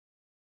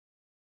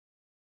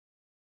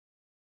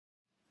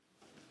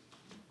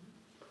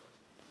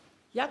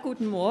Ja,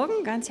 guten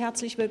Morgen, ganz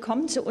herzlich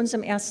willkommen zu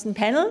unserem ersten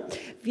Panel.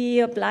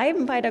 Wir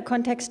bleiben bei der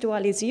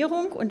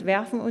Kontextualisierung und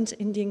werfen uns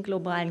in den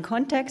globalen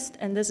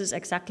Kontext. And this is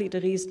exactly the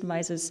reason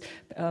why this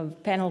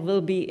panel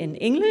will be in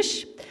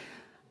English.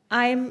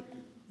 I'm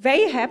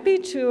very happy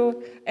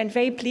to and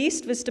very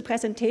pleased with the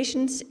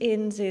presentations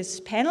in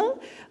this panel.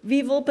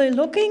 We will be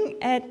looking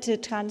at the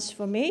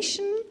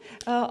transformation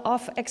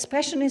of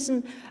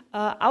Expressionism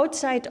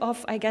outside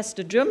of, I guess,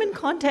 the German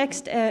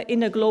context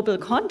in a global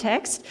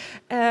context.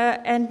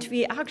 And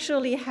we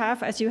actually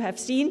have, as you have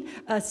seen,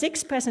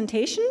 6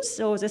 presentations,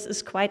 so this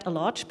is quite a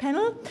large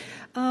panel.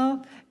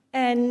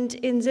 And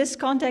in this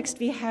context,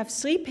 we have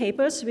 3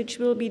 papers which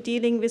will be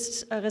dealing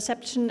with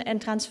reception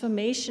and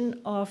transformation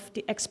of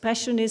the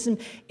Expressionism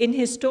in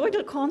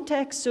historical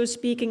context, so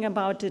speaking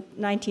about the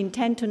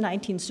 1910 to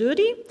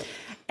 1930.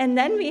 And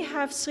then we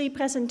have 3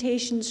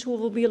 presentations who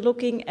will be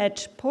looking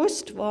at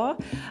post-war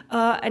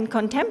and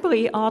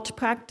contemporary art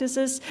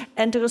practices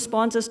and the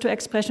responses to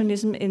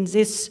Expressionism in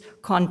this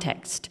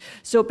context.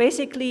 So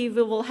basically,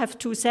 we will have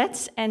 2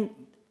 sets, and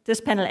this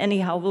panel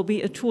anyhow will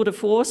be a tour de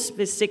force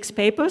with 6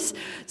 papers.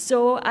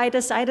 So I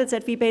decided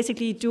that we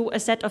basically do a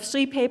set of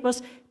 3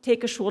 papers,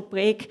 take a short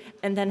break,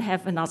 and then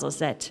have another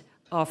set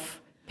of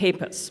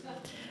papers.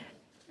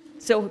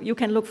 So you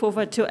can look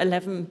forward to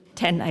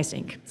 11:10, I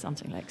think,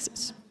 something like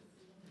this.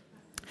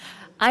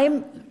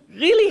 I'm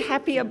really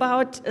happy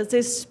about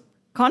this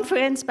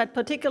conference, but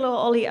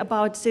particularly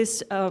about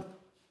this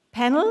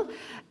panel,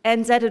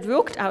 and that it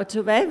worked out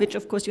so well, which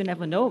of course you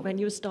never know when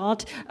you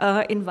start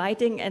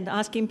inviting and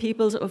asking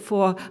people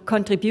for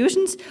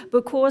contributions,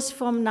 because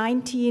from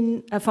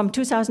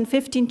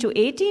 2015 to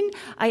 18,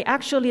 I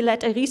actually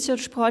led a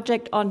research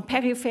project on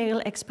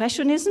peripheral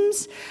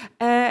expressionisms,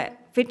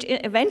 which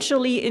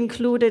eventually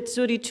included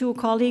 32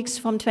 colleagues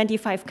from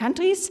 25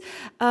 countries.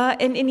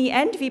 And in the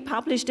end, we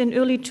published in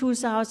early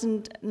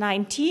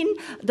 2019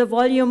 the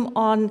volume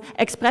on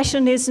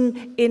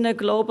Expressionism in a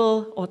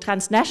global or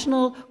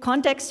transnational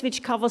context,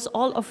 which covers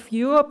all of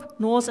Europe,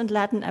 North and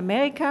Latin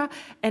America,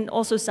 and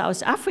also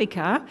South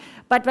Africa.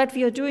 But what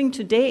we are doing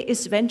today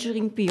is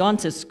venturing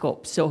beyond the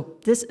scope. So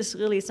this is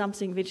really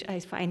something which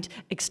I find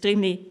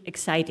extremely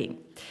exciting.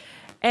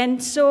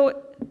 And so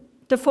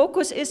the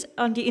focus is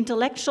on the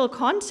intellectual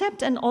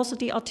concept and also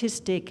the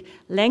artistic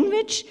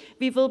language.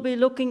 We will be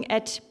looking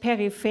at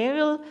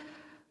peripheral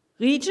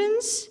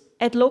regions,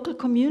 at local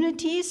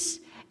communities,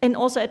 and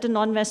also at the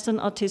non-Western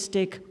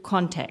artistic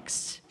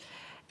context.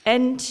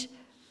 And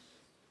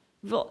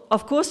well,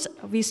 of course,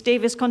 we stay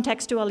with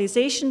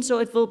contextualization, so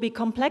it will be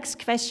complex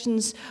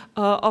questions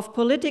of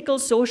political,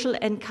 social,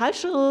 and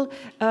cultural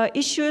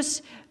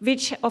issues,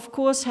 which, of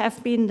course,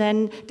 have been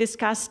then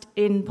discussed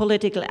in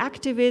political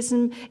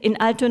activism, in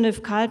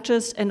alternative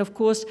cultures, and, of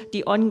course,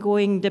 the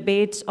ongoing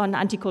debates on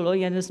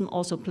anti-colonialism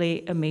also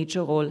play a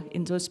major role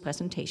in those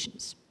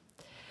presentations.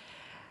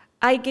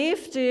 I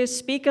gave the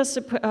speakers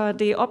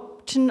the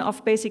option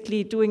of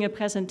basically doing a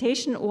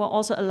presentation or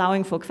also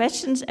allowing for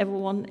questions.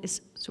 Everyone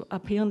is so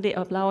apparently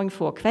allowing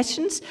for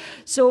questions.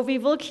 So we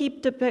will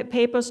keep the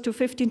papers to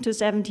 15 to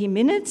 17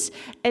 minutes.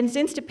 And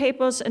since the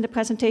papers and the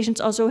presentations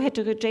are so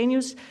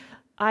heterogeneous,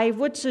 I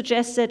would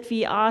suggest that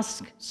we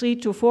ask 3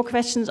 to 4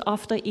 questions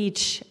after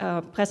each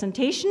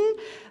presentation.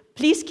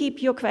 Please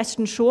keep your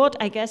questions short.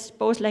 I guess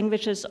both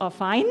languages are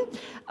fine,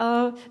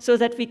 so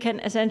that we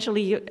can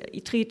essentially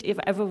treat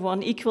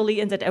everyone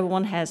equally and that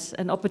everyone has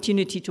an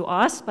opportunity to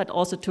ask, but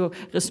also to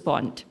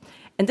respond.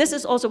 And this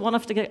is also one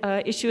of the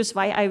issues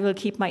why I will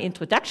keep my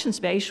introductions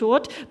very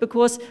short,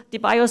 because the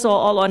bios are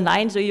all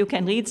online, so you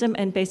can read them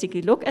and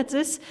basically look at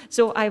this.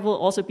 So I will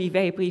also be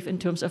very brief in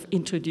terms of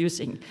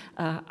introducing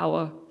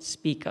our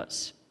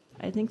speakers.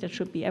 I think that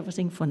should be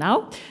everything for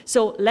now.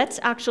 So let's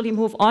actually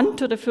move on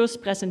to the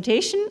first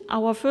presentation.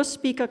 Our first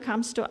speaker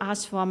comes to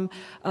us from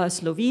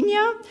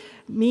Slovenia.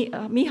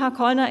 Miha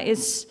Colner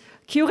is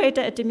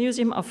curator at the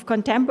Museum of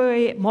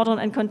Contemporary, Modern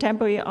and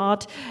Contemporary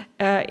Art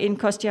in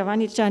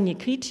Kostiavanica,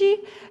 Nikrici.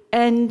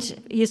 And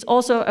he is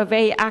also a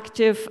very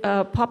active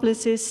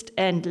publicist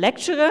and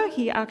lecturer.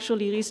 He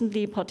actually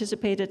recently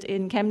participated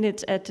in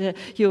Chemnitz at the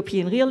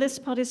European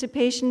Realist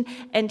participation.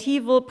 And he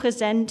will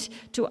present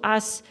to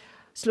us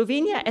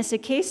Slovenia as a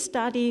case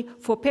study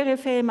for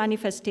peripheral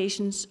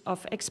manifestations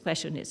of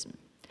Expressionism.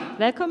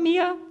 Welcome,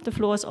 Miha. The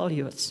floor is all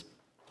yours.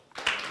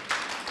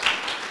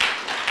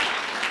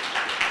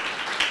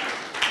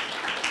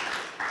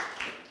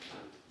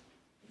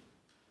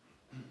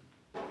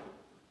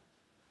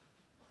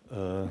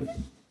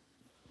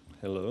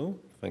 Hello.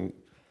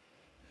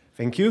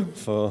 Thank you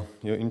for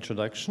your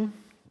introduction.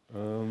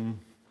 Let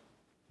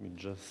me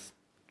just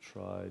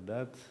try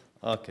that.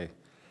 Okay.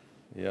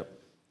 Yep.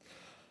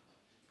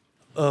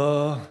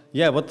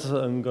 Yeah, what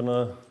I'm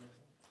gonna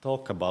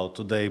talk about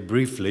today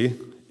briefly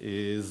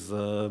is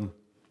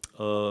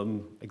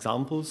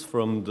examples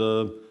from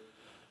the,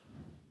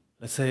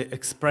 let's say,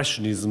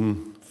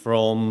 Expressionism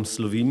from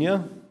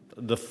Slovenia.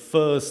 The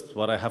first,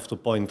 what I have to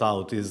point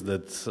out is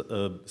that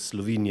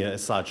Slovenia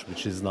as such,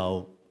 which is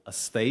now a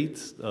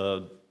state,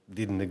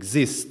 didn't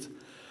exist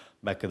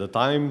back at the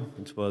time.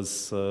 It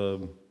was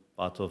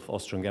part of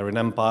Austro-Hungarian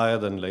Empire,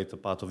 then later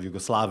part of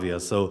Yugoslavia.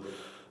 So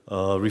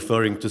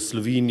referring to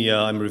Slovenia,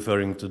 I'm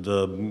referring to the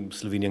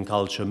Slovenian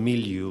culture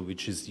milieu,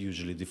 which is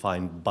usually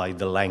defined by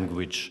the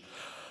language.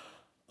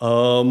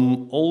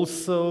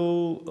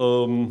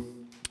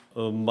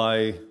 My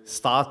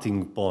starting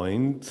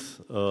point,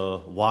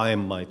 why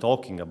am I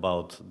talking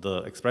about the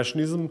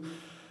Expressionism,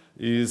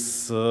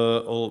 is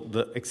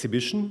the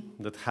exhibition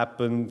that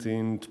happened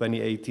in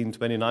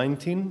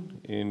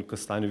 2018-2019 in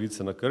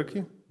Kostanovice na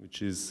Krki,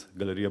 which is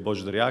Galerija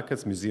Božidar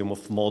Jakac, Museum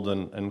of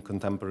Modern and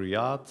Contemporary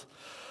Art.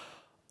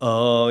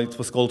 It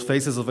was called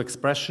Faces of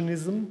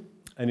Expressionism,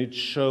 and it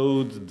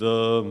showed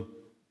the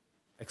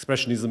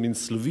Expressionism in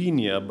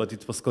Slovenia, but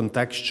it was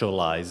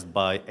contextualized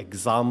by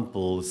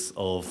examples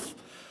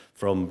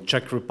from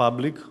Czech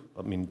Republic,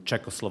 I mean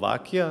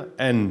Czechoslovakia,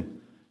 and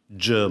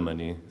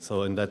Germany.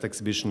 So, and that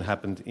exhibition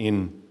happened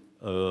in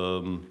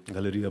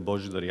Galerija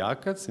Božidar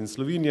Jakac in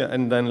Slovenia,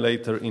 and then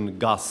later in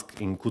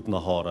Gask in Kutna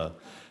Hora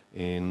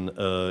in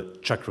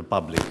Czech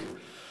Republic.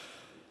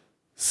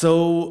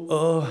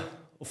 So,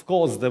 of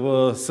course, there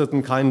were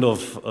certain kind of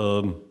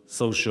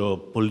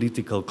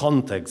socio-political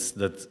contexts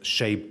that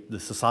shaped the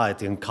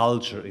society and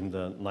culture in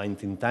the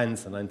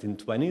 1910s and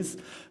 1920s.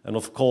 And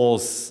of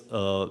course,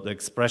 the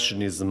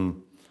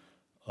Expressionism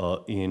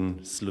in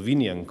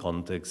Slovenian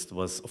context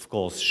was, of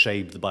course,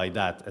 shaped by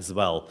that as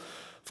well.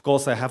 Of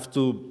course, I have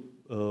to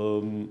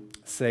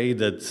say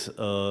that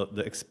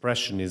the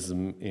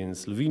Expressionism in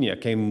Slovenia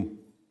came,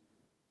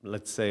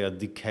 let's say,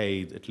 at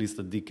least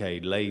a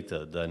decade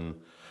later than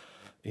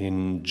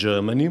in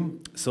Germany.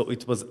 So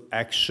it was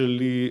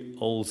actually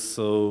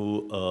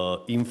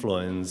also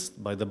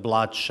influenced by the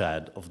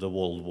bloodshed of the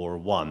World War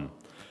I.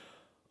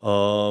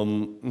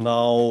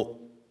 Now,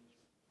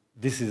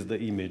 this is the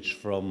image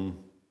from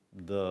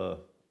the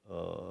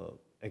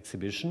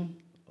exhibition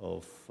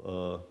of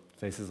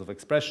Faces of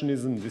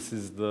Expressionism. This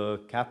is the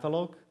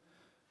catalog,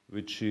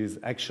 which is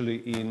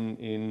actually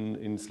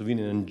in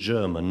Slovenian and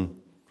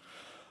German.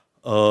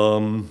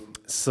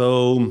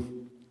 So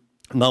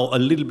now a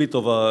little bit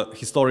of a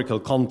historical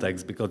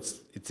context,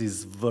 because it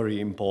is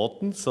very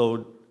important.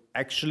 So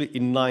actually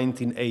in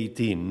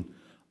 1918,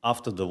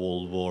 after the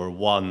World War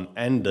I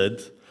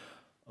ended,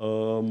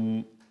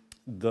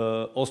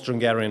 the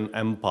Austro-Hungarian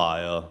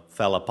Empire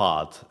fell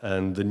apart,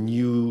 and the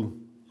new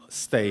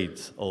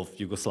state of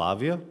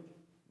Yugoslavia,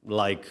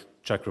 like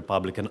Czech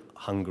Republic and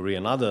Hungary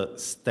and other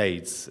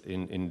states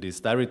in this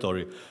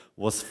territory,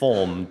 was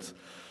formed.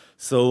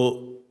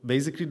 So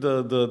basically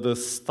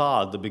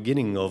the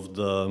beginning of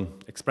the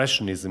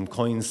Expressionism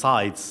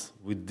coincides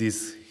with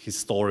this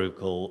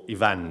historical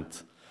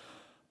event.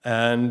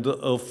 And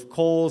of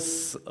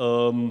course,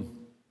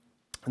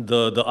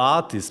 the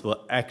artists were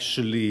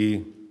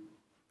actually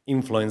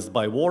influenced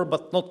by war,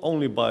 but not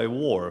only by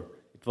war.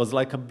 It was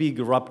like a big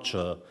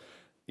rupture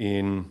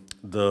in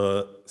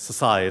the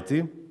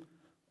society,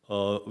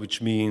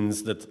 which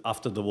means that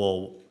after the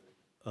war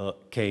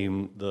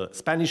came the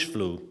Spanish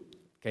flu,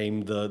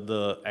 came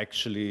the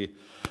actually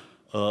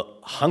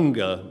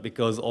hunger,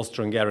 because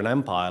Austro-Hungarian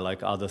Empire,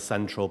 like other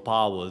central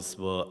powers,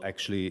 were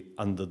actually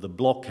under the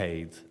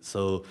blockade.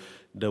 So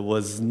there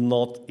was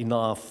not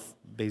enough,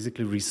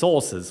 basically,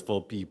 resources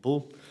for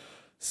people.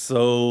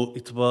 So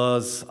it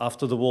was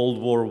after the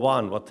World War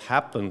I, what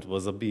happened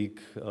was a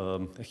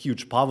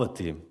huge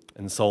poverty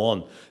and so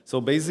on. So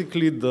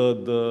basically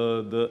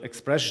the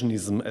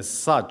Expressionism as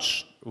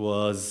such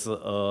was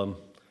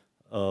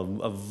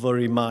a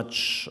very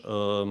much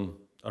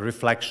a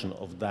reflection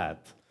of that.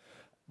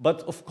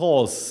 But of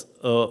course,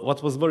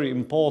 what was very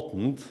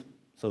important,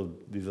 so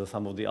these are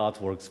some of the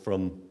artworks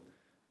from,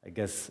 I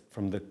guess,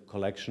 from the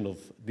collection of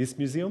this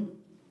museum.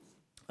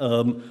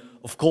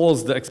 Of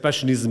course, the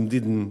Expressionism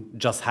didn't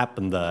just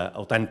happen there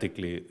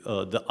authentically.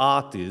 The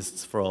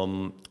artists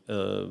from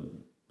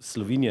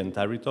Slovenian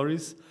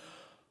territories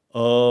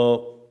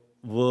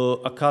were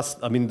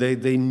accustomed, I mean,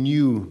 they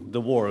knew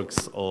the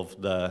works of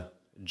the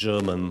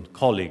German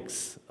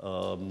colleagues,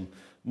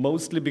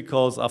 mostly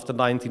because after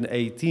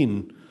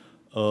 1918,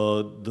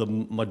 the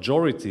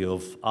majority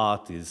of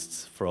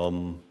artists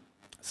from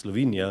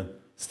Slovenia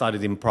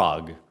studied in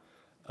Prague.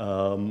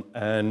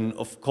 And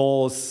of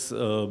course,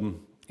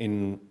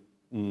 in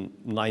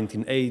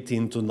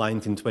 1918 to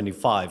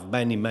 1925,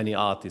 many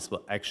artists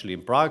were actually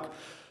in Prague.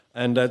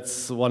 And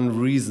that's one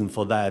reason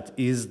for that,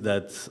 is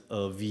that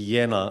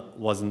Vienna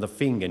wasn't a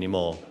thing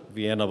anymore.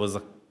 Vienna was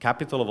a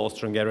capital of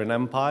Austro-Hungarian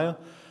Empire,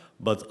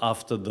 but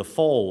after the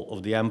fall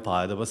of the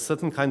empire, there was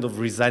certain kind of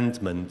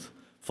resentment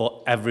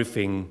for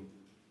everything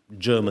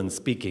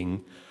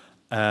German-speaking.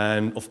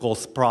 And of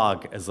course,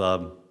 Prague as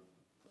a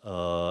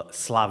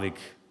Slavic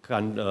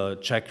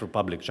Czech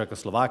Republic,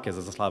 Czechoslovakia as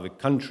a Slavic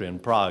country,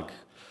 and Prague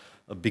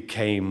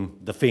became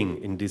the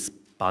thing in this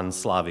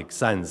pan-Slavic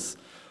sense.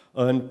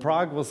 And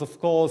Prague was, of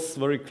course,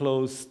 very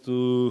close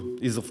to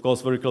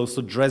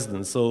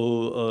Dresden.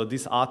 So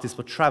these artists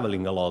were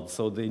traveling a lot,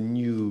 so they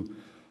knew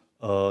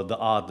the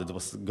art that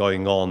was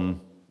going on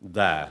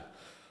there.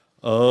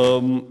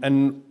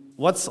 And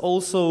what's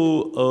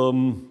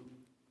also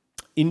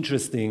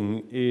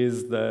interesting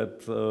is that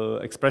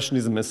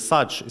Expressionism as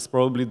such is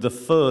probably the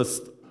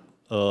first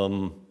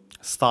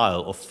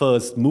style or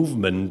first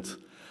movement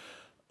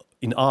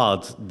in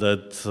art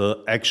that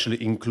actually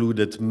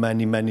included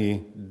many,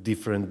 many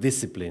different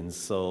disciplines.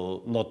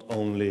 So not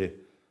only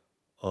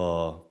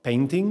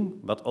painting,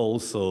 but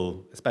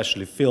also,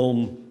 especially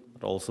film,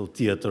 but also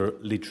theater,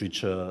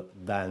 literature,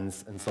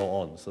 dance, and so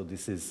on. So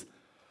this is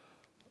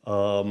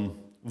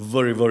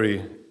very,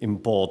 very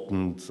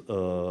important,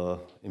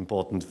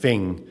 important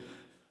thing.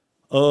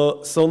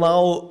 So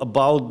now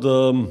about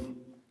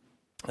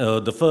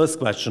the first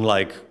question,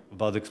 like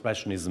about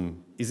Expressionism,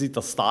 is it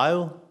a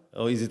style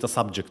or is it a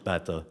subject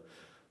matter?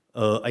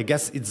 I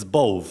guess it's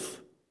both.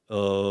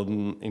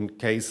 In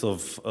case of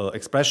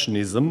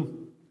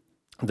Expressionism,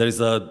 there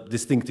is a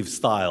distinctive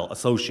style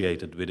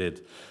associated with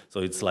it. So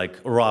it's like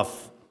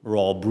rough,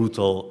 raw,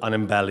 brutal,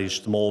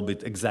 unembellished,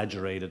 morbid,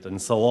 exaggerated, and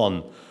so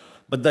on.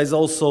 But there's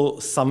also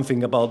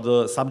something about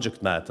the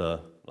subject matter,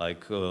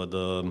 like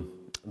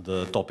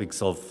the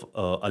topics of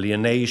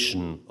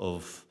alienation,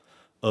 of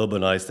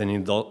urbanized and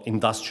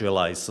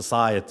industrialized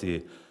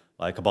society,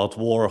 like about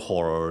war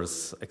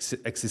horrors,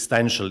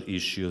 existential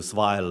issues,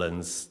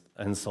 violence,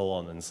 and so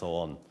on and so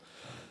on.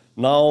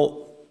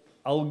 Now,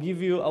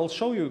 I'll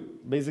show you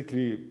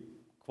basically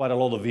quite a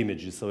lot of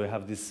images, so we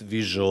have this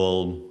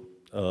visual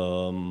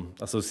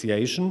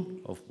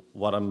association of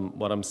what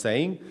I'm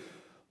saying.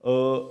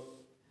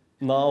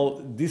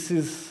 Now, this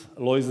is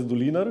Lojze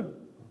Dulinar,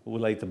 who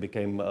later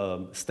became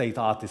a state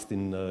artist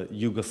in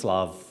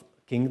Yugoslav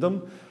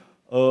kingdom.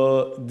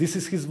 This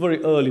is his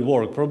very early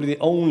work, probably the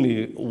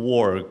only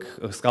work,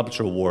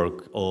 sculptural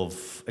work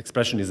of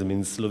Expressionism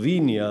in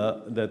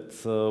Slovenia that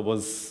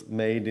was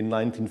made in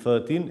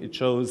 1913. It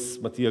shows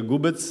Matija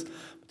Gubec.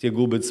 Matija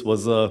Gubec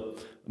was a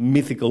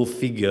mythical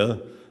figure,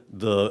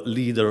 the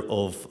leader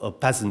of a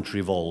peasant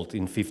revolt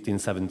in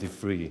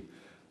 1573.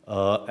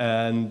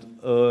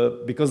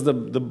 Because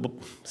the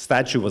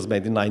statue was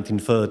made in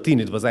 1913,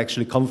 it was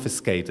actually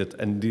confiscated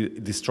and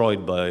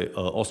destroyed by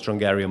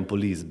Austro-Hungarian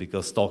police,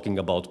 because talking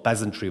about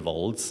peasant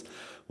revolts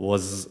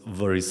was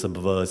very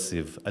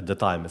subversive at the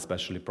time,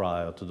 especially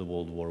prior to the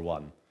World War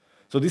I.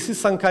 So this is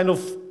some kind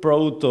of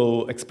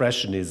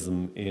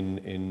proto-expressionism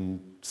in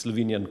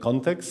Slovenian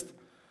context.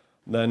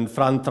 Then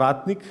Fran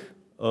Tratnik,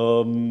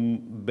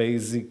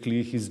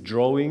 basically his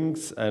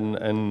drawings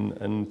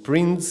and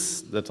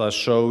prints that are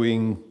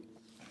showing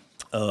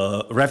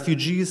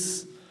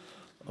refugees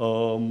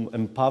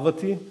and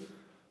poverty.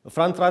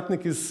 Fran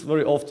Tratnik is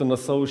very often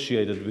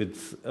associated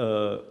with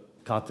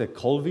Käthe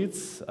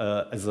Kollwitz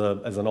as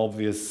an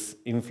obvious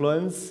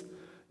influence,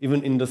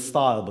 even in the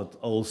style, but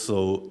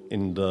also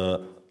in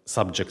the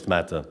subject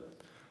matter.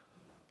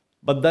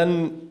 But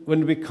then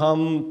when we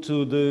come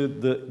to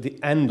the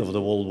end of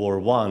the World War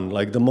I,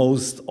 like the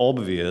most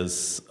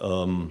obvious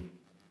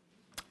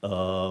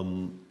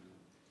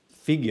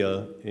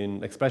figure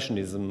in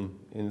Expressionism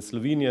in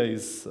Slovenia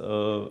is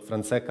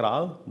Francesc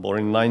Kral, born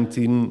in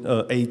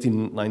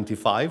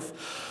 1895.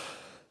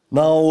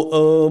 Now,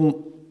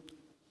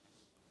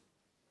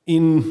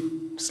 in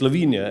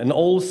Slovenia and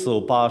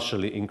also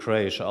partially in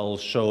Croatia, I'll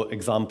show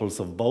examples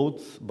of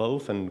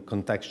both and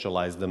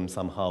contextualize them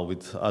somehow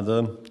with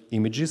other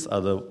images,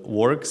 other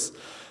works.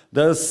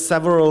 There's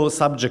several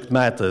subject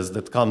matters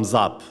that comes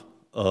up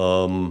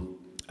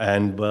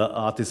and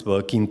artists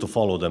were keen to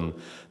follow them.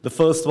 The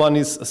first one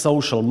is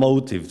social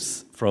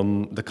motives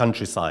from the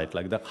countryside,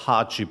 like the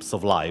hardships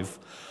of life,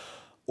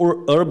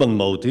 or urban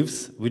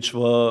motives, which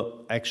were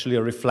actually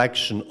a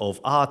reflection of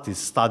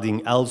artists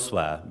studying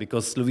elsewhere,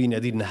 because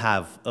Slovenia didn't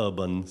have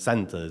urban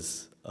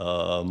centers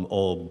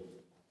or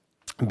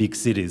big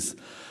cities.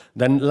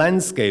 Then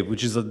landscape,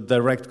 which is a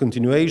direct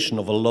continuation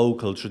of a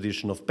local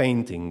tradition of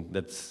painting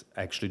that's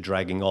actually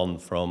dragging on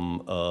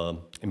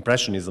from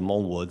Impressionism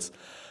onwards.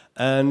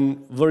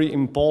 And very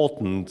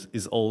important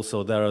is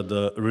also there are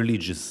the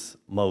religious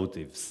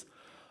motives.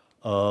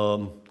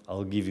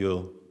 I'll give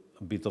you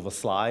a bit of a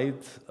slide.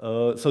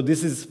 So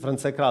this is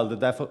Francesc Kral, the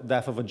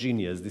death of a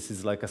genius. This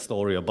is like a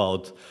story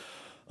about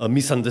a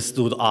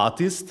misunderstood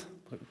artist,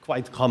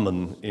 quite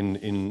common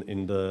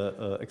in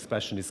the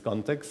expressionist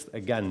context.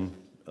 Again,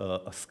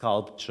 a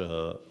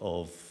sculpture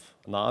of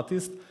an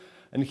artist.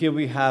 And here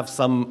we have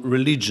some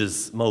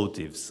religious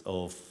motives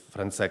of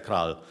Francesc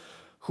Kral,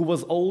 who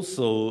was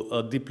also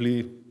a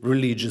deeply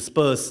religious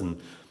person.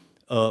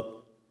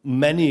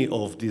 Many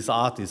of these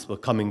artists were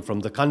coming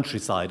from the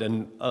countryside,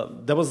 and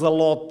there was a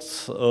lot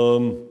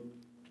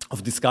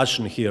of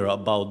discussion here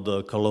about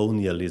the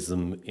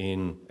colonialism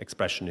in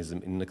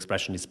Expressionism, in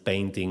Expressionist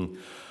painting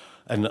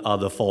and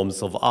other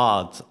forms of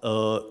art.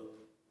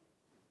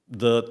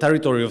 The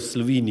territory of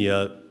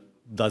Slovenia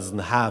doesn't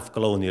have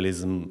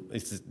colonialism.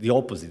 It's the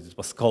opposite. It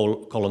was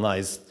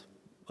colonized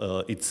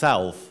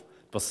itself.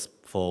 It was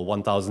for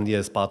 1,000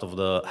 years part of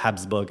the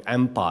Habsburg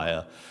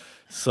Empire.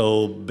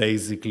 So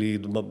basically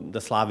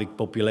the Slavic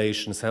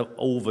populations have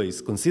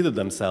always considered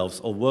themselves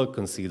or were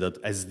considered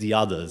as the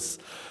others.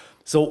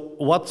 So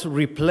what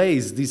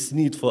replaced this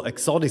need for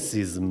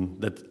exoticism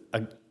that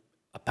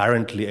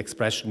apparently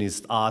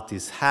expressionist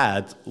artists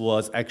had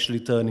was actually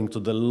turning to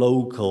the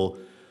local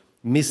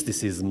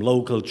mysticism,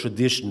 local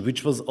tradition,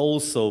 which was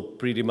also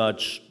pretty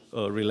much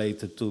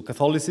related to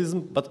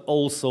Catholicism, but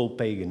also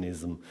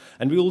paganism.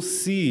 And we will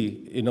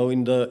see, you know,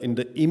 in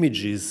the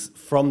images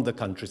from the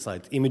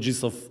countryside,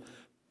 images of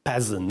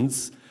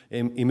peasants,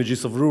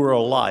 images of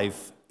rural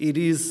life, it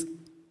is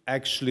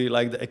actually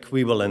like the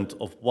equivalent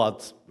of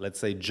what, let's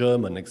say,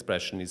 German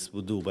expressionists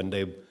would do when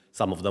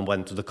some of them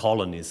went to the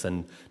colonies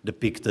and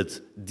depicted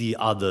the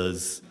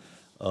others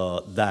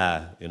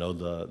there, you know,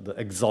 the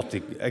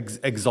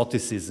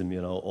exoticism,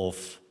 you know,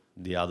 of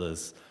the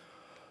others.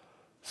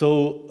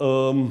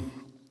 So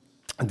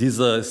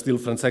these are still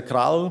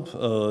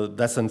Peripheral,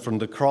 Descent from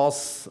the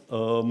Cross.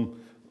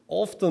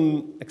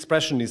 Often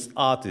expressionist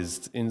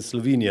artists in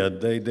Slovenia,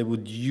 they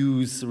would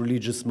use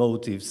religious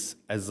motives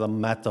as a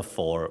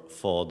metaphor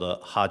for the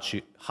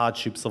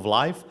hardships of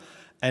life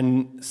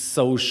and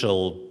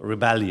social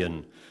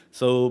rebellion.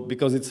 So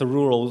because it's a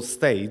rural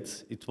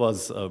state, it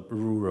was a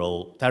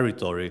rural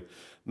territory,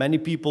 many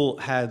people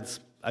had,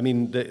 I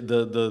mean,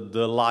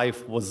 the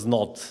life was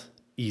not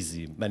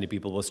easy. Many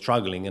people were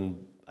struggling,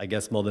 and I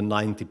guess more than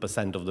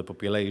 90% of the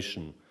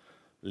population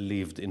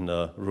lived in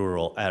the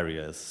rural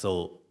areas.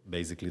 So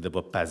basically, they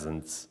were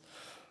peasants.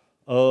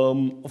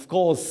 Of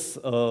course,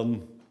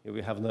 here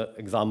we have an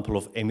example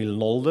of Emil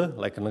Nolde,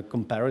 like in a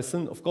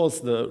comparison. Of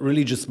course, the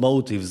religious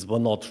motives were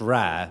not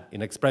rare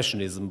in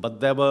Expressionism, but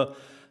there were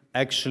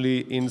actually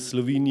in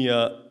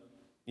Slovenia,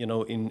 you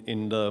know,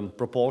 in the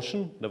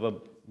proportion, there were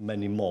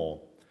many more.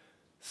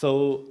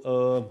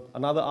 So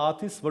another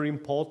artist very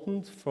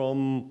important for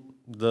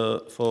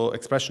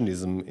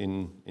Expressionism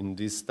in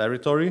this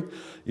territory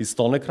is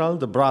Tonekral,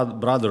 the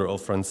brother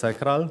of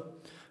Peripheral.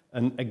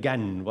 And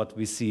again, what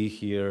we see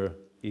here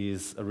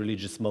is a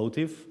religious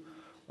motive,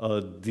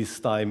 this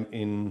time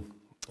in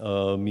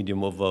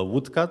medium of a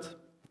woodcut.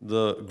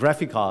 The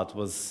graphic art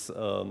was,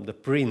 the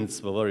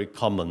prints were very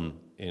common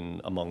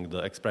among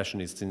the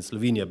expressionists in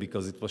Slovenia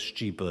because it was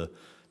cheaper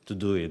to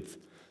do it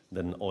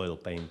than oil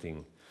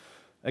painting.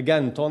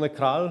 Again,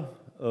 Tonekral,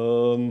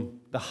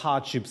 the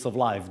hardships of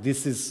life.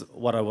 This is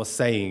what I was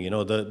saying, you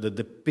know, the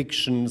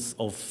depictions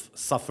of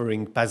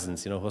suffering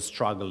peasants, you know, who are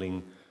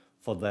struggling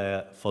for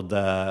their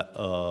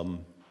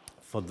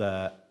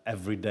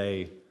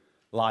everyday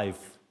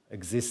life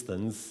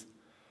existence.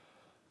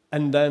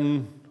 And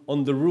then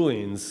on the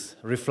ruins,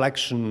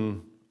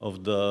 reflection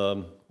of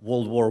the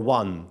World War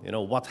I, you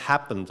know, what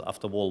happened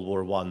after World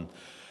War I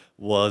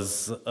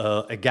was,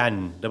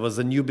 again, there was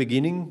a new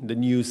beginning, the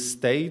new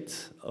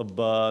state,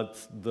 but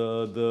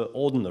the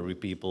ordinary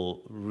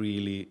people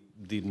really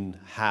didn't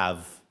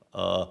have,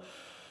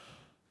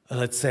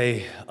 let's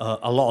say,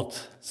 a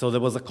lot. So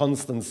there was a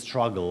constant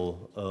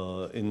struggle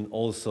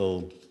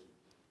also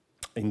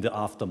in the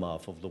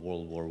aftermath of the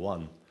World War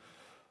I.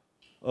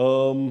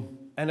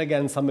 And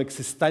again, some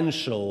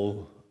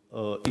existential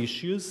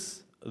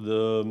issues,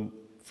 the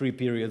 3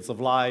 periods of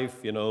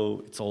life, you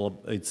know,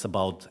 it's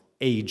about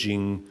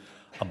aging,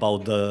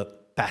 about the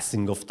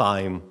passing of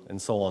time,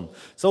 and so on.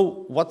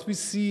 So what we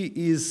see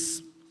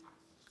is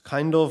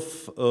kind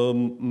of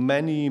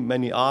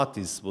many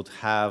artists would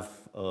have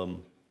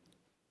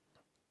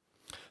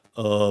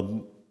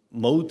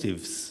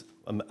motives.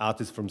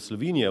 Artists from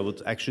Slovenia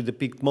would actually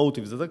depict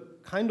motives that are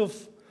kind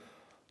of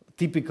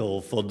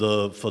typical for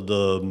the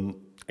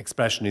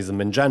Expressionism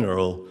in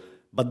general,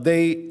 but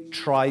they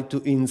try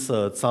to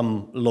insert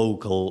some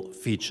local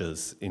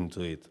features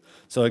into it.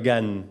 So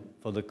again,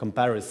 for the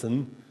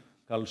comparison,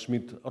 Carl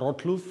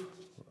Schmidt-Rottluff,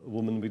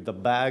 Woman with the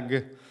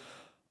Bag,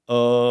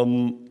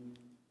 and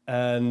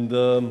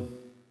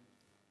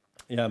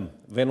yeah,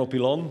 Veno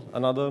Pilon,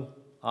 another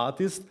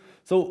artist.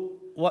 So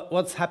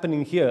what's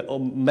happening here?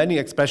 Many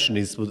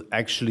expressionists would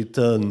actually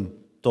turn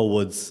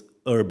towards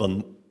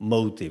urban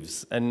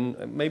motives, and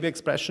maybe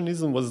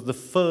Expressionism was the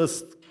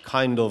first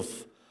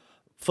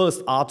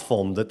art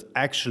form that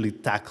actually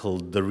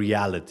tackled the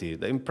reality.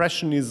 The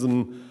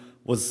Impressionism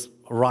was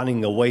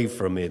running away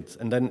from it,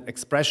 and then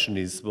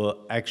Expressionists were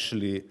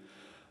actually,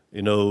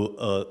 you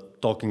know,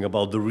 talking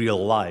about the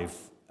real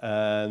life.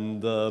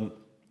 And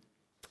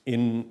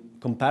in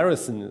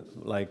comparison,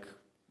 like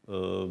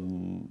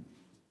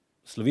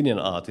Slovenian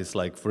artists,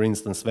 like for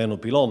instance Veno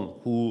Pilon,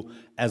 who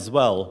as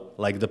well,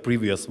 like the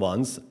previous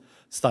ones,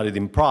 studied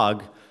in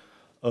Prague,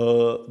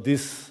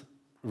 this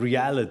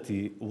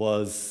reality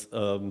was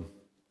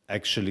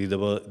actually,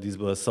 these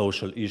were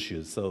social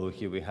issues. So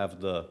here we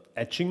have the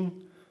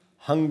etching,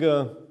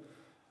 hunger,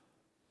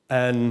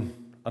 and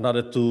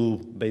another 2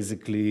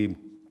 basically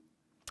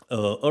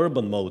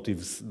urban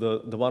motives.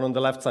 The one on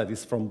the left side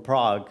is from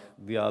Prague,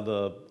 the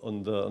other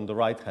on the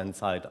right-hand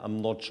side,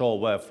 I'm not sure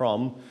where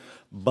from,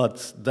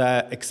 but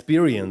their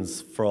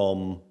experience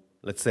from,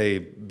 let's say,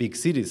 big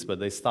cities where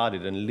they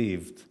studied and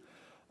lived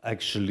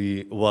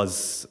actually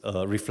was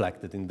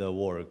reflected in their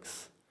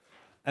works.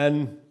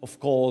 And of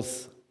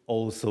course,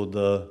 also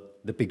the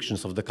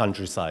depictions of the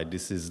countryside.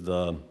 This is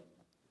the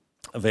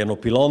Veno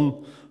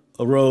Pilon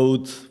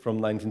road from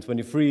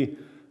 1923,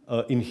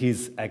 in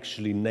his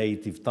actually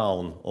native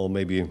town, or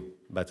maybe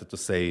better to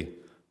say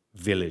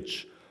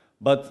village.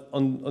 But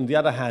on the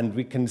other hand,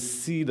 we can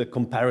see the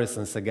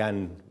comparisons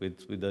again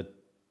with the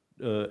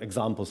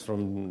examples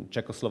from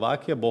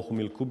Czechoslovakia,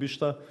 Bohumil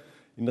Kubišta,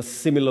 in a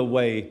similar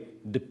way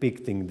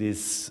depicting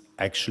this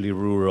actually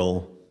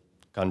rural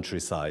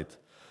countryside.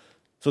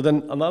 So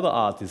then another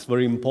artist,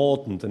 very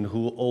important, and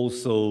who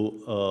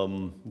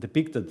also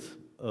depicted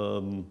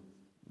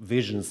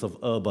visions of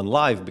urban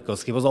life,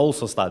 because he was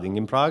also studying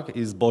in Prague,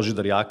 is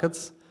Božidar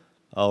Jakac.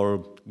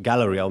 Our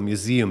gallery, our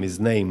museum is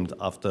named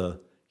after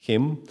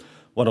him,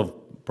 one of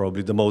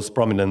probably the most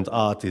prominent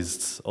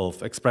artists of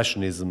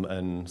Expressionism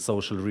and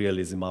social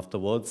realism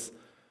afterwards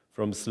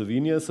from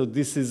Slovenia. So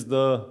this is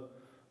the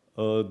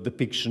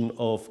depiction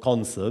of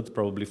concert,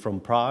 probably from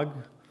Prague.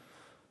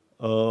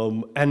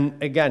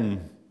 And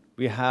again,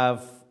 we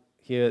have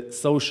here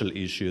social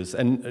issues.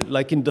 And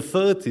like in the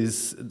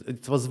 30s,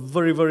 it was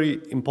very,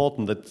 very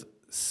important that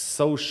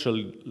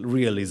social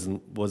realism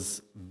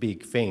was a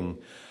big thing.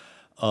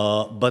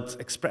 But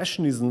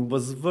Expressionism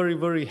was very,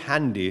 very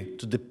handy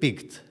to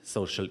depict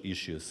social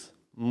issues.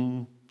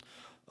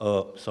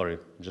 Sorry,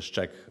 just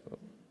check.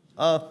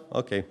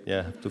 Okay, yeah,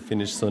 I have to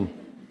finish soon.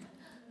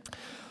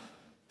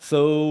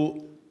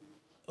 So,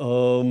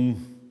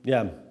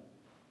 yeah,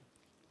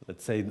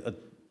 let's say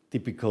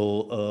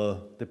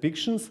typical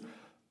depictions.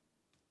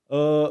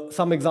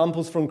 Some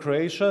examples from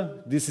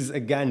Croatia. This is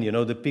again, you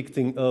know,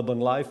 depicting urban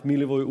life.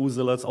 Milivoj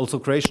Uzelac, also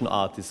Croatian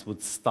artists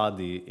would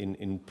study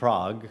in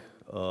Prague.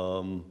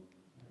 And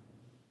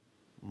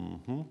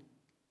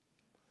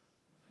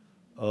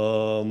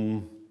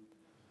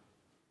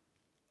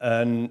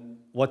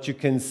what you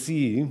can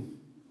see,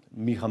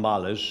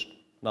 Miha,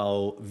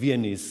 now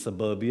Viennese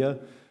suburbia,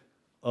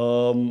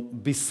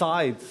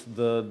 besides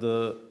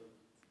the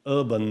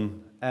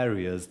urban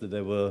areas that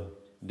they were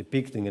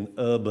depicting in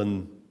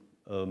urban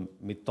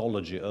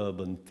mythology,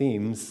 urban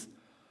themes,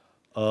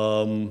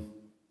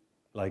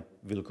 like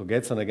Vilko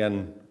Gecan,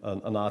 again,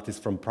 an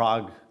artist from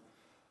Prague,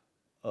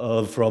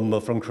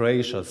 from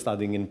Croatia,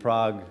 studying in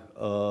Prague.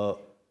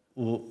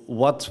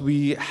 What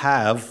we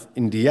have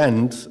in the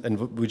end, and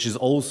which is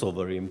also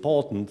very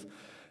important,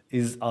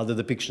 are the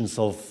depictions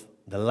of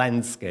the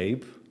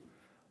landscape,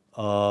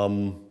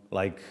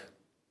 like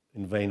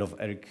in vein of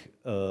Eric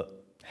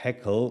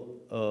Heckel,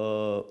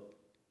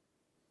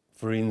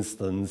 for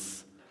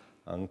instance,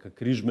 Anka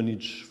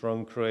Križmanić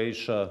from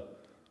Croatia,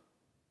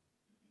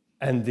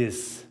 and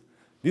this.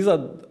 These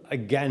are,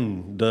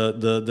 again,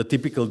 the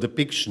typical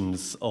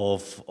depictions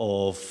of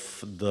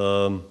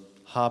the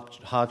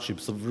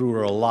hardships of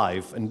rural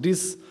life. And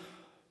this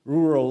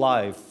rural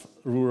life,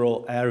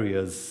 rural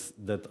areas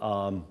that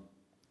are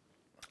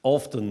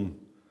often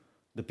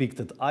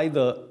depicted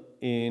either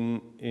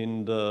in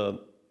the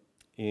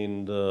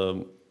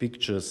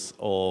pictures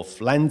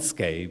of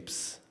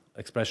landscapes,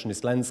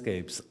 expressionist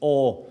landscapes,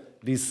 or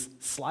these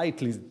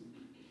slightly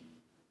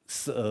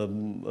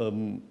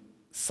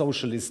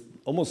socialist,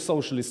 almost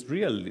socialist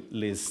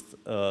realist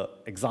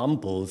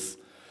examples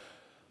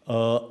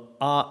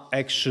are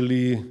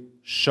actually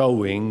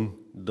showing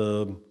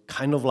the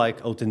kind of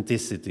like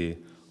authenticity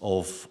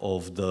of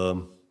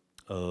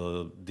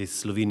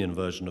this Slovenian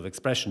version of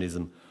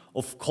Expressionism.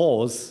 Of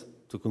course,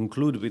 to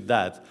conclude with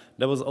that,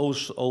 there was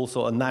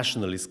also a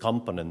nationalist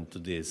component to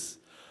this,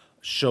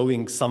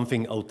 showing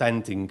something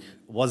authentic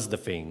was the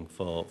thing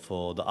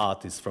for the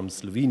artists from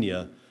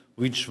Slovenia,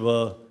 which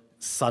were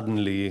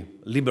suddenly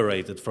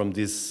liberated from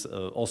this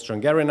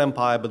Austro-Hungarian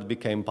Empire, but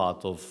became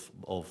part of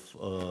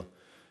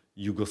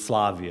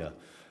Yugoslavia.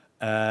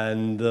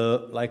 And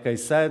like I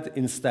said,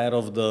 instead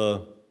of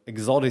the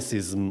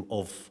exoticism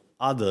of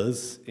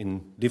others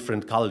in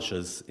different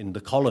cultures in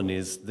the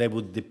colonies, they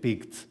would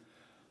depict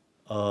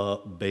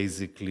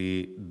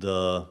basically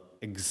the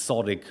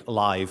exotic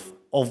life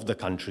of the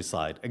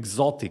countryside,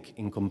 exotic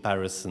in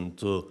comparison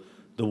to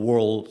the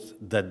world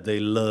that they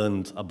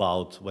learned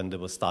about when they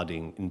were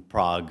studying in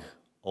Prague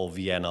or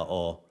Vienna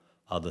or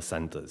other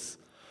centers.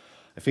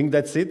 I think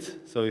that's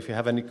it. So if you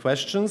have any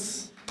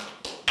questions.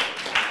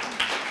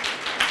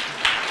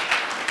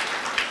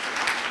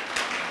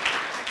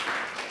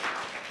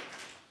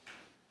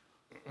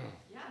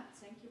 Yeah,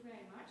 thank you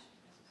very much.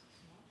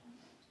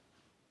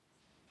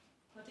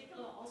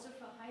 Particularly also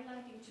for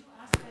highlighting two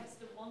aspects,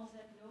 the ones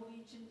that no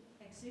region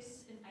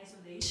exists in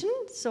isolation.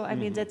 So I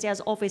mean that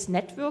there's always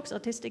networks,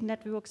 artistic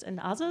networks and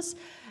others.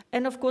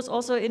 And of course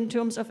also in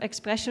terms of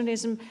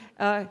Expressionism,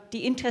 the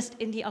interest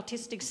in the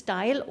artistic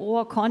style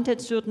or content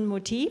certain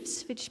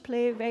motifs, which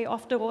play very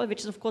often a role,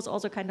 which is of course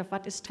also kind of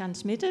what is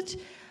transmitted.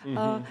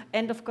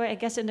 And of course, I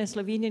guess in the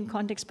Slovenian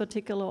context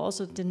particular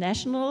also the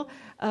national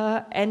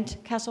and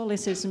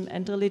Catholicism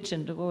and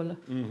religion, the role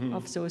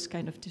of those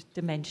kind of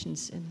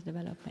dimensions in the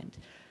development.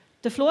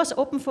 The floor is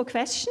open for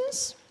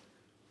questions.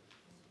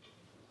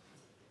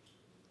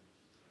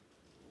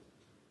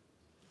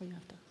 Oh, you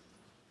have to.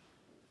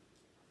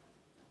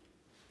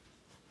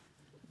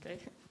 Okay.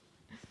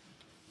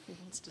 Who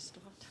wants to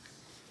start?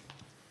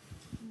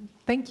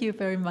 Thank you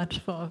very much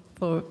for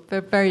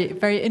a very,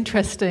 very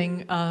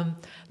interesting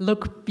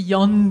look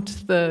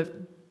beyond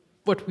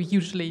what we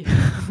usually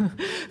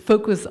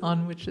focus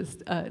on, which is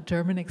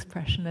German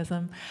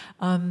Expressionism.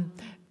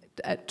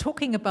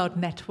 Talking about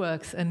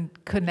networks and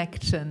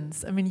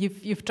connections, I mean,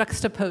 you've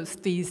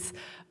juxtaposed these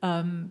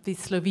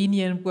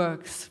Slovenian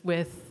works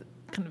with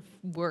kind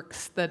of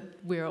works that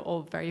we're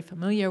all very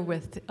familiar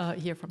with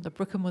here from the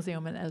Brücke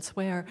Museum and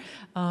elsewhere.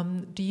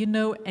 Do you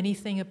know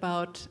anything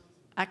about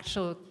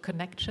actual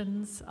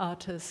connections,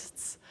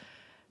 artists,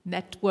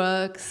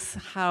 networks,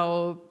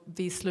 how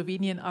these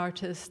Slovenian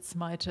artists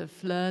might have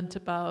learned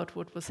about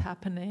what was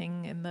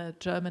happening in the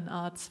German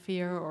art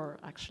sphere, or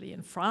actually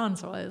in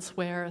France or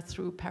elsewhere,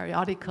 through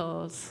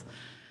periodicals?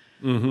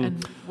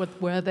 And what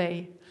were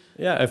they?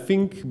 Yeah, I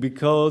think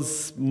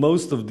because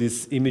most of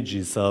these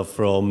images are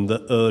from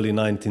the early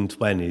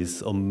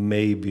 1920s, or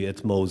maybe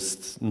at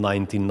most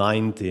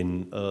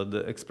 1919,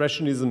 the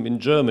Expressionism in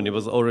Germany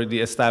was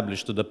already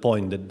established to the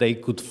point that they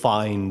could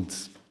find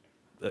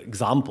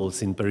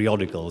examples in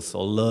periodicals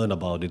or learn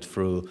about it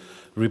through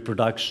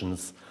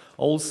reproductions.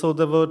 Also,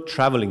 they were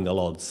traveling a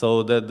lot,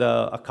 so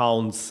the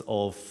accounts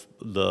of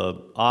the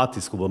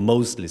artists who were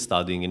mostly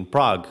studying in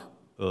Prague,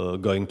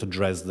 going to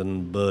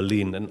Dresden,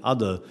 Berlin, and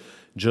other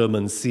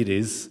German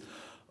cities,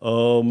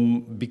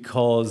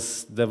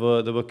 because they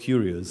were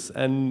curious.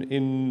 And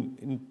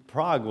in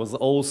Prague was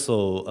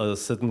also a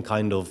certain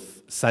kind of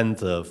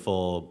center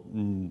for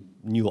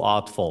new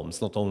art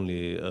forms, not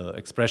only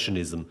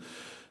Expressionism.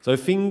 So I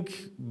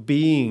think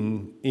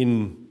being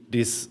in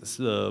this,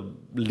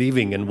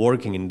 living and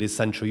working in this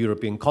Central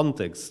European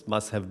context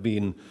must have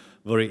been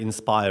very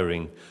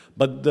inspiring.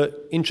 But the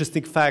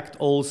interesting fact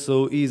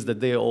also is that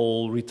they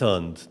all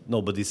returned.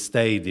 Nobody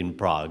stayed in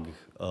Prague.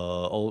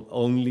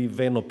 Only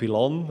Veno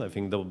Pilon, I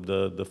think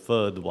the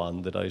third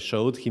one that I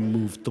showed, he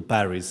moved to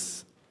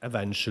Paris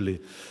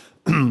eventually.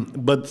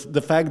 But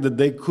the fact that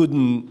they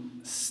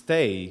couldn't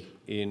stay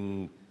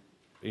in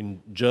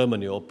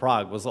Germany or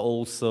Prague was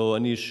also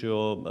an issue,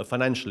 a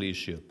financial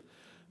issue.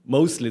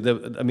 Mostly,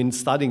 I mean,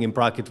 studying in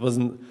Prague, it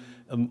wasn't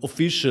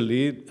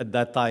officially at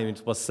that time.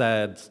 It was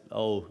said,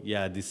 "Oh,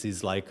 yeah, this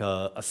is like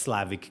a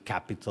Slavic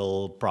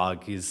capital.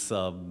 Prague is,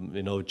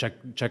 you know,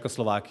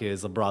 Czechoslovakia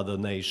is a brother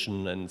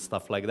nation and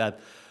stuff like that."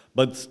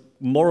 But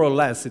more or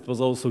less, it was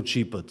also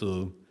cheaper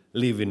to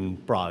live in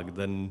Prague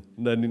than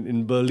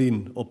in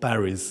Berlin or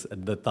Paris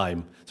at that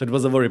time. So it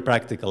was a very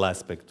practical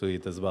aspect to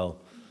it as well.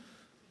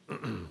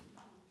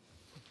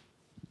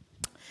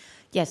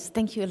 Yes,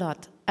 thank you a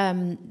lot.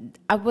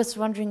 I was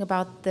wondering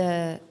about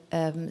the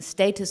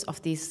status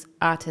of these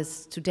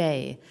artists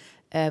today.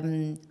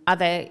 Are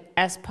they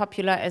as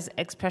popular as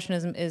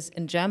Expressionism is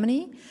in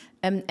Germany?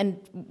 And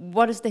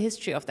what is the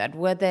history of that?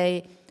 Were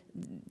they,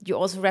 you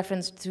also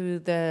referenced to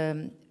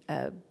the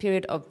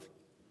period of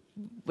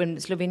when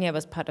Slovenia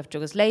was part of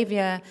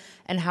Yugoslavia,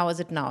 and how is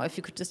it now? If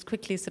you could just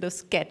quickly sort of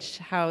sketch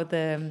how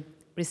the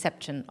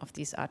reception of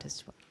these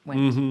artists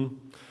went.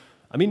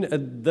 I mean,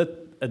 at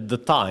the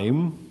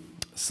time,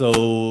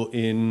 so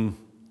in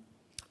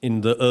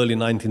the early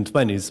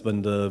 1920s,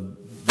 when they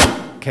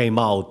came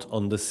out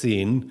on the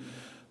scene,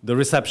 the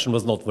reception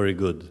was not very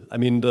good. I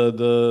mean,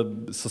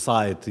 the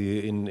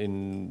society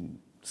in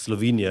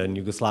Slovenia and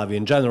Yugoslavia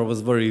in general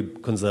was very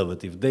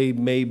conservative. They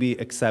maybe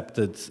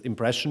accepted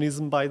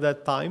Impressionism by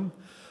that time,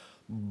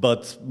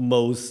 but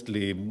most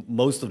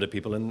of the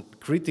people, and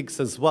critics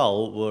as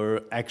well,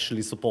 were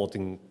actually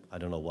supporting, I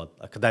don't know what,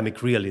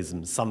 academic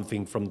realism,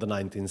 something from the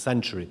 19th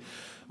century.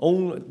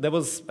 There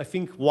was, I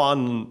think,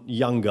 one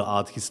younger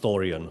art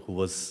historian who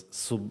was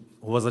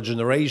a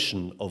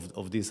generation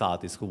of these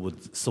artists who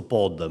would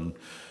support them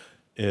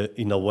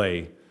in a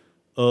way.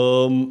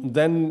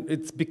 Then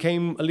it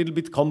became a little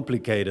bit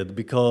complicated,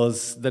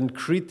 because then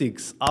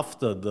critics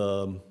after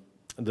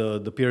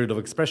the period of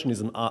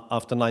Expressionism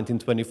after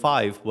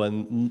 1925,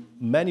 when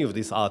many of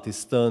these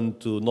artists turned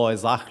to Neue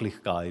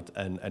Sachlichkeit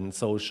and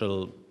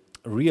social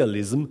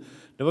realism,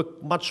 they were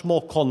much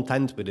more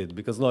content with it,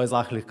 because Neue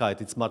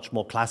Sachlichkeit, it's much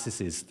more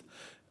classicist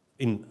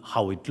in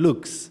how it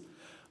looks.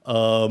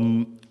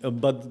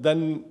 But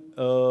then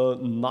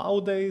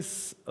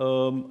nowadays,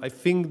 I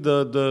think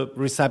the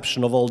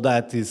reception of all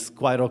that is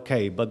quite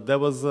okay. But there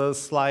was a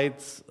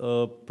slight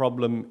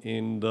problem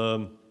in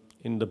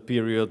the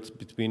period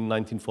between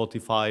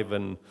 1945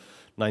 and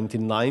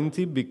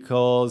 1990,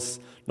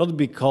 not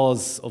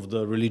because of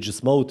the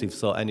religious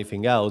motives or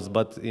anything else,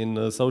 but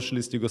in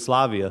socialist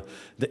Yugoslavia,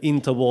 the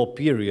interwar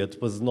period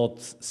was not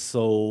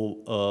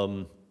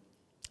so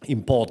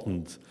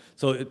important.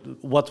 So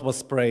what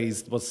was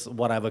praised was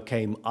whatever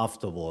came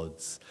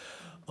afterwards.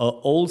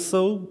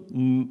 Also,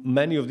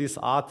 many of these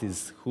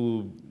artists,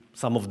 who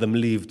some of them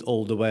lived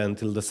all the way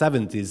until the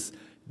 70s,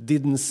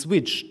 didn't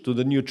switch to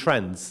the new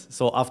trends.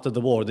 So after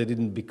the war, they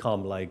didn't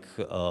become like,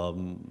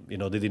 you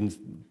know, they didn't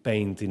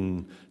paint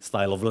in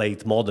style of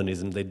late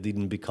modernism. They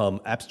didn't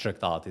become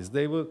abstract artists.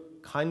 They were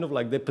kind of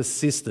like, they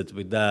persisted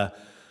with their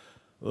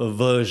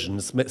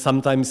versions,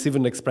 sometimes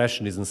even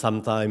Expressionism,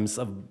 sometimes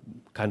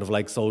kind of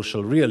like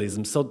social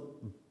realism. So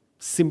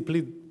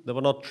simply they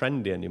were not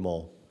trendy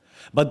anymore.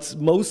 But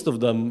most of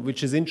them,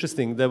 which is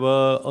interesting, they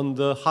were on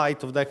the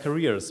height of their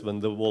careers when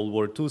the World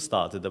War II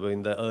started. They were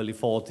in their early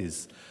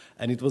 40s.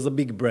 And it was a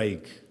big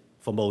break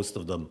for most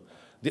of them.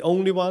 The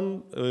only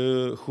one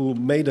who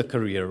made a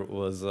career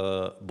was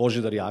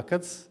Božidar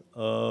Jakac,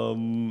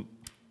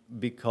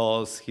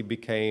 because he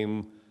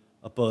became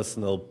a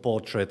personal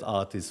portrait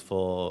artist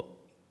for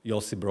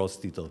Josip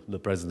Broz Tito, the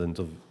president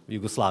of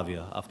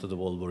Yugoslavia after the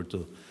World War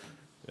II.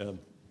 Yeah.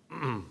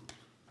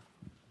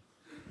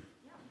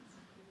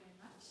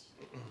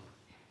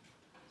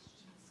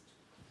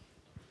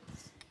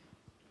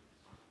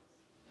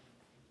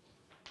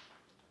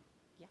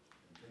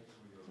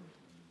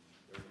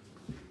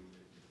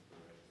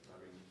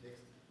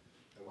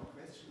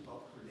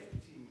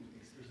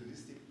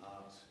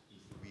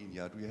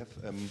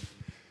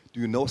 Do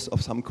you know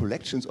of some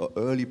collections or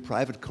early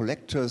private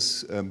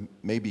collectors,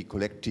 maybe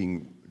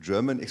collecting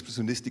German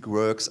expressionistic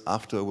works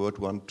after World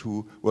War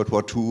II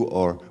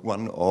or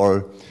one,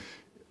 or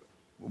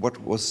what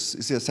was?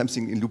 Is there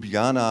something in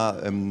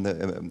Ljubljana, a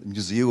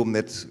museum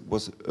that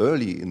was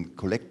early in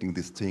collecting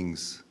these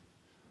things,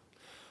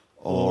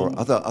 or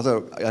other?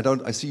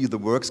 I see the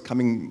works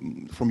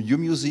coming from your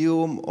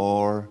museum,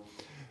 or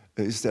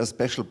is there a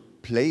special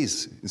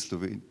place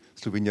in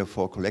Slovenia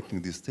for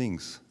collecting these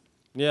things?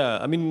 Yeah,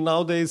 I mean,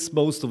 nowadays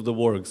most of the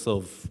works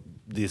of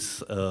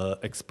these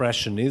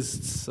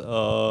expressionists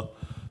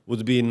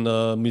would be in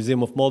the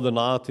Museum of Modern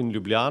Art in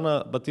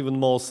Ljubljana, but even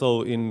more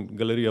so in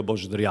Galerija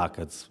Božidar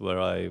Jakac,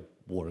 where I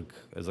work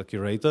as a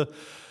curator.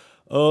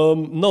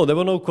 No, there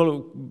were no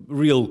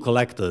real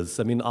collectors.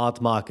 I mean,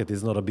 art market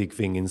is not a big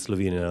thing in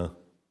Slovenia,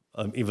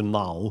 even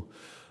now.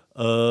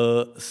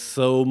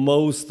 So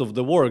most of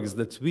the works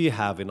that we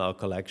have in our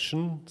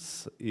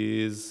collections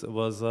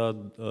was a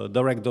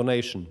direct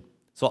donation.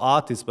 So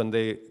artists, when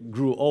they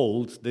grew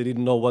old, they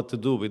didn't know what to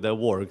do with their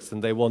works,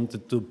 and they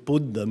wanted to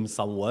put them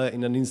somewhere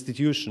in an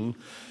institution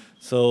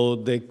so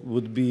they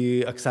would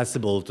be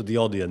accessible to the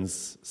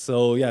audience.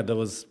 So yeah, there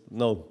was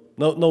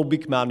no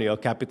big money or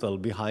capital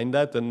behind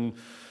that, and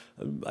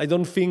I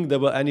don't think there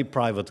were any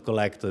private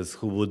collectors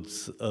who would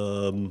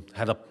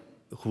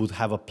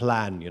have a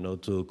plan, you know,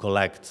 to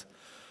collect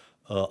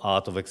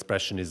art of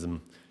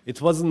expressionism.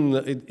 It wasn't.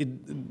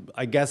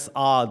 I guess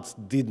art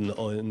didn't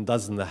or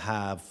doesn't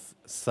have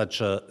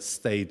such a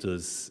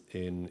status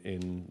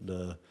in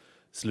the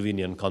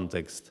Slovenian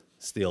context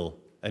still,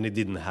 and it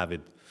didn't have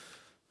it.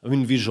 I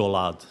mean, visual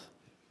art.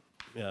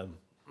 Yeah.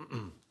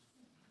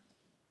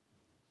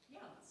 Yeah,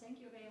 thank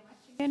you very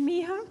much again,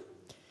 Miha.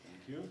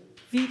 Thank you.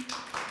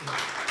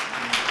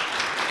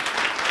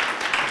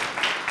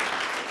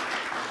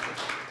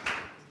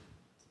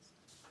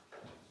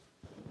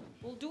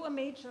 We'll do a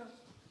major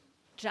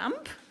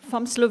jump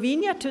from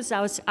Slovenia to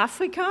South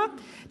Africa,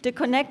 the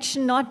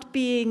connection not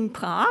being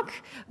Prague,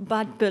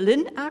 but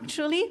Berlin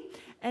actually.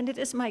 And it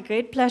is my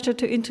great pleasure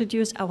to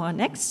introduce our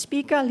next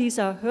speaker,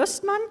 Lisa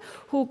Hörstmann,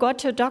 who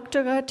got her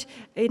doctorate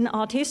in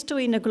art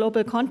history in a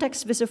global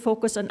context with a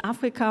focus on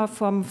Africa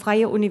from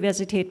Freie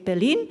Universität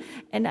Berlin.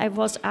 And I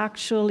was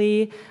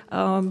actually,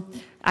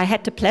 I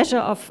had the pleasure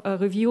of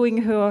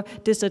reviewing her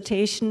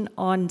dissertation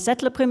on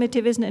settler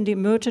primitivism and the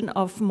emergence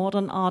of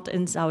modern art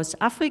in South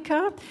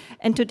Africa.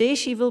 And today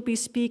she will be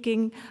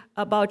speaking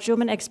about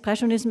German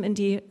expressionism and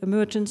the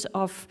emergence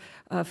of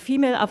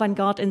female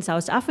avant-garde in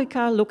South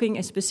Africa,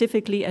 looking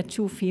specifically at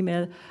two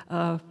female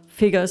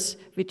figures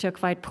which are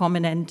quite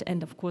prominent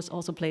and of course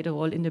also played a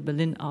role in the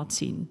Berlin art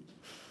scene.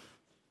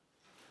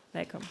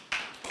 Welcome.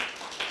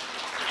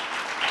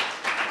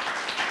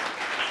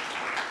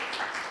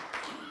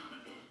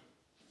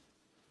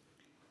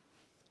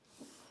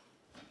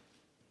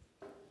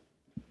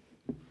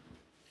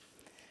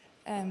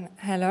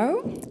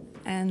 Hello,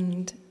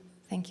 and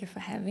thank you for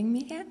having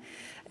me here.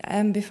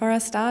 Before I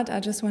start, I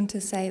just want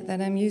to say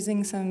that I'm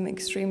using some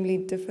extremely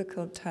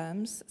difficult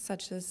terms,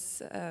 such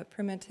as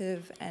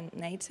primitive and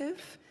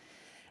native.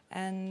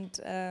 And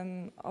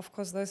of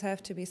course, those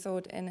have to be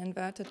thought in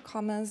inverted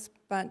commas,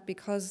 but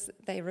because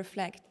they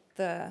reflect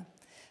the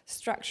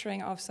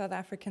structuring of South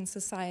African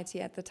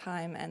society at the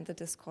time and the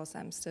discourse,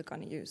 I'm still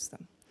going to use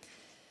them.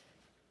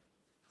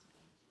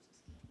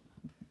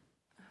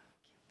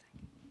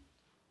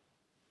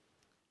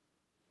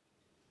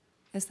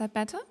 Is that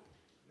better?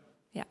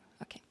 Yeah,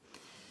 okay.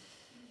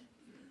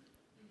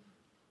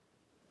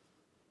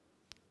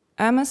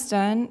 Irma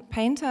Stern,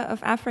 painter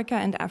of Africa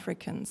and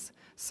Africans,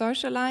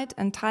 socialite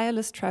and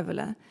tireless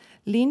traveler,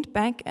 leaned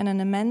back in an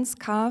immense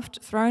carved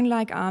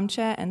throne-like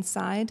armchair and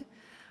sighed,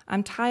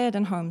 "I'm tired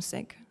and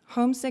homesick.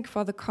 Homesick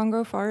for the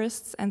Congo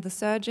forests and the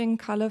surging,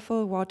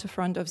 colorful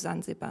waterfront of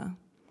Zanzibar."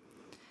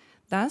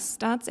 Thus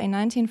starts a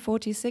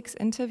 1946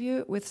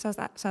 interview with South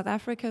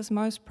Africa's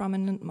most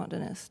prominent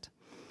modernist.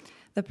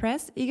 The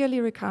press eagerly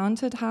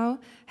recounted how,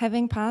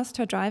 having passed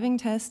her driving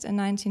test in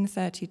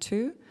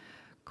 1932,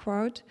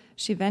 quote,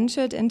 "she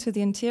ventured into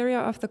the interior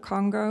of the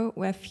Congo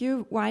where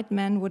few white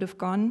men would have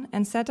gone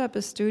and set up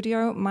a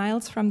studio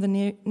miles from the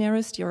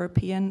nearest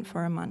European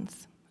for a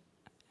month,"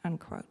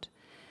 unquote.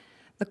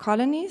 The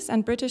colonies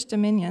and British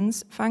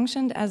dominions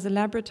functioned as a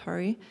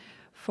laboratory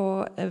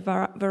for a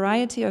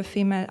variety of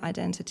female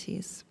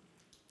identities.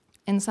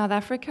 In South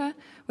Africa,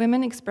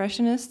 women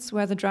expressionists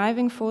were the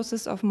driving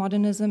forces of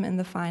modernism in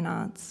the fine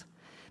arts.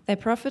 They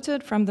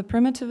profited from the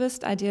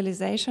primitivist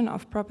idealization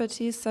of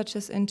properties such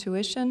as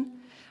intuition,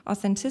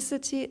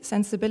 authenticity,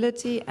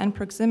 sensibility, and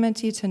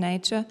proximity to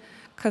nature,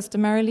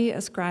 customarily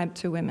ascribed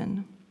to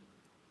women.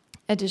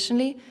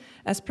 Additionally,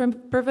 as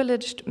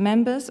privileged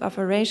members of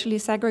a racially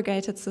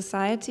segregated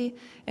society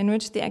in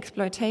which the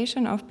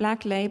exploitation of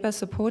black labor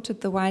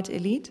supported the white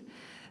elite,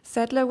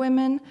 settler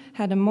women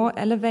had a more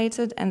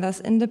elevated and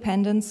thus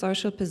independent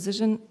social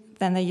position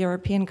than their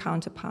European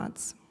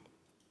counterparts.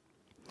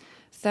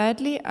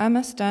 Thirdly,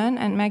 Irma Stern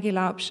and Maggie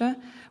Laubscher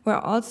were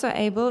also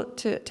able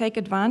to take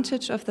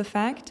advantage of the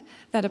fact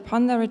that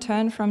upon their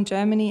return from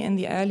Germany in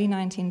the early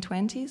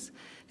 1920s,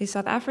 the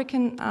South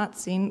African art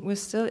scene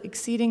was still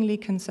exceedingly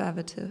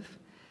conservative,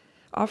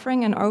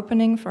 offering an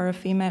opening for a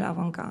female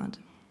avant-garde.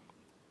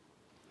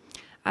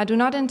 I do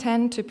not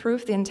intend to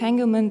prove the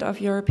entanglement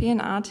of European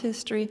art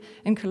history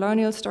in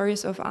colonial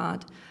stories of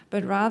art,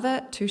 but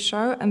rather to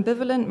show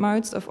ambivalent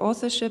modes of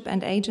authorship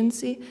and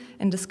agency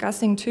in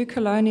discussing two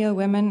colonial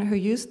women who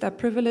used their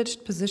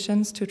privileged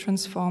positions to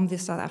transform the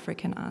South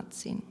African art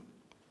scene.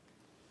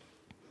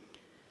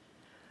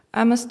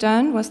 Irma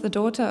Stern was the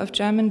daughter of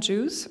German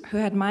Jews who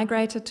had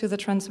migrated to the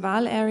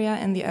Transvaal area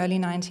in the early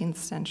 19th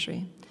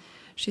century.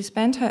 She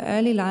spent her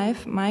early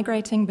life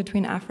migrating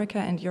between Africa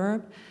and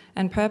Europe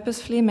and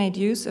purposefully made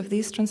use of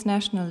these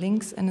transnational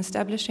links in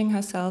establishing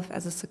herself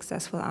as a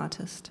successful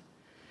artist.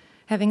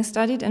 Having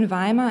studied in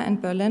Weimar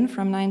and Berlin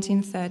from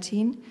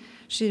 1913,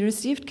 she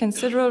received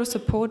considerable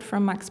support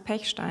from Max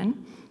Pechstein,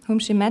 whom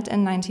she met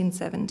in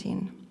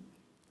 1917.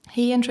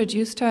 He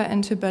introduced her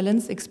into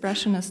Berlin's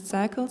expressionist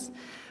circles,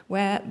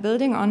 where,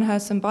 building on her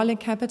symbolic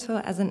capital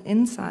as an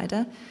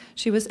insider,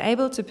 she was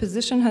able to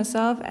position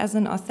herself as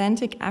an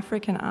authentic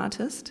African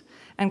artist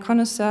and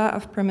connoisseur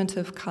of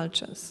primitive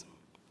cultures.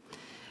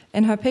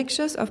 In her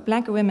pictures of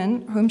black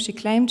women, whom she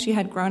claimed she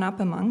had grown up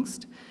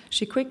amongst,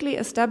 she quickly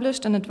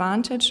established an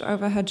advantage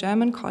over her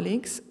German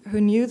colleagues, who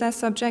knew their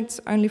subjects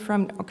only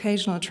from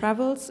occasional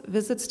travels,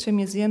 visits to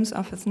museums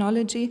of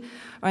ethnology,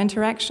 or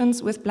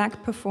interactions with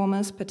black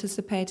performers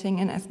participating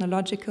in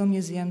ethnological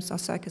museums or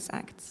circus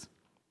acts.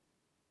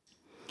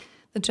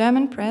 The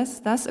German press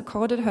thus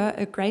accorded her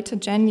a greater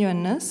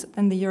genuineness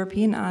than the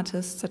European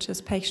artists such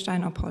as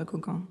Pechstein or Paul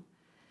Gauguin.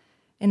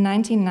 In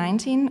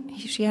 1919,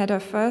 she had her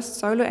first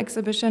solo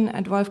exhibition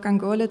at Wolfgang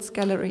Görlitz's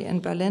gallery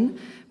in Berlin,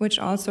 which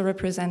also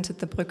represented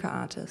the Brücke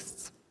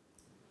artists.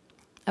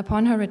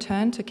 Upon her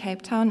return to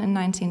Cape Town in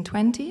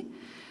 1920,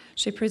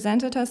 she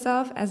presented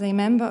herself as a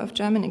member of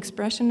German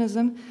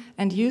Expressionism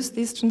and used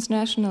these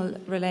transnational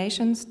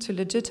relations to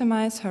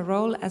legitimize her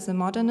role as a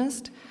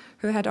modernist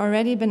who had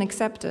already been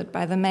accepted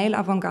by the male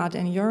avant-garde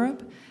in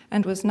Europe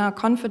and was now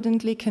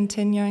confidently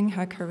continuing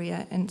her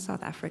career in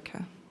South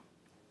Africa.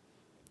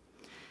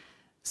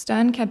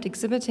 Stern kept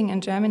exhibiting in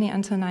Germany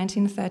until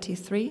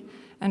 1933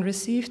 and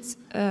received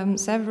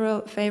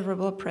several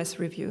favorable press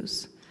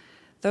reviews.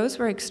 Those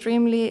were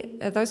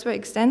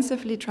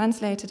extensively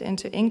translated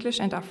into English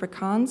and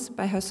Afrikaans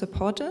by her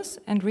supporters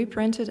and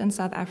reprinted in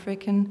South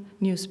African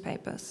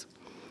newspapers.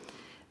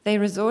 They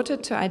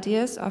resorted to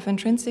ideas of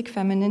intrinsic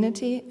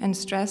femininity and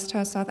stressed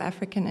her South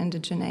African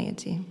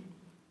indigeneity.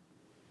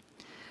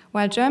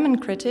 While German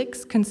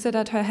critics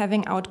considered her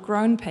having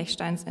outgrown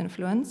Pechstein's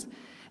influence,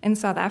 in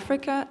South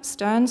Africa,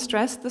 Stern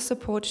stressed the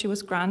support she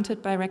was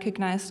granted by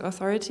recognized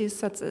authorities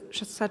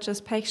such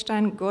as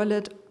Pechstein,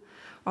 Görlitz,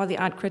 or the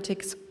art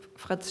critics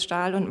Fritz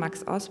Stahl and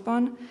Max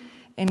Osborn,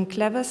 in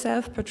clever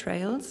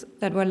self-portrayals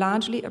that were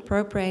largely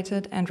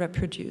appropriated and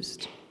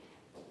reproduced.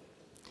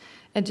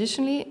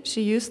 Additionally,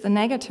 she used the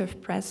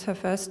negative press her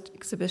first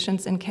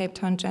exhibitions in Cape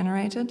Town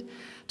generated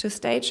to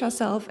stage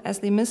herself as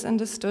the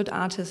misunderstood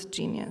artist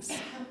genius.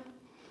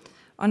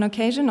 On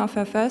occasion of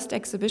her first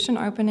exhibition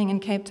opening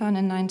in Cape Town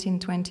in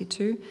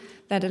 1922,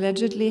 that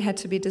allegedly had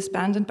to be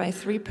disbanded by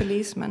 3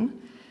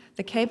 policemen,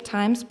 the Cape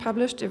Times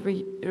published a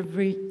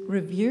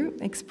review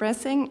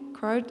expressing,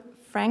 quote,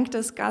 frank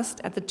disgust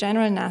at the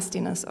general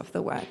nastiness of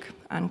the work,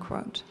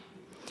 unquote.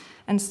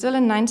 And still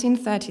in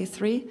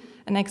 1933,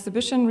 an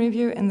exhibition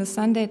review in the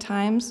Sunday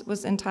Times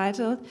was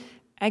entitled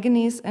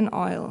Agonies in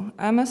Oil,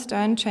 Irma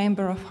Stern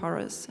Chamber of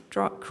Horrors,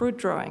 Crude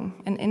Drawing,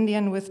 an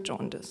Indian with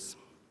Jaundice.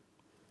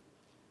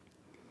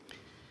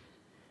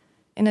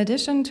 In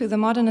addition to the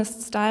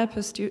modernist style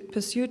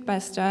pursued by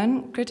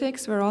Stern,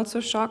 critics were also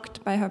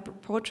shocked by her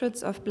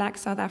portraits of black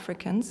South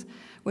Africans,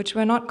 which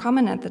were not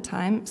common at the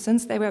time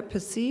since they were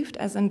perceived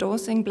as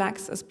endorsing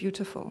blacks as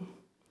beautiful.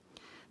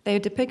 They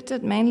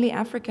depicted mainly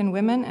African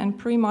women in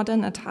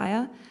pre-modern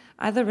attire,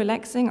 either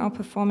relaxing or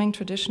performing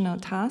traditional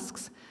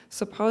tasks,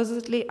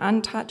 supposedly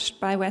untouched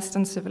by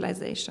Western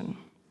civilization.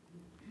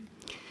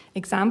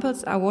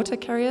 Examples are water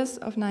carriers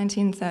of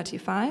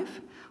 1935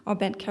 or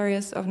bed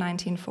carriers of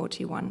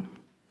 1941.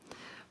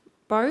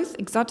 Both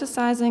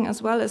exoticizing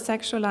as well as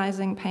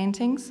sexualizing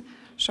paintings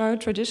show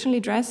traditionally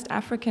dressed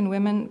African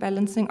women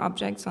balancing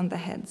objects on their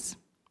heads.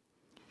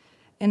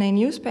 In a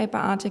newspaper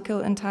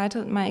article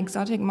entitled My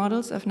Exotic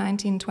Models of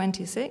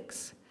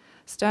 1926,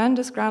 Stern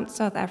described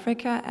South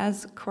Africa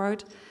as,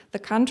 quote, the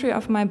country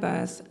of my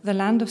birth, the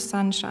land of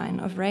sunshine,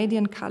 of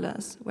radiant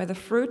colors, where the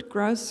fruit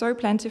grows so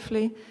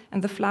plentifully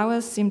and the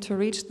flowers seem to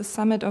reach the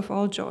summit of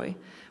all joy,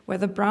 where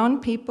the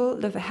brown people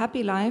live a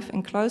happy life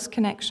in close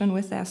connection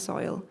with their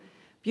soil,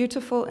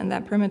 beautiful in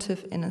their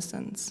primitive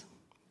innocence,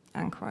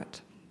 unquote.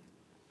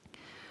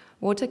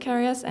 Water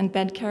carriers and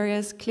bed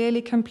carriers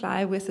clearly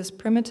comply with this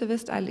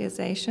primitivist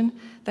idealization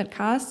that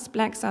casts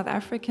Black South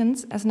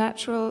Africans as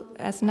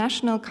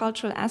national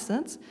cultural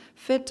assets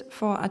fit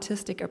for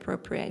artistic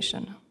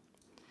appropriation.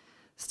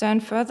 Stern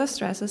further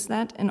stresses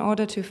that in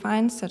order to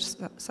find such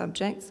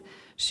subjects,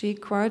 she,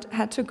 quote,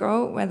 had to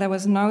go where there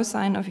was no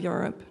sign of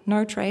Europe,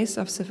 no trace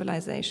of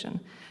civilization,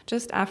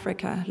 just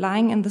Africa,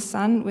 lying in the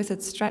sun with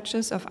its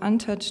stretches of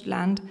untouched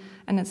land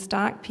and its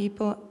dark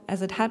people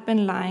as it had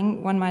been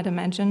lying, one might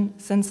imagine,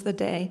 since the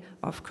day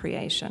of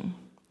creation,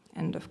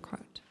 end of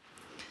quote.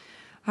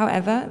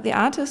 However, the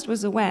artist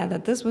was aware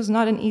that this was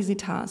not an easy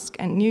task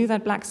and knew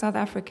that Black South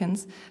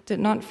Africans did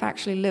not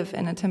factually live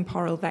in a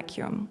temporal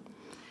vacuum.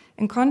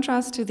 In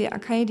contrast to the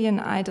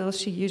Akkadian idyll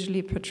she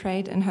usually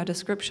portrayed in her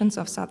descriptions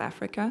of South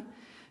Africa,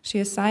 she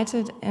is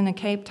cited in a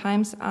Cape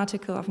Times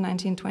article of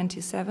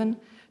 1927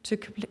 to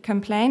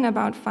complain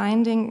about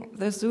finding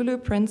the Zulu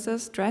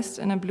princess dressed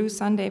in a blue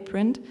Sunday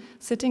print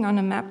sitting on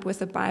a map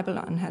with a Bible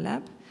on her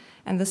lap,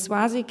 and the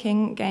Swazi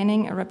king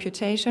gaining a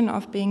reputation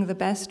of being the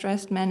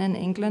best-dressed man in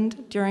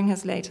England during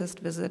his latest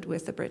visit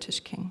with the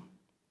British king.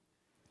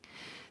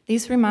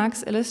 These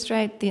remarks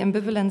illustrate the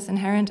ambivalence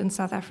inherent in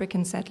South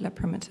African settler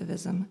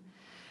primitivism.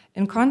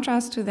 In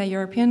contrast to their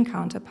European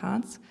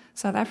counterparts,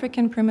 South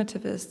African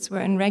primitivists were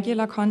in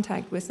regular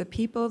contact with the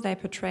people they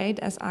portrayed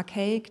as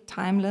archaic,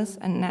 timeless,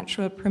 and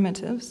natural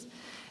primitives,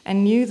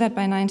 and knew that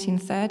by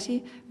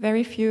 1930,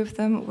 very few of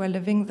them were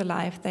living the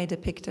life they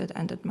depicted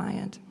and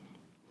admired.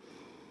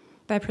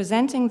 By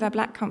presenting their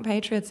Black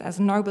compatriots as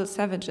noble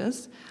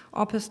savages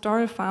or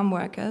pastoral farm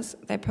workers,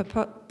 they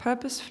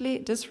purposefully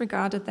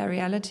disregarded their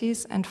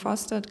realities and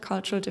fostered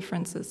cultural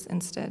differences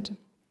instead.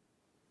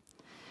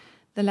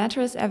 The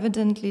latter is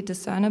evidently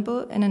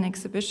discernible in an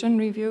exhibition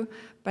review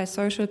by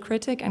social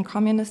critic and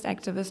communist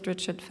activist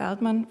Richard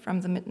Feldman from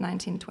the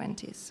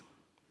mid-1920s.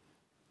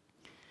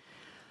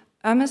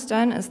 Irma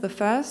Stern is the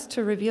first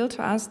to reveal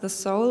to us the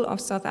soul of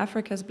South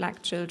Africa's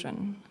Black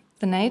children.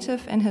 The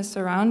native in his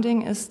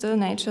surrounding is still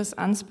nature's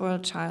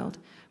unspoiled child,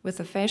 with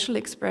a facial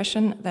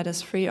expression that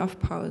is free of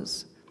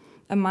pose,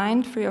 a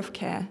mind free of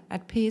care,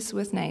 at peace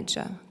with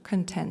nature,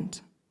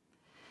 content.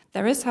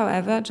 There is,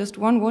 however, just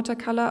one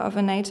watercolor of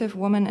a native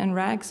woman in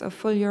rags of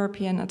full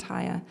European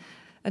attire,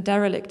 a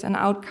derelict, an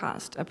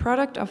outcast, a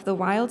product of the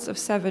wilds of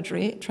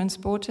savagery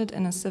transported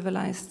in a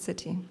civilized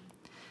city.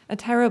 A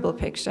terrible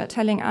picture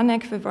telling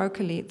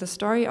unequivocally the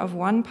story of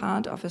one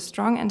part of a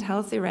strong and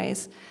healthy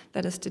race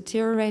that is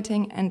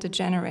deteriorating and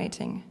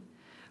degenerating.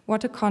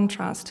 What a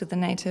contrast to the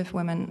native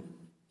women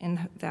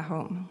in their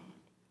home.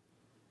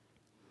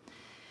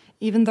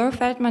 Even though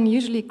Feldman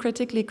usually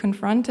critically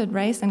confronted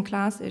race and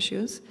class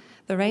issues,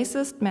 the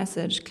racist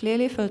message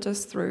clearly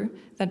filters through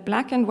that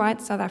Black and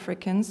white South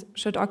Africans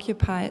should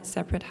occupy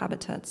separate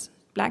habitats,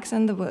 Blacks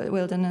in the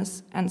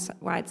wilderness and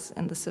whites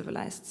in the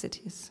civilized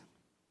cities.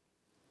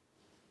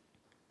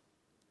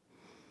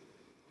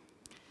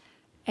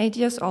 8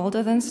 years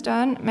older than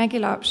Stern, Maggie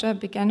Laubscher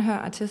began her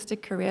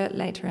artistic career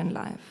later in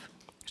life.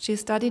 She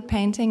studied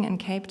painting in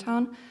Cape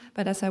Town,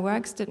 but as her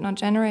works did not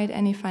generate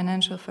any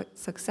financial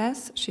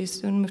success, she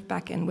soon moved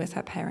back in with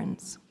her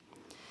parents.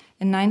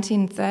 In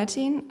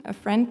 1913, a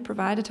friend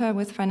provided her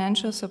with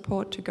financial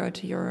support to go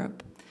to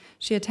Europe.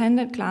 She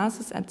attended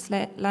classes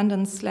at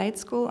London's Slade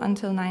School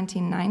until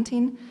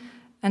 1919,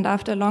 and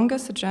after longer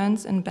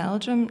sojourns in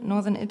Belgium,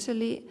 Northern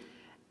Italy,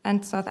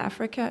 and South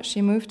Africa,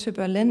 she moved to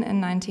Berlin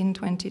in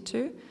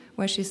 1922,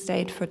 where she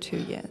stayed for 2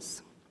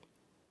 years.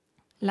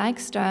 Like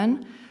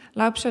Stern,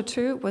 Laubscher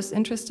too was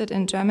interested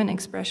in German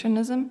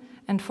Expressionism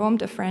and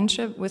formed a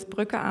friendship with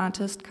Brücke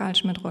artist Carl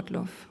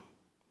Schmidt-Rottluff.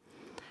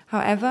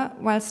 However,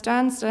 while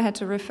Stern still had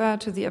to refer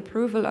to the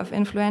approval of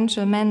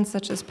influential men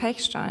such as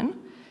Pechstein,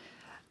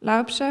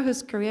 Laubscher,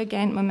 whose career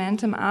gained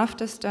momentum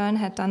after Stern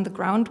had done the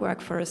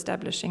groundwork for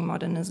establishing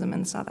modernism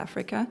in South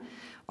Africa,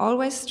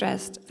 always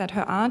stressed that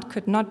her art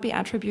could not be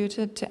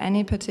attributed to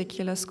any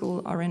particular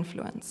school or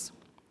influence.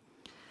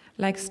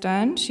 Like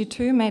Stern, she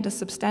too made a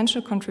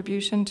substantial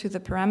contribution to the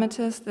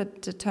parameters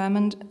that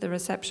determined the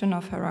reception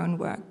of her own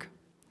work.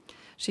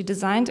 She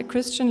designed a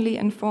Christianly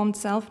informed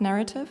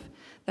self-narrative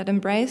that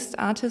embraced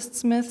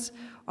artists' myths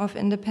of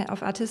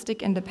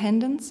artistic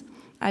independence,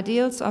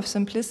 ideals of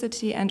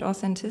simplicity and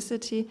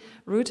authenticity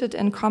rooted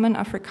in common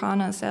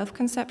Afrikaner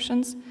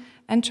self-conceptions,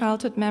 and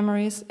childhood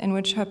memories in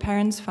which her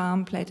parents'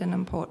 farm played an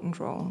important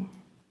role.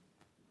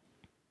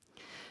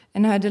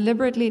 In her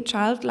deliberately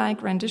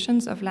childlike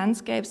renditions of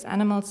landscapes,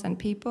 animals, and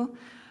people,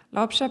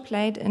 Laubscher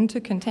played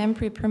into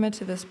contemporary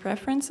primitivist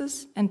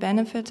preferences and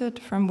benefited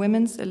from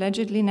women's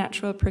allegedly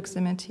natural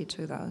proximity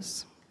to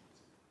those.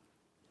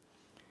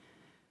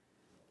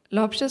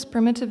 Laubscher's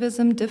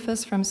primitivism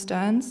differs from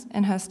Stern's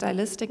in her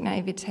stylistic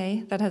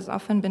naivete that has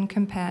often been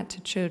compared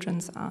to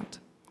children's art.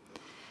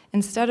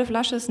 Instead of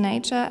luscious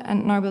nature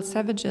and noble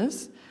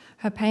savages,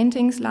 her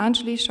paintings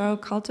largely show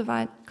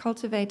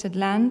cultivated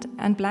land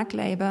and black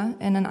labor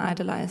in an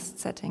idealized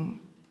setting.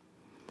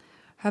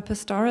 Her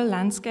pastoral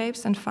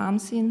landscapes and farm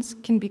scenes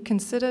can be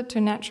considered to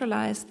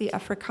naturalize the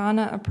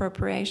Afrikaner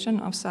appropriation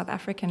of South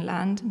African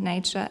land,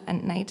 nature,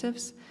 and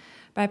natives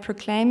by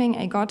proclaiming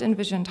a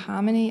God-envisioned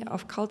harmony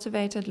of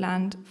cultivated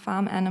land,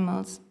 farm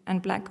animals,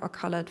 and black or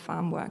colored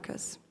farm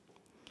workers.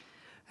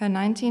 Her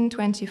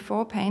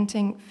 1924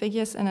 painting,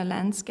 Figures in a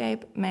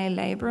Landscape, Male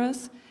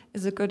Laborers,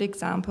 is a good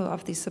example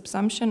of the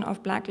subsumption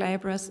of black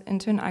laborers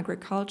into an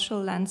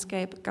agricultural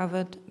landscape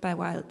governed by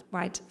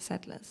white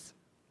settlers.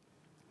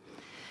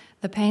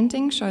 The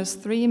painting shows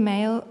 3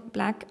 male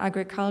black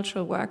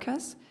agricultural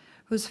workers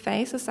whose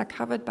faces are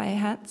covered by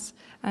hats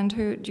and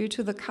who, due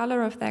to the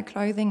color of their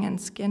clothing and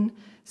skin,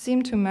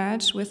 seem to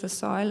merge with the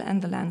soil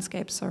and the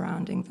landscape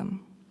surrounding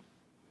them.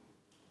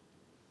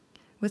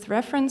 With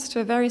reference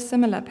to a very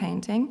similar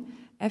painting,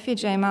 Effie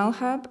J.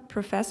 Malherbe,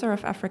 professor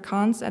of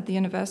Afrikaans at the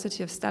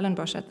University of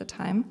Stellenbosch at the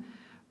time,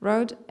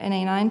 wrote in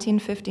a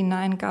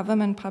 1959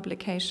 government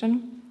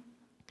publication,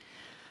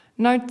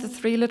 "Note the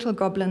 3 little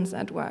goblins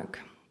at work.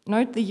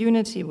 Note the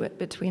unity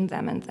between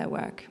them and their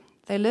work.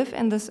 They live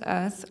in this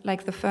earth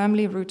like the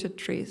firmly rooted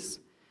trees.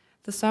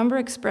 The somber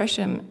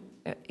expression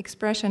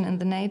in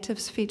the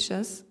natives'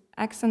 features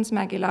accents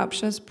Maggie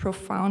Laubscher's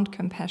profound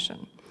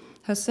compassion,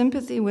 her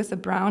sympathy with the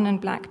brown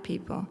and black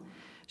people.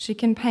 She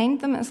can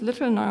paint them as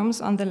little gnomes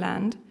on the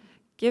land,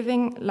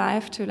 giving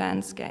life to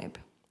landscape.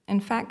 In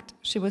fact,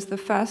 she was the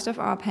first of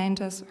our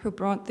painters who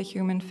brought the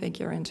human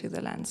figure into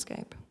the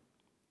landscape."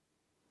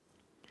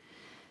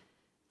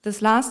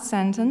 This last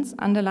sentence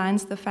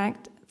underlines the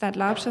fact that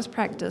Laubscher's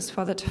practice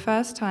for the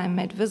first time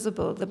made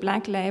visible the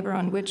black labor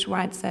on which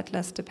white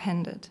settlers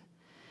depended.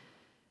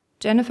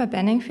 Jennifer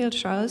Benningfield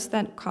shows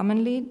that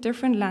commonly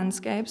different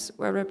landscapes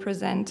were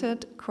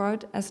represented,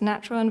 quote, as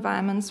natural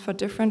environments for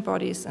different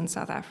bodies in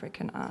South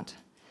African art.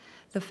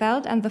 The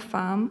veld and the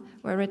farm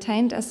were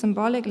retained as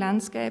symbolic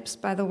landscapes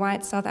by the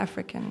white South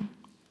African.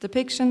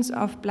 Depictions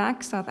of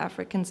black South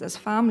Africans as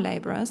farm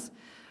laborers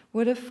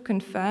would have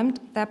confirmed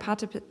their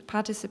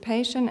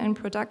participation in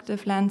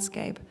productive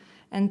landscape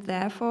and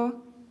therefore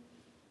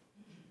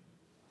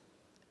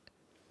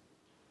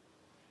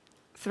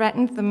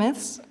threatened the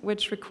myths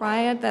which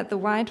required that the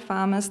white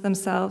farmers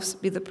themselves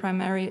be the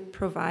primary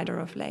provider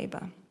of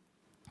labor.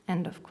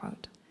 End of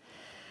quote.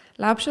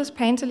 Laubscher's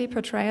painterly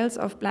portrayals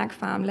of black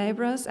farm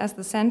laborers as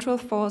the central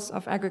force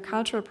of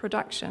agricultural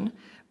production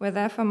were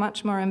therefore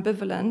much more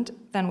ambivalent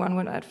than one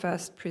would at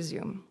first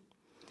presume.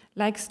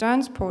 Like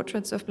Stern's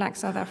portraits of black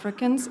South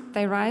Africans,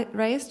 they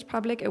raised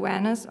public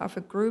awareness of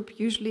a group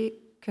usually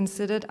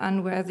considered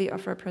unworthy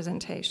of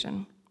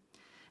representation.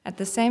 At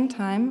the same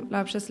time,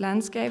 Laubscher's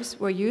landscapes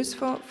were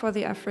useful for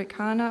the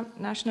Afrikaner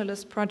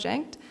nationalist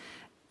project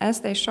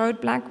as they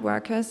showed black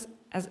workers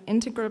as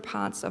integral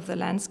parts of the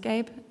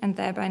landscape and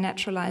thereby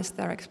naturalized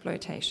their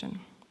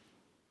exploitation.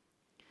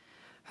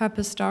 Her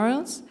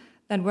pastorals,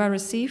 that were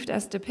received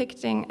as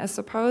depicting a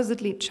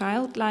supposedly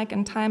childlike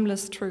and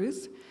timeless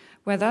truth,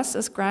 were thus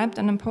ascribed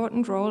an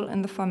important role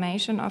in the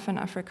formation of an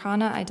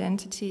Afrikaner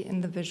identity in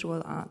the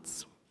visual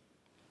arts.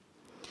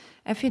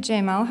 Effie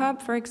J.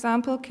 Malherbe, for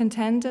example,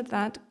 contended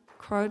that,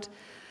 quote,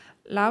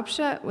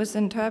 Laubscher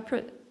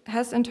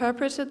has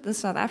interpreted the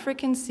South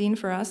African scene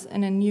for us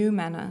in a new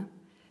manner.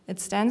 It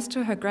stands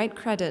to her great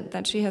credit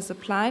that she has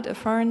applied a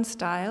foreign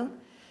style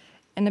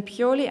in a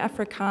purely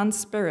Afrikaans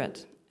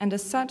spirit, and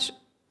as such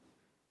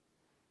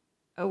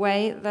a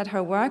way that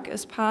her work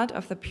is part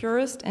of the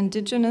purest,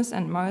 indigenous,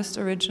 and most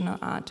original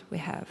art we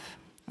have.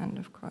 End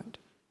of quote.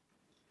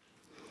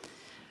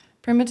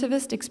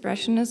 Primitivist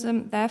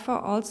Expressionism therefore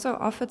also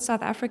offered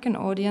South African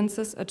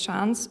audiences a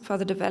chance for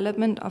the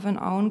development of an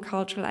own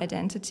cultural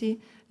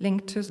identity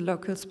linked to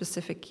local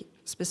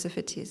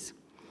specificities.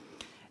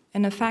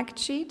 In a fact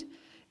sheet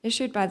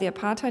issued by the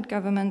apartheid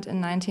government in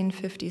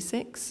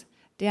 1956,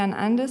 Dean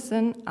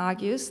Anderson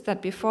argues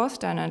that before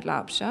Stern and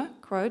Laubscher,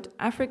 quote,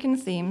 African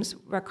themes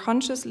were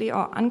consciously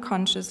or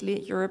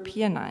unconsciously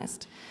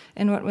Europeanized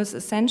in what was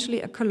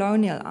essentially a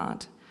colonial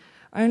art.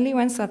 Only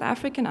when South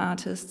African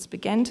artists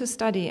began to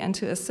study and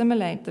to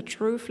assimilate the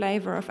true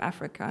flavor of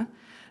Africa,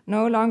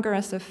 no longer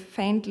as a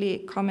faintly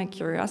comic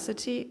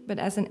curiosity, but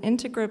as an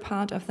integral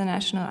part of the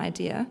national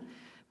idea,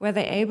 were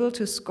they able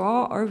to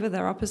score over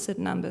their opposite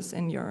numbers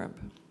in Europe.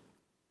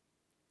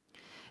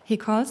 He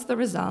calls the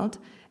result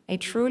a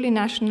truly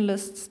national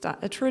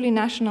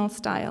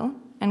style,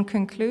 and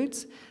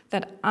concludes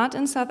that art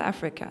in South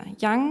Africa,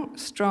 young,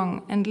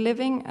 strong, and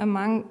living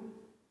among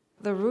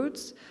the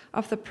roots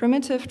of the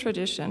primitive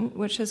tradition,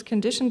 which has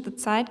conditioned the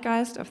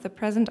zeitgeist of the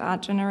present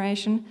art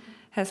generation,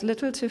 has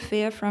little to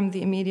fear from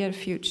the immediate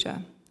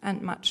future,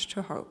 and much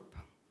to hope.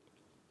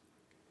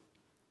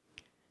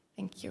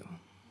 Thank you.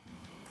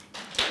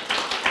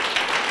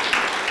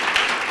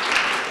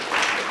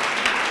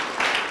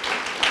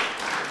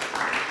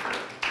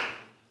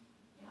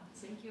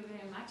 Thank you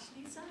very much,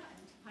 Lisa.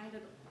 I find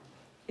it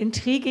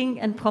intriguing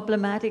and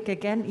problematic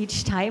again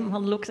each time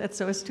one looks at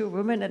those two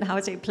women and how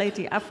they played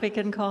the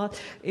African card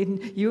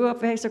in Europe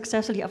very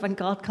successfully,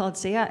 Avant-Garde card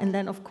there, and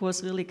then of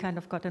course really kind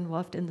of got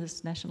involved in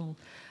this national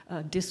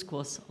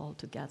discourse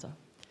altogether.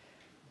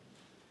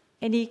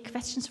 Any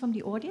questions from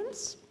the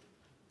audience?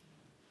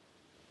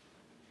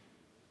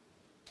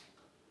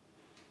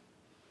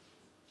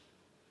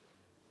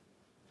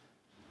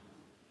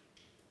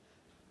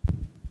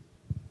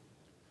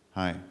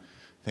 Hi,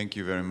 thank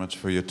you very much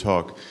for your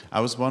talk. I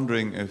was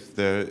wondering if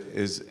there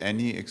is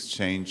any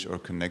exchange or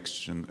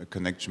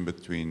connection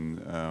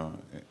between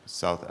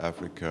South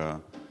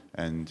Africa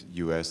and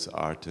US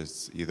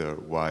artists, either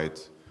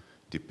white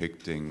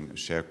depicting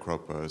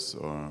sharecroppers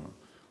or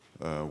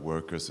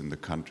workers in the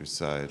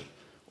countryside,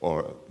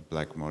 or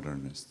black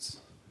modernists.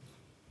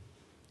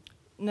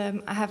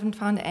 No, I haven't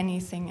found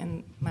anything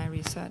in my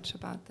research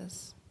about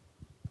this.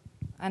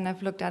 And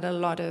I've looked at a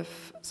lot of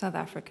South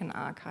African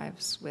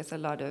archives with a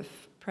lot of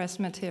press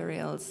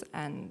materials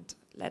and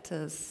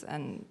letters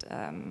and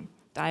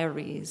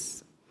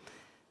diaries.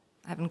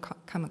 I haven't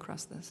come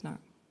across this, no.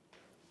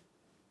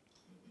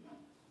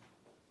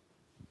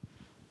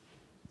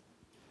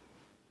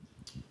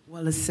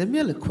 Well, a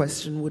similar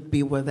question would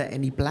be, were there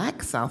any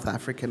black South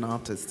African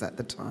artists at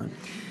the time?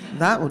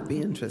 That would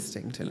be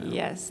interesting to know.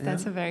 Yes,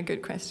 that's a very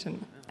good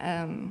question.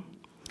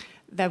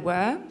 There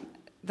were.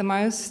 The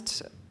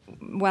most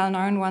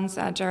well-known ones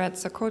are Gerard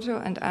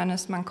Sokoto and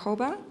Ernest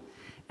Mancoba,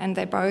 and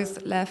they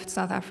both left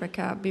South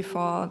Africa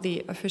before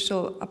the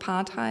official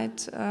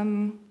apartheid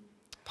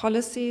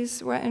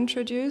policies were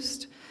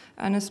introduced.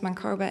 Ernest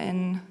Mancoba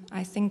in,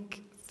 I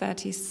think,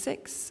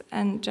 36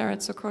 and Gerard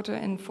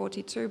Sokoto in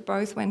 42.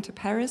 Both went to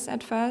Paris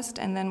at first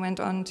and then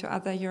went on to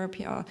other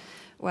European,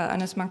 well,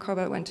 Ernest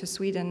Mancoba went to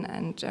Sweden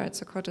and Gerard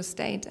Sokoto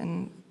stayed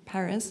in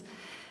Paris.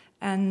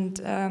 And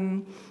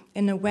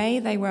in a way,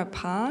 they were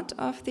part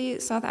of the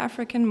South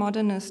African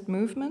modernist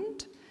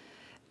movement.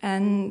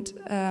 And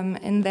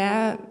in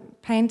their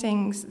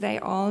paintings, they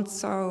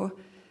also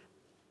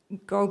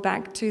go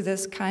back to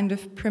this kind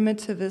of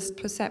primitivist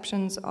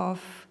perceptions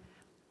of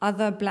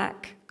other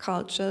black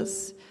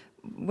cultures,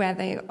 where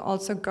they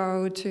also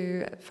go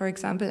to, for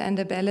example,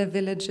 Ndebele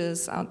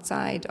villages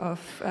outside of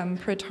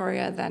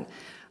Pretoria that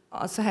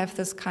also have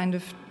this kind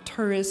of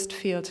tourist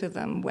feel to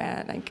them,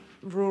 where like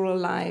rural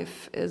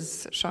life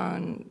is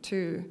shown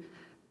to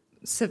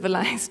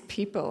civilized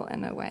people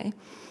in a way.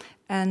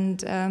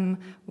 And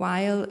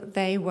while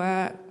they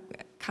were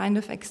kind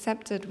of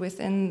accepted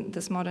within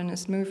this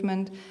modernist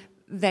movement,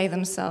 they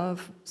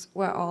themselves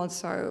were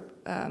also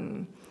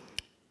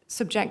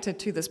subjected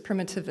to this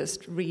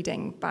primitivist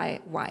reading by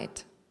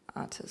white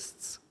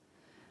artists.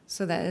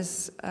 So there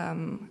is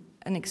an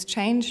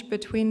exchange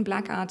between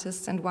black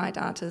artists and white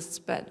artists,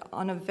 but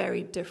on a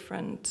very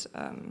different,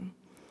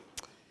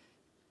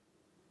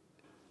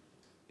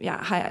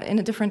 in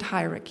a different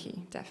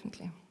hierarchy,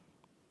 definitely.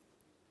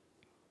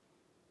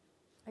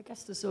 I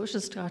guess the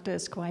social strata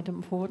is quite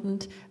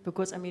important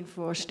because, I mean,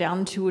 for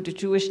Stern too, the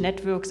Jewish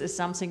networks is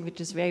something which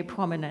is very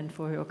prominent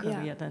for her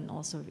career, then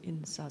also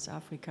in South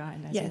Africa.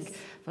 And I think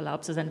for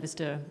Laubse then with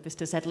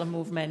the settler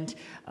movement,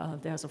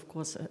 there's of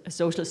course a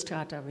social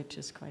strata which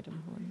is quite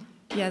important.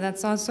 Yeah,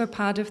 that's also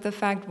part of the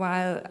fact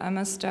while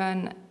Irma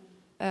Stern,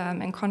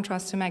 in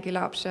contrast to Maggie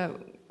Laubse,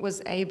 was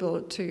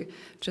able to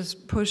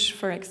just push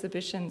for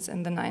exhibitions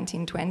in the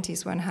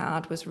 1920s when her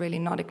art was really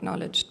not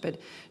acknowledged, but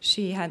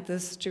she had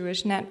this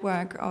Jewish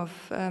network of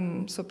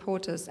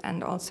supporters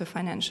and also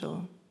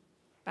financial,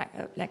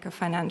 like a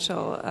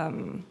financial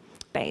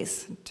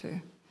base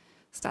to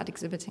start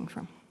exhibiting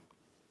from.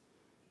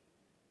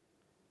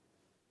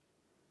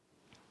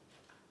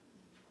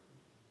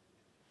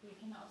 We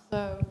can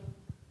also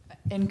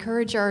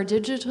encourage our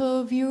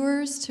digital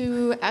viewers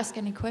to ask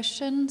any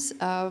questions.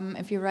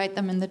 If you write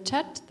them in the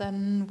chat,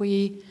 then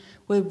we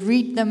will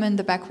read them in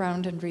the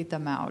background and read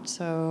them out.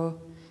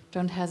 So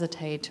don't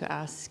hesitate to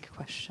ask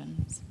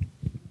questions.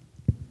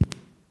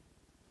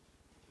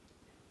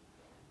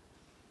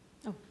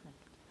 Oh.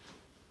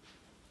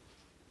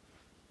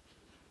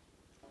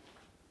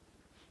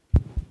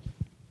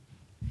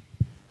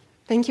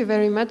 Thank you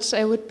very much.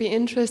 I would be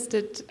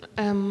interested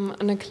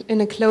in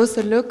a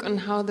closer look on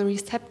how the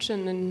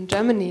reception in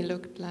Germany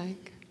looked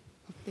like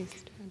of these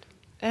two.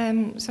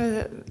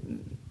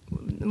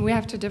 We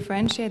have to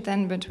differentiate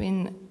then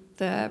between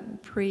the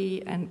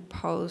pre and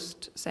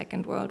post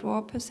Second World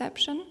War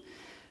perception.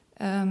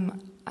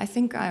 I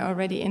think I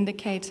already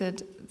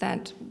indicated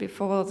that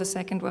before the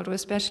Second World War,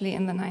 especially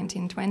in the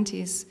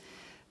 1920s,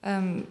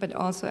 but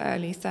also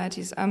early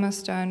 30s, Irma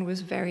Stern was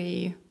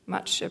very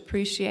much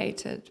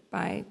appreciated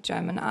by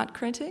German art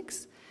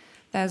critics.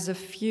 There's a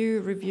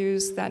few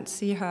reviews that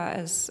see her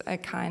as a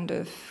kind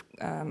of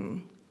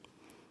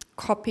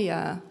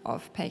copier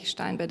of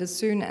Pechstein, but as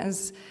soon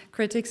as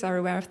critics are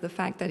aware of the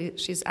fact that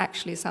she's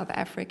actually South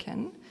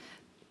African,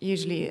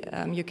 usually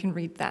you can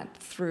read that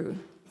through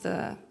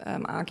the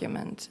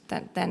argument,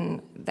 that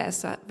then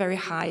there's a very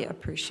high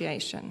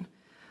appreciation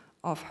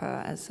of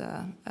her as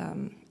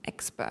an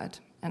expert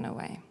in a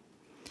way.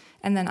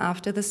 And then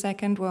after the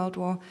Second World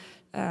War,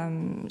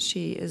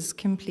 she is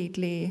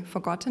completely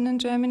forgotten in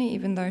Germany,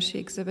 even though she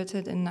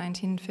exhibited in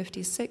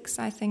 1956,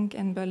 I think,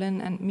 in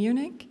Berlin and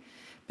Munich.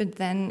 But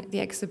then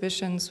the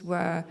exhibitions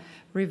were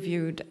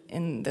reviewed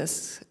in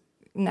this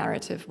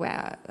narrative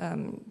where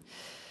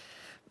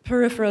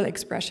peripheral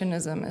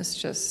expressionism is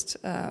just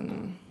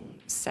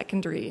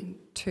secondary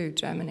to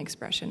German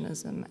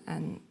expressionism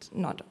and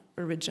not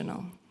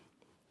original.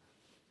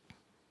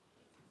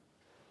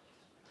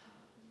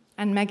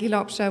 And Maggie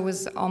Lobscher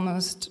was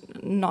almost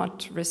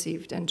not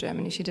received in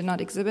Germany. She did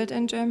not exhibit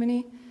in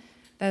Germany.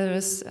 There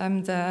is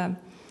the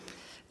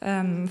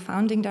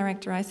founding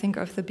director, I think,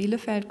 of the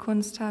Bielefeld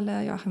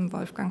Kunsthalle, Joachim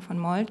Wolfgang von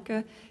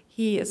Moltke.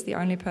 He is the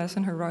only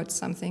person who wrote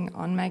something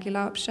on Maggie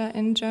Lobscher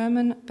in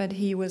German, but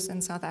he was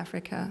in South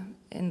Africa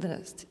in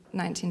the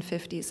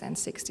 1950s and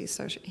 60s,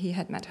 so he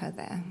had met her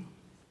there.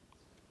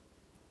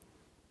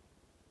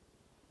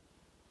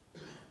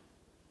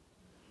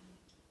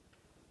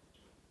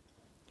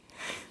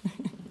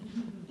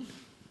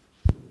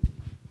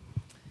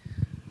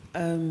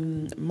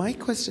 My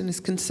question is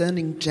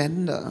concerning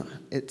gender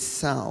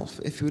itself.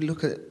 If we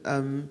look at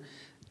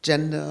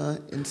gender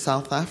in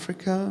South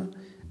Africa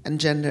and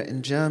gender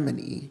in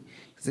Germany,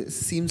 because it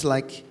seems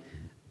like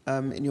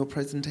in your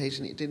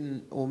presentation it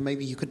didn't, or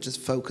maybe you could just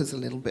focus a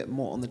little bit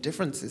more on the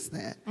differences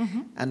there,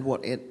 and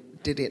what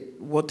did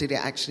it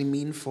actually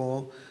mean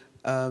for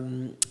a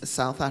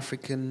South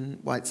African,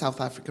 white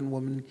South African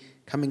woman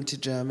coming to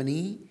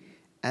Germany,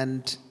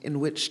 and in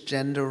which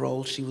gender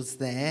role she was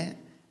there,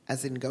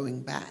 as in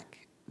going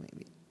back,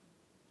 maybe.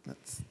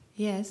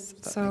 Yes,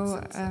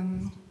 so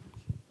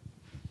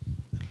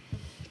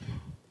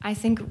I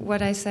think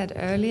what I said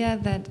earlier,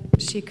 that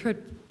she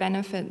could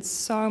benefit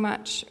so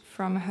much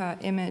from her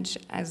image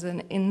as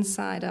an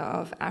insider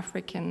of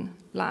African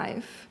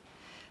life,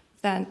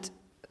 that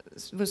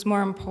was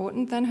more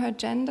important than her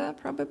gender,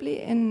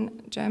 probably,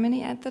 in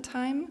Germany at the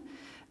time.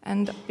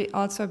 And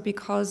also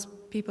because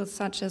people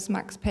such as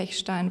Max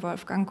Pechstein,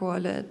 Wolfgang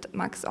Gorlitt,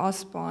 Max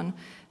Osborn,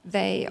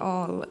 they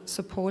all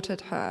supported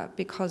her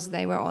because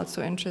they were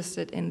also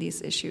interested in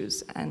these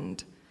issues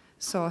and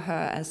saw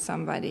her as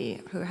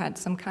somebody who had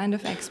some kind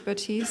of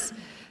expertise.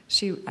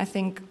 She, I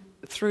think,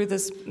 through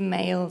this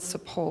male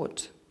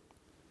support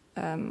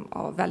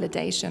or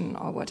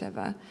validation or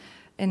whatever,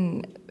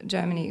 in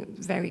Germany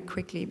very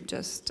quickly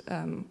just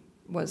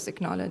was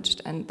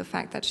acknowledged. And the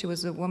fact that she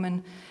was a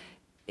woman,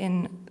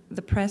 in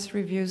the press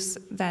reviews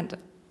that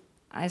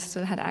I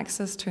still had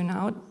access to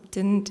now,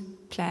 didn't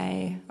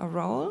play a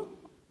role.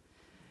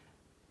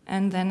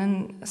 And then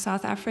in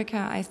South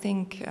Africa, I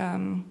think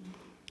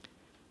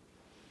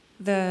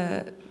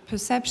the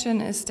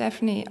perception is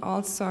definitely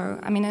also,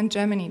 I mean, in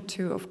Germany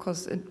too, of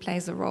course, it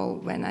plays a role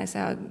when I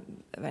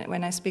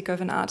speak of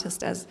an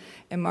artist as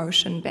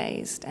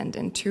emotion-based and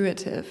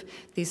intuitive.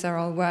 These are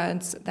all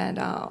words that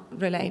are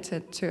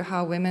related to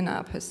how women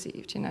are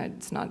perceived. You know,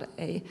 it's not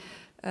a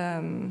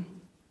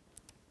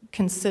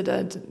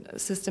considered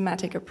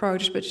systematic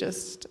approach, but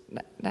just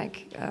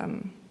like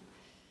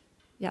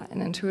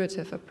an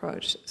intuitive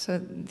approach. So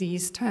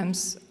these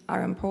terms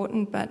are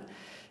important, but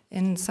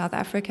in South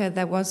Africa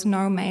there was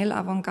no male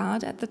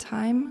avant-garde at the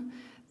time.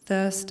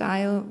 The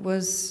style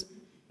was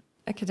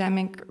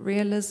academic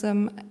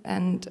realism,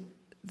 and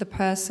the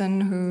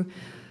person who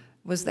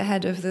was the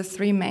head of the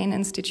three main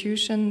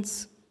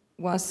institutions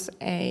was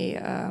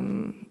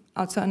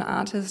also an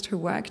artist who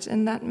worked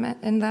in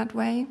that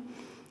way.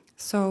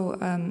 So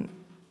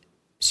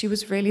she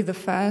was really the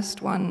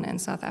first one in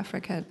South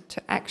Africa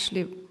to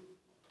actually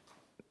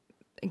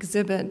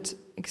exhibit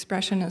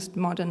expressionist,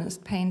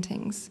 modernist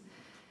paintings,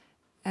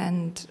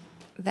 and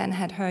then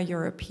had her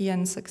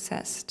European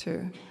success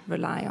to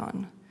rely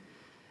on.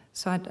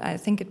 So I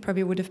think it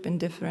probably would have been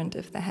different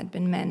if there had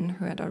been men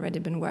who had already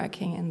been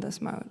working in this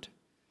mode.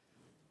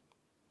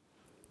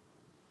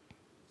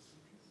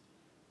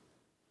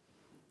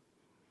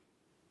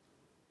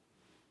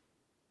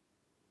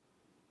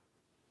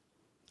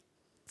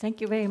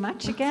 Thank you very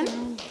much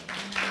again.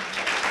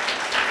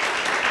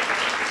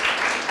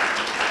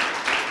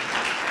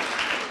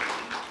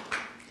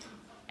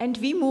 And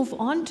we move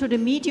on to the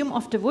medium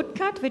of the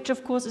woodcut, which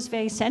of course is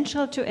very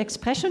central to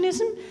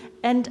Expressionism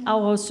and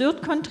our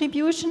third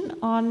contribution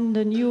on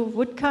the new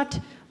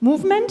woodcut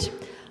movement.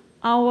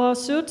 Our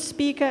third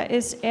speaker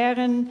is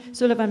Erin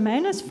Sullivan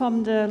Maynes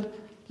from the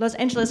Los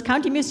Angeles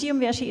County Museum,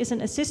 where she is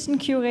an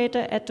assistant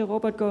curator at the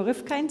Robert Gore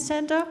Rifkind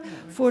Center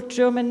for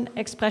German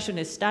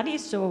Expressionist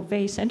Studies, so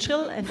very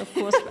central, and of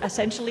course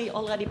essentially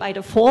already by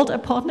default a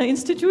partner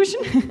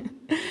institution.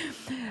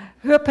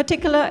 Her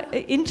particular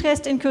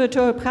interest in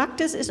curatorial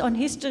practice is on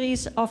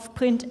histories of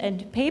print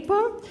and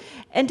paper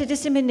and the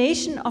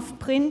dissemination of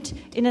print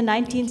in the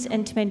 19th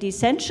and 20th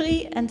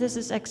century, and this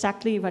is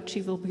exactly what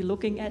she will be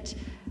looking at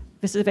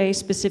with a very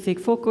specific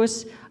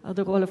focus,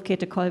 the role of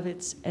Käthe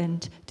Kollwitz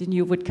and the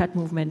new woodcut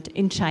movement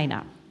in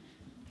China.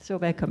 So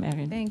welcome,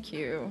 Erin. Thank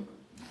you.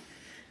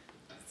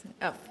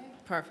 Oh,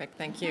 perfect,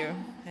 thank you.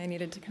 I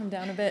needed to come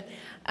down a bit.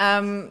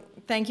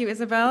 Thank you,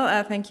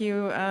 Isabel. Thank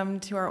you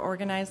to our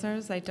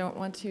organizers. I don't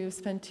want to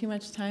spend too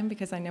much time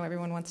because I know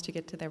everyone wants to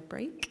get to their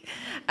break.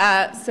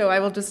 So I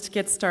will just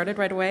get started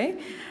right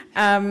away.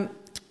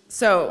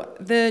 So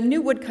the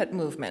new woodcut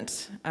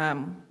movement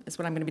is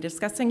what I'm going to be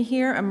discussing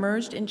here,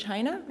 emerged in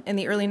China in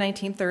the early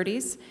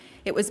 1930s.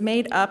 It was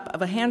made up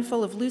of a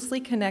handful of loosely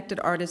connected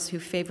artists who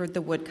favored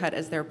the woodcut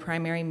as their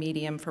primary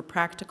medium for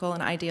practical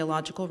and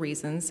ideological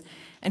reasons,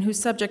 and whose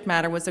subject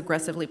matter was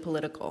aggressively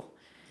political.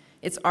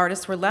 Its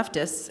artists were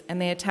leftists,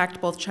 and they attacked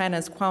both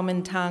China's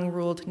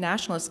Kuomintang-ruled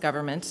nationalist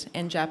government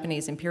and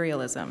Japanese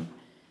imperialism.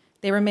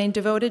 They remained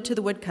devoted to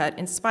the woodcut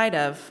in spite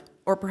of,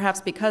 or perhaps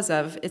because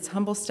of, its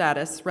humble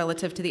status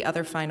relative to the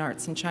other fine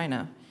arts in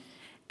China.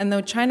 And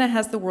though China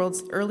has the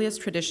world's earliest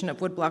tradition of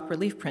woodblock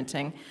relief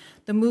printing,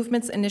 the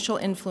movement's initial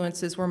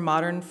influences were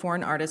modern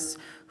foreign artists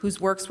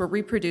whose works were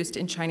reproduced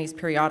in Chinese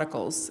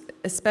periodicals,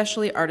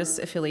 especially artists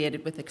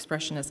affiliated with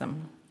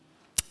Expressionism.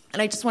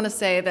 And I just want to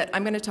say that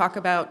I'm going to talk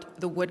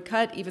about the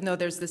woodcut, even though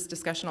there's this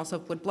discussion also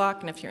of woodblock,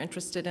 and if you're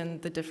interested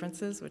in the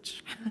differences,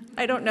 which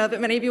I don't know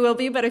that many of you will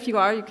be, but if you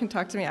are, you can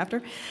talk to me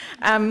after.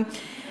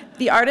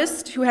 The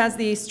artist who has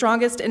the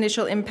strongest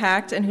initial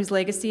impact and whose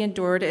legacy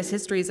endured as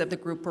histories of the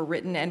group were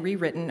written and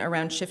rewritten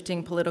around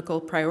shifting political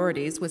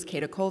priorities was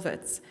Käthe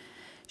Kollwitz.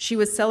 She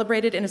was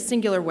celebrated in a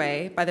singular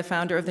way by the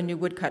founder of the new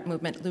woodcut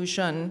movement, Lu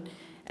Xun,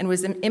 and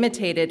was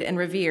imitated and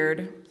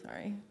revered,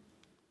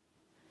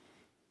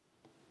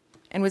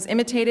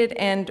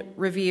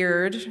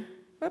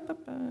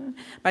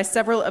 by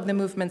several of the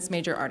movement's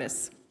major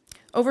artists.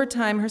 Over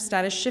time, her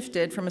status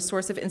shifted from a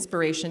source of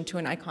inspiration to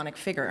an iconic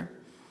figure.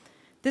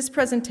 This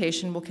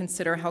presentation will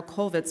consider how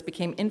Kollwitz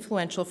became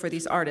influential for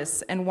these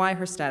artists and why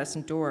her status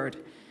endured.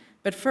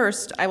 But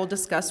first, I will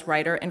discuss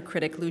writer and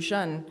critic Lu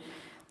Xun,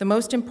 the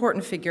most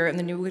important figure in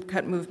the new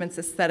woodcut movement's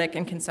aesthetic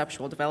and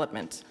conceptual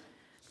development.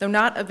 Though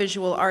not a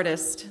visual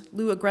artist,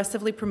 Lu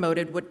aggressively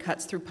promoted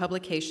woodcuts through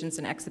publications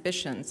and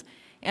exhibitions,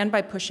 and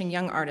by pushing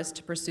young artists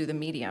to pursue the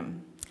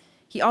medium.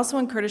 He also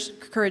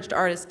encouraged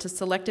artists to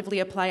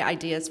selectively apply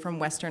ideas from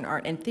Western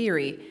art and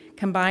theory,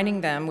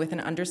 combining them with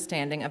an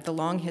understanding of the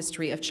long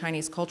history of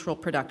Chinese cultural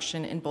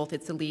production in both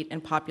its elite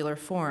and popular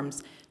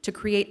forms to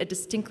create a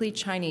distinctly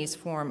Chinese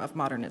form of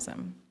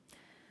modernism.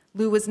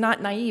 Lu was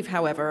not naive,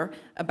 however,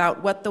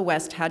 about what the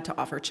West had to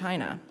offer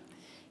China.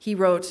 He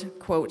wrote,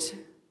 quote,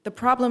 "The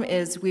problem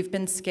is we've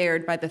been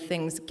scared by the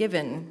things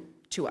given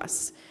to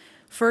us.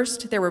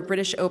 First, there were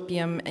British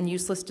opium and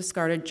useless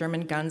discarded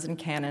German guns and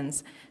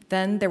cannons.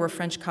 Then there were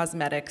French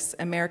cosmetics,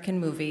 American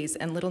movies,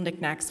 and little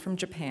knickknacks from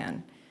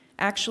Japan.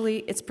 Actually,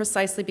 it's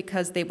precisely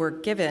because they were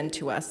given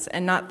to us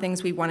and not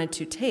things we wanted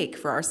to take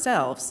for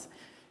ourselves.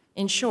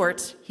 In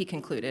short," he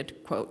concluded,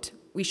 quote,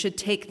 "we should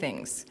take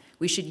things.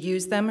 We should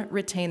use them,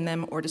 retain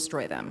them, or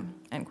destroy them,"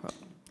 end quote.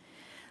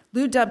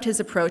 Lu dubbed his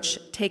approach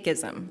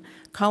takeism,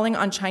 calling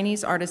on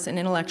Chinese artists and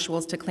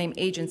intellectuals to claim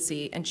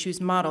agency and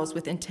choose models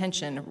with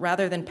intention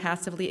rather than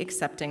passively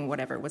accepting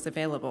whatever was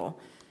available.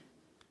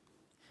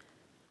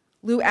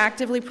 Lu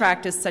actively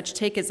practiced such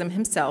takeism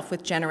himself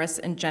with generous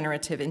and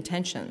generative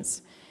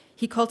intentions.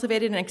 He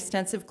cultivated an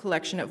extensive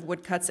collection of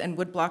woodcuts and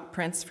woodblock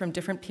prints from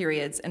different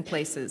periods and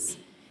places.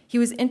 He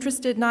was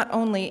interested not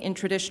only in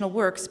traditional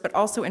works, but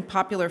also in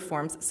popular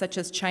forms such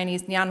as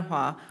Chinese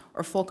Nianhua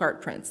or folk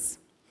art prints.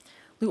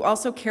 Lu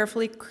also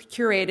carefully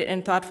curated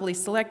and thoughtfully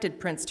selected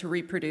prints to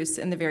reproduce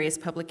in the various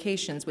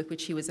publications with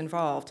which he was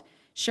involved,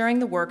 sharing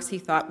the works he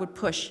thought would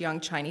push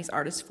young Chinese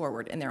artists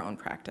forward in their own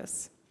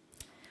practice.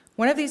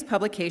 One of these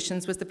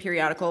publications was the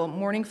periodical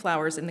Morning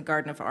Flowers in the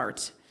Garden of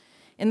Art.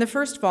 In the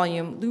first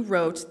volume, Lu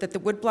wrote that the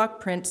woodblock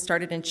print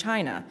started in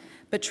China,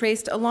 but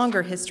traced a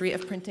longer history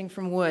of printing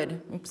from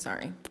wood,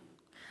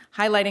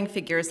 highlighting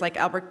figures like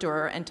Albrecht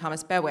Dürer and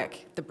Thomas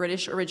Bewick, the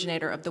British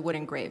originator of the wood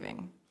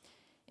engraving.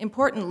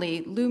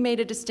 Importantly, Lu made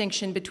a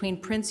distinction between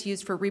prints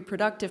used for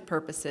reproductive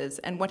purposes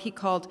and what he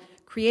called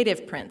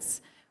creative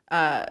prints,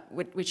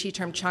 which he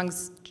termed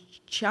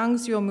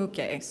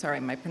Changzhuomuke. Sorry,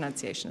 my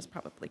pronunciation is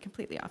probably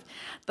completely off.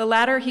 The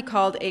latter he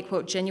called a,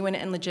 quote, genuine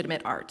and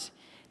legitimate art.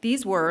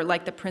 These were,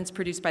 like the prints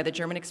produced by the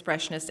German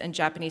Expressionist and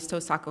Japanese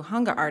Tosaku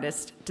Hanga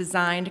artists,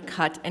 designed,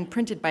 cut, and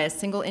printed by a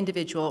single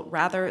individual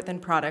rather than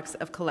products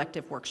of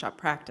collective workshop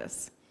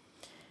practice.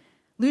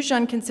 Lu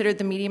Xun considered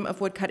the medium of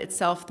woodcut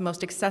itself the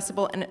most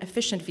accessible and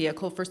efficient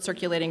vehicle for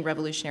circulating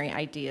revolutionary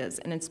ideas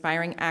and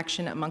inspiring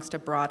action amongst a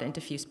broad and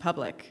diffuse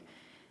public.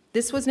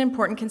 This was an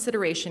important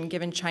consideration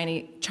given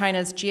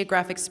China's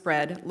geographic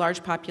spread,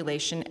 large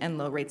population, and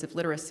low rates of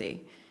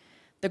literacy.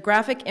 The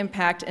graphic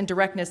impact and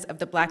directness of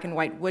the black and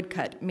white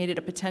woodcut made it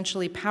a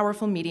potentially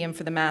powerful medium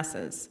for the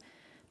masses.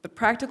 But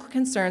practical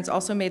concerns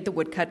also made the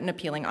woodcut an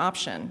appealing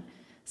option.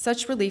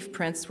 Such relief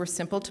prints were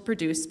simple to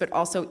produce, but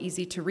also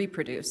easy to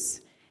reproduce.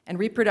 And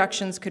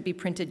reproductions could be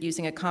printed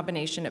using a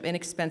combination of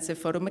inexpensive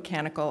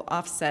photomechanical,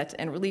 offset,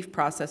 and relief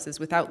processes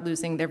without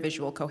losing their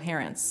visual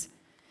coherence.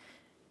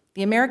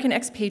 The American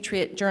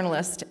expatriate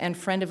journalist and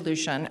friend of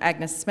Lucian,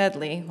 Agnes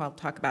Smedley, who I'll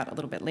talk about a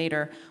little bit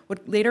later,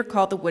 would later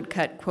call the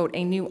woodcut, quote,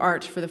 a new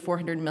art for the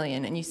 400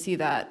 million. And you see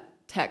that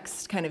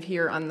text kind of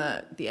here on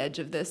the edge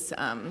of this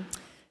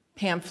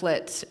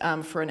pamphlet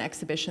for an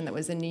exhibition that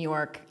was in New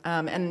York.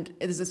 And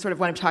this is sort of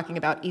what I'm talking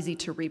about, easy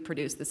to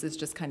reproduce. This is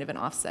just kind of an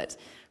offset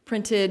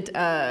printed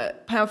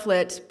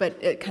pamphlet, but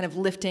kind of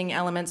lifting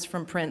elements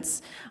from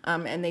prints,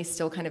 and they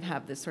still kind of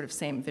have this sort of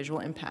same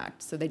visual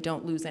impact, so they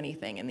don't lose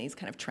anything in these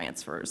kind of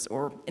transfers,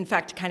 or in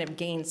fact kind of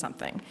gain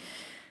something.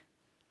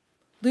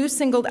 Liu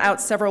singled out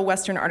several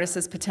Western artists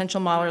as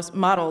potential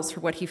models for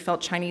what he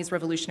felt Chinese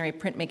revolutionary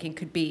printmaking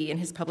could be in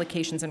his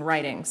publications and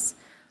writings.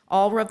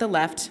 All were of the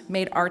left,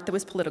 made art that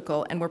was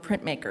political, and were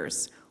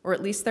printmakers, or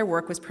at least their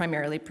work was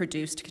primarily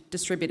produced,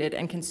 distributed,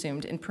 and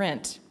consumed in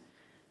print.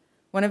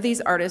 One of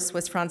these artists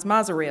was Franz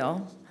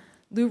Masereel.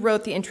 Liu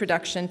wrote the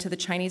introduction to the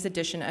Chinese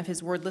edition of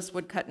his wordless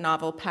woodcut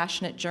novel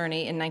Passionate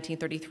Journey in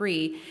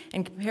 1933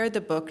 and compared the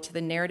book to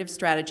the narrative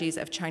strategies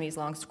of Chinese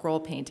long scroll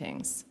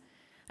paintings.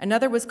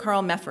 Another was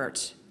Karl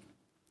Meffert.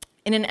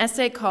 In an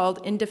essay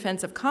called In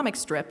Defense of Comic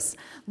Strips,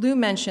 Liu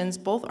mentions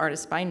both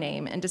artists by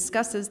name and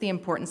discusses the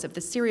importance of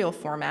the serial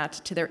format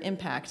to their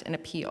impact and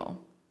appeal.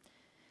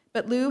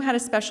 But Liu had a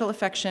special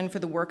affection for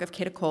the work of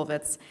Käthe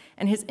Kollwitz,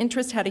 and his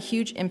interest had a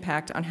huge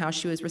impact on how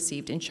she was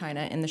received in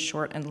China in the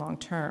short and long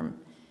term.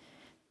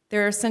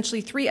 There are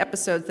essentially 3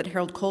 episodes that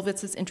herald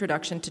Kollwitz's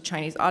introduction to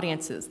Chinese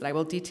audiences that I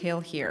will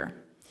detail here.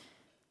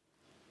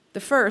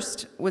 The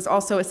first was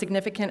also a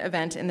significant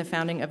event in the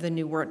founding of the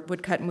new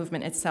woodcut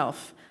movement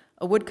itself,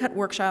 a woodcut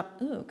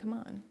workshop,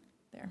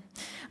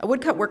 a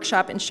woodcut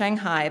workshop in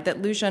Shanghai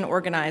that Lucian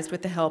organized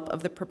with the help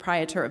of the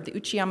proprietor of the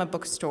Uchiyama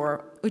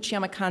bookstore,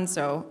 Uchiyama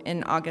Kanzo,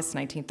 in August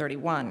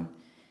 1931.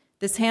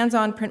 This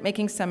hands-on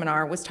printmaking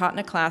seminar was taught in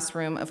a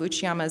classroom of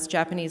Uchiyama's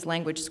Japanese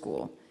language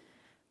school.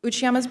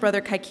 Uchiyama's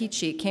brother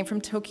Kaikichi came from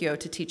Tokyo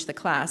to teach the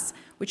class,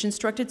 which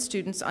instructed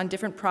students on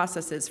different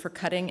processes for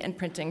cutting and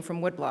printing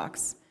from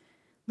woodblocks.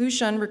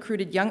 Lucian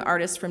recruited young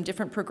artists from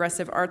different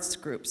progressive arts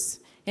groups.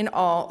 In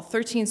all,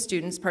 13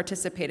 students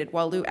participated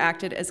while Liu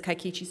acted as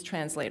Kaikichi's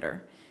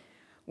translator.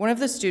 One of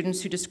the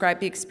students who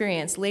described the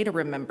experience later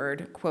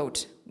remembered,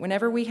 quote,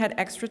 whenever we had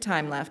extra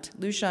time left,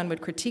 Lucian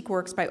would critique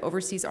works by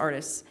overseas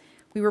artists.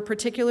 We were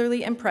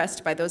particularly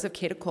impressed by those of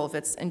Käthe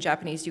Kollwitz and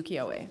Japanese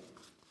ukiyo-e,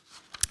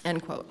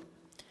 end quote.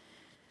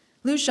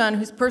 Lucian,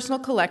 whose personal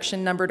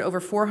collection numbered over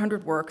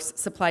 400 works,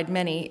 supplied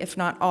many, if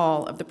not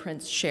all, of the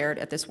prints shared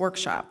at this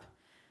workshop.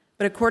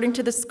 But according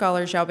to the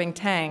scholar Xiaobing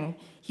Tang,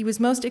 he was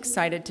most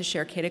excited to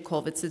share Käthe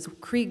Kollwitz's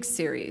Krieg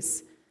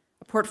series,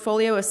 a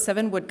portfolio of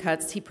 7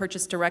 woodcuts he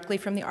purchased directly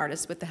from the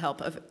artist with the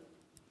help of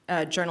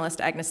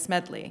journalist Agnes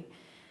Smedley.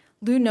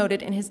 Liu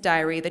noted in his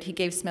diary that he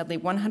gave Smedley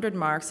 100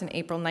 marks in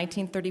April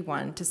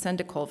 1931 to send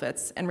to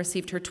Kollwitz and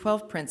received her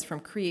 12 prints from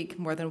Krieg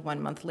more than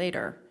 1 month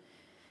later.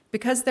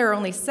 Because there are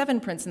only 7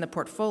 prints in the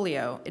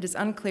portfolio, it is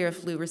unclear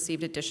if Liu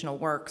received additional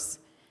works.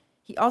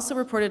 He also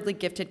reportedly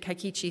gifted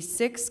Kaikichi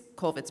 6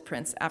 Kollwitz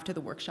prints after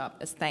the workshop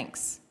as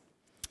thanks.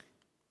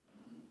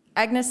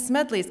 Agnes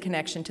Smedley's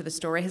connection to the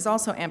story has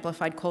also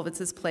amplified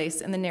Kollwitz's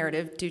place in the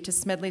narrative due to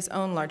Smedley's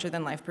own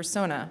larger-than-life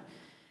persona.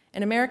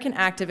 An American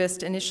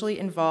activist initially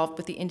involved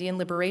with the Indian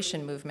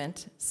liberation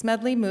movement,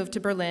 Smedley moved to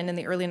Berlin in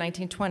the early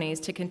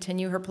 1920s to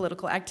continue her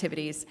political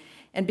activities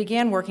and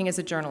began working as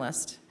a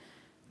journalist.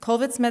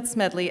 Kollwitz met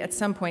Smedley at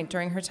some point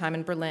during her time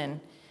in Berlin.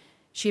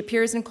 She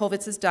appears in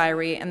Kollwitz's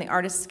diary, and the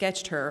artist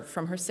sketched her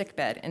from her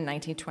sickbed in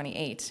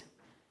 1928.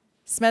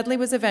 Smedley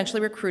was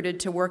eventually recruited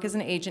to work as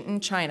an agent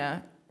in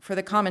China for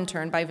the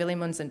Comintern by Willy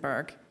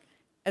Munzenberg.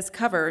 As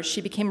cover,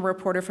 she became a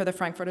reporter for the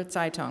Frankfurter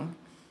Zeitung.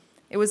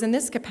 It was in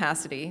this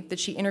capacity that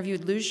she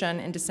interviewed Lucian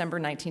in December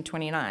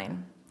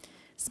 1929.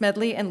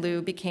 Smedley and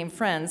Liu became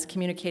friends,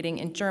 communicating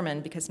in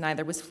German because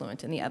neither was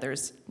fluent in the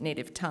other's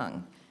native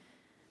tongue.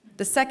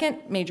 The second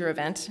major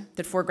event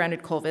that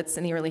foregrounded Kollwitz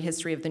in the early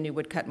history of the new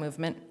woodcut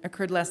movement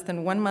occurred less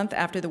than 1 month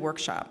after the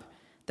workshop,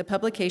 the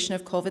publication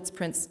of Kollwitz's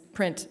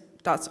print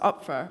Das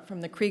Opfer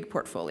from the Krieg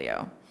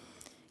portfolio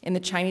in the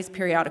Chinese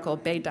periodical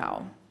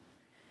Beidao.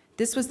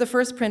 This was the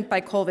first print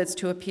by Kollwitz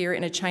to appear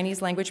in a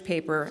Chinese language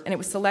paper, and it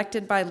was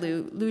selected by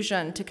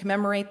Lucian to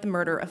commemorate the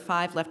murder of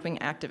 5 left-wing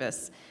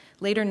activists,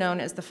 later known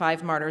as the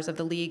 5 Martyrs of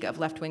the League of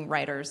Left-Wing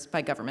Writers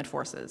by government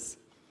forces.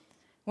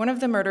 One of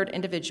the murdered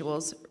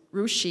individuals,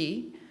 Ru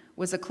Shi,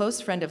 was a close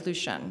friend of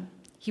Lucian.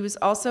 He was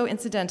also,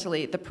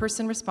 incidentally, the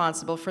person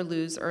responsible for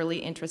Liu's early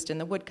interest in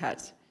the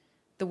woodcut.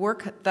 The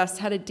work thus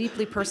had a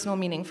deeply personal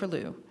meaning for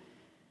Liu.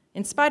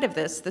 In spite of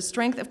this, the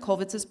strength of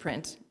Kollwitz's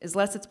print is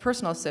less its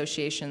personal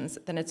associations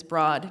than its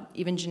broad,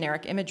 even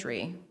generic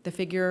imagery, the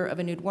figure of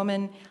a nude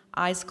woman,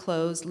 eyes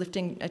closed,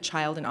 lifting a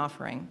child in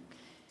offering.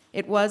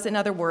 It was, in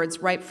other words,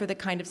 ripe for the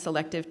kind of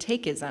selective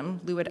takeism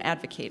Liu had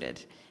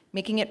advocated,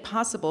 making it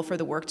possible for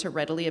the work to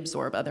readily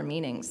absorb other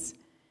meanings.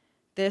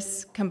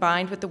 This,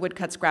 combined with the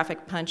woodcut's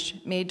graphic punch,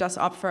 made Das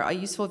Opfer a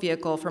useful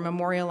vehicle for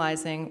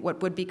memorializing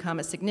what would become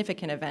a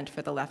significant event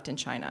for the left in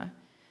China.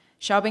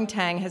 Xiaobing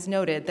Tang has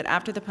noted that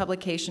after the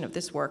publication of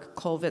this work,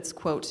 Kollwitz,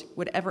 quote,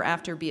 would ever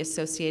after be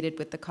associated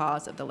with the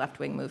cause of the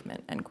left-wing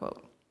movement, end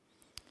quote.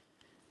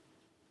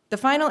 The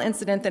final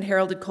incident that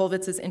heralded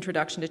Kollwitz's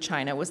introduction to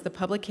China was the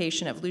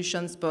publication of Lu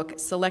Xun's book,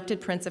 Selected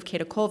Prints of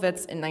Käthe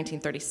Kollwitz, in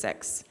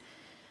 1936.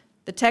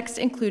 The text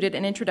included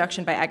an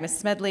introduction by Agnes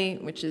Smedley,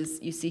 which is,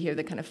 you see here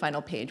the kind of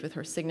final page with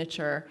her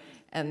signature,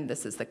 and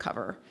this is the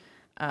cover.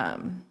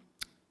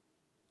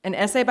 An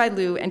essay by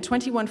Lu, and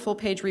 21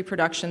 full-page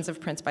reproductions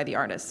of prints by the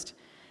artist.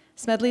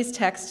 Smedley's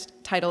text,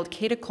 titled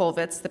Käthe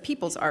Kollwitz, the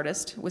People's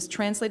Artist, was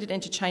translated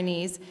into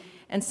Chinese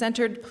and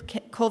centered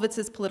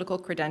Kollwitz's political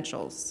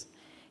credentials.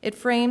 It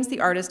frames the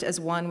artist as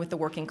one with the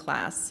working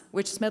class,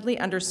 which Smedley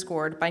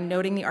underscored by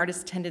noting the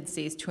artist's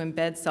tendencies to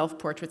embed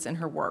self-portraits in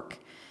her work,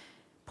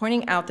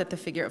 pointing out that the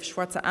figure of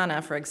Schwarze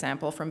Anna, for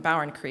example, from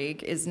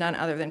Bauernkrieg, is none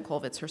other than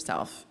Kollwitz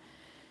herself.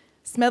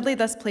 Smedley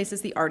thus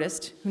places the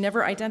artist, who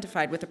never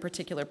identified with a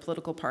particular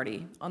political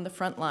party, on the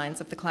front lines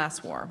of the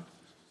class war.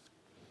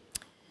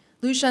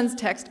 Lu Xun's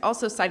text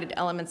also cited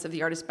elements of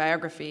the artist's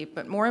biography,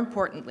 but more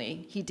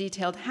importantly, he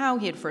detailed how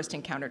he had first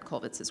encountered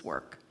Kollwitz's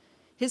work.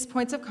 His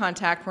points of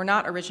contact were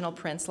not original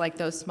prints like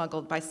those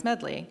smuggled by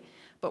Smedley,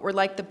 but were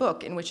like the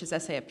book in which his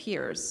essay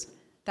appears.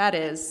 That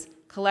is,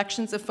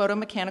 collections of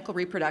photomechanical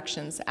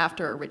reproductions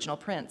after original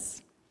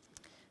prints.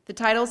 The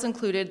titles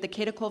included the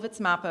Käthe Kollwitz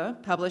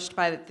Mappe, published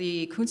by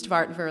the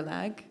Kunstwart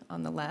Verlag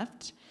on the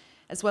left,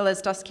 as well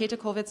as Das Käthe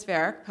Kollwitz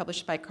Werk,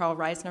 published by Karl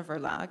Reisner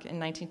Verlag in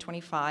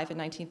 1925 and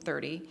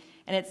 1930,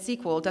 and its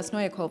sequel, Das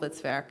Neue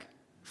Kollwitz Werk,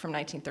 from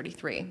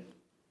 1933.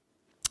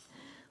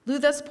 Lu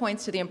thus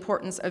points to the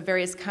importance of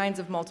various kinds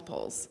of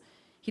multiples.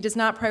 He does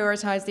not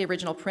prioritize the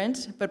original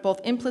print, but both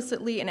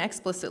implicitly and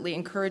explicitly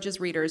encourages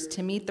readers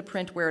to meet the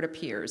print where it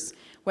appears,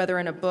 whether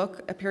in a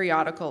book, a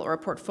periodical, or a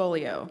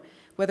portfolio,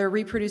 whether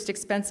reproduced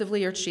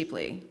expensively or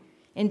cheaply.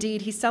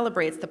 Indeed, he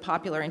celebrates the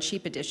popular and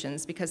cheap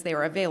editions because they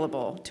are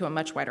available to a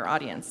much wider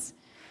audience.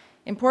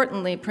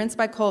 Importantly, prints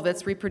by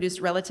Kollwitz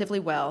reproduced relatively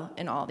well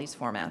in all these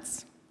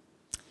formats.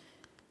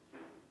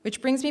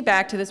 Which brings me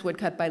back to this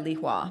woodcut by Li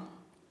Hua.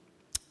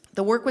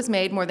 The work was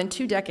made more than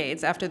 2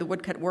 decades after the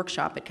woodcut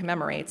workshop it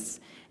commemorates,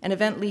 an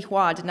event Li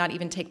Hua did not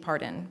even take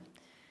part in.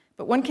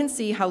 But one can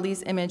see how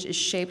Li's image is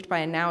shaped by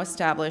a now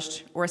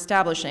established or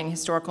establishing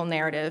historical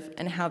narrative,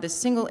 and how this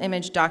single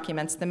image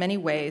documents the many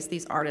ways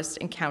these artists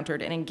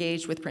encountered and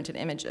engaged with printed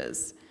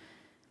images.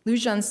 Lu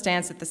Xun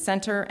stands at the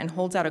center and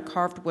holds out a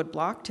carved wood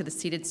block to the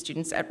seated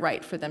students at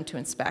right for them to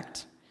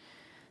inspect.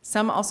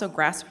 Some also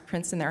grasp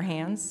prints in their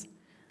hands.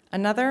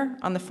 Another,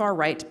 on the far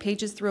right,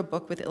 pages through a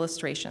book with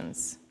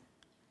illustrations.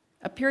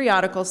 A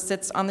periodical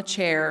sits on the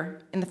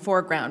chair in the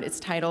foreground, its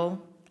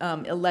title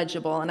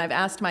illegible, and I've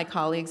asked my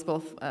colleagues,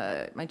 both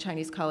my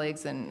Chinese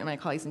colleagues and my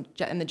colleagues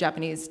in the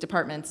Japanese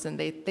departments, and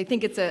they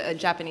think it's a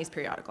Japanese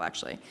periodical,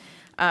 actually.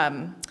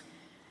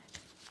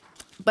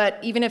 But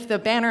even if the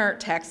banner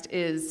text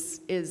is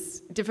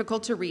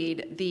difficult to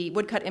read, the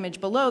woodcut image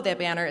below that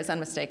banner is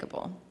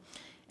unmistakable.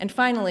 And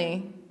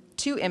finally,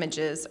 2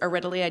 images are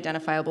readily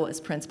identifiable as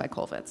prints by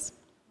Kollwitz.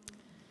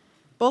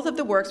 Both of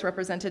the works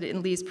represented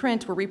in Li's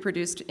print were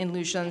reproduced in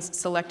Lu Xun's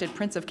selected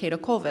prints of Käthe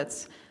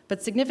Kollwitz,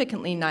 but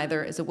significantly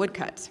neither is a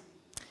woodcut.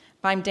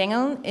 Beim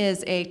Dengeln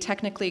is a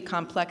technically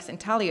complex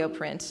intaglio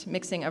print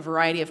mixing a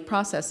variety of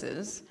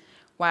processes,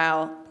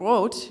 while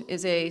Brot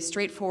is a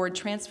straightforward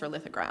transfer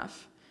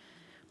lithograph.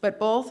 But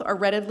both are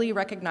readily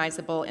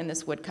recognizable in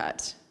this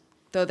woodcut.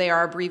 Though they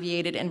are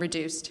abbreviated and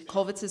reduced,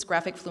 Kollwitz's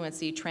graphic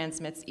fluency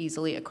transmits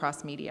easily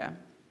across media.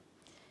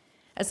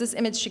 As this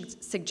image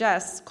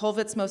suggests,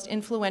 Kollwitz's most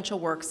influential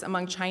works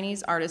among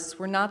Chinese artists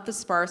were not the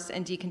sparse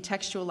and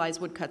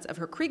decontextualized woodcuts of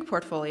her Krieg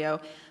portfolio,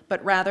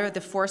 but rather the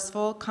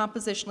forceful,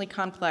 compositionally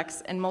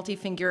complex, and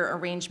multi-figure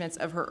arrangements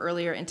of her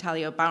earlier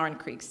intaglio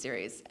Bauernkrieg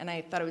series. And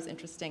I thought it was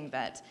interesting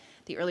that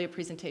the earlier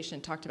presentation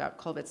talked about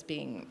Kollwitz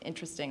being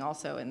interesting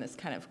also in this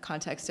kind of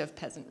context of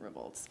peasant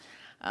revolts.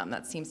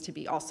 That seems to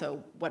be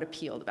also what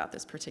appealed about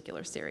this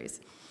particular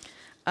series.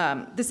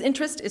 This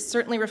interest is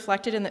certainly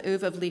reflected in the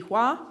oeuvre of Li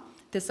Hua,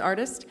 this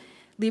artist.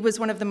 Li was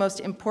one of the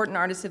most important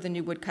artists of the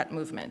new woodcut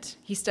movement.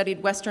 He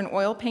studied Western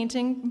oil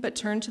painting, but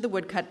turned to the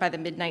woodcut by the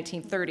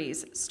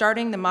mid-1930s,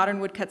 starting the Modern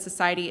Woodcut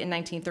Society in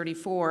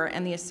 1934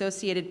 and the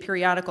associated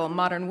periodical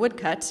Modern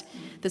Woodcut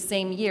the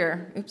same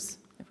year. Oops,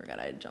 I forgot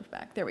I had jumped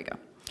back. There we go.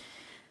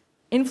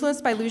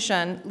 Influenced by Lu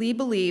Xun, Li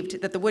believed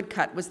that the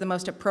woodcut was the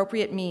most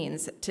appropriate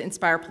means to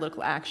inspire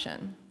political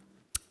action.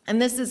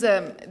 And this is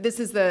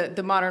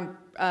the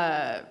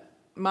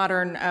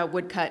modern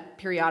woodcut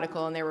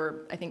periodical, and there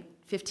were, I think,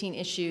 15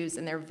 issues,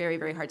 and they're very,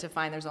 very hard to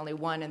find. There's only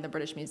one in the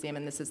British Museum,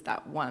 and this is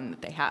that one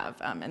that they have.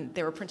 And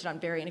they were printed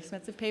on very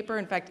inexpensive paper.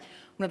 In fact,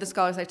 one of the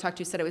scholars I talked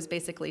to said it was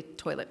basically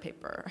toilet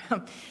paper.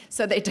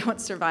 So they don't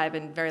survive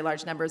in very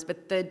large numbers.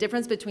 But the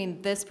difference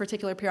between this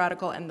particular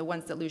periodical and the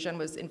ones that Lu Xun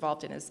was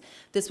involved in is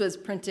this was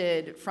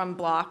printed from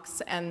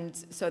blocks,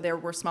 and so there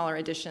were smaller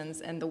editions,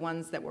 and the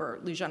ones that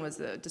were Lu Xun was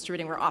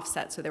distributing were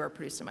offset, so they were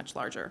produced in much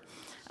larger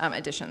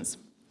editions.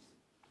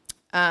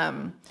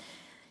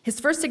 His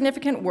first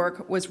significant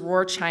work was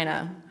Roar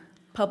China,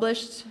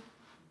 published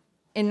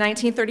In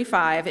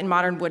 1935, in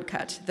modern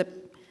woodcut,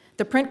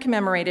 the print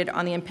commemorated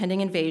on the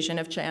impending invasion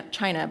of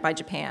China by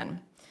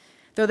Japan.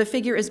 Though the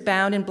figure is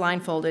bound and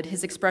blindfolded,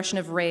 his expression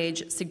of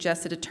rage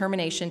suggests a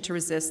determination to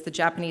resist the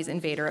Japanese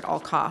invader at all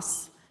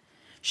costs.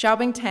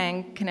 Xiaobing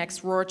Tang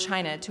connects Rohr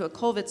China to a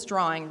Kollwitz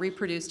drawing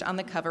reproduced on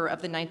the cover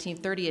of the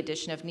 1930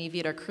 edition of Nie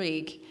wieder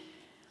Krieg.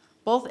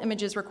 Both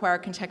images require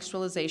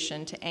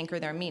contextualization to anchor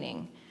their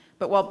meaning,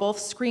 but while both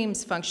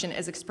screams function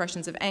as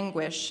expressions of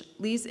anguish,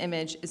 Li's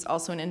image is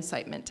also an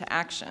incitement to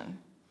action.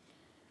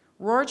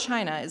 Rohr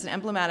China is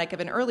emblematic of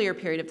an earlier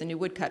period of the New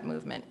Woodcut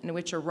movement, in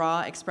which a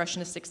raw,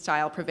 expressionistic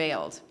style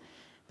prevailed.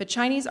 But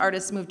Chinese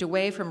artists moved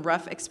away from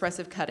rough,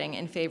 expressive cutting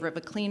in favor of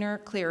a cleaner,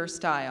 clearer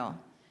style.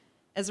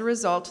 As a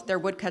result, their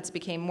woodcuts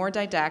became more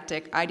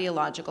didactic,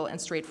 ideological, and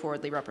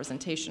straightforwardly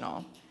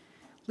representational.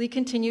 Li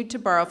continued to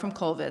borrow from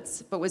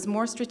Kollwitz, but was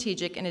more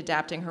strategic in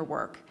adapting her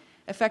work,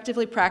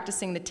 effectively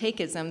practicing the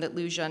takeism that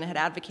Liu Jun had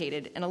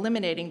advocated and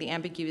eliminating the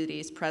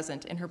ambiguities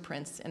present in her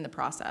prints in the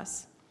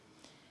process.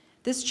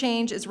 This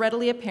change is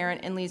readily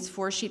apparent in Li's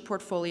four-sheet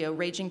portfolio,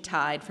 Raging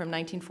Tide, from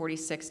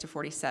 1946 to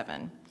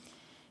 47.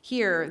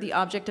 Here, the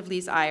object of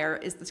Li's ire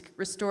is the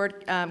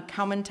restored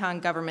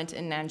Kuomintang government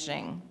in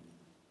Nanjing.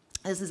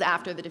 This is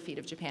after the defeat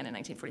of Japan in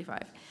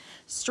 1945.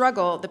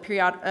 Struggle,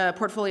 the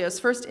portfolio's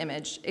first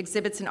image,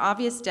 exhibits an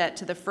obvious debt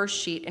to the first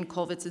sheet in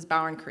Kollwitz's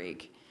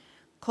Bauernkrieg.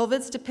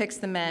 Kollwitz depicts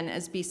the men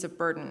as beasts of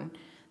burden,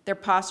 their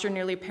posture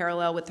nearly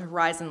parallel with the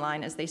horizon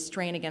line as they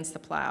strain against the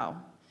plow.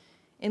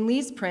 In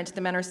Li's print,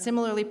 the men are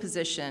similarly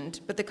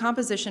positioned, but the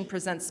composition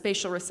presents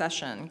spatial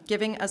recession,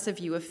 giving us a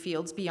view of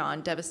fields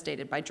beyond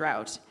devastated by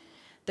drought.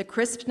 The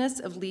crispness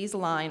of Li's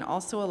line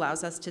also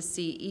allows us to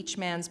see each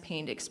man's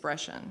pained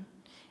expression.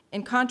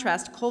 In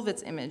contrast,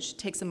 Kollwitz's image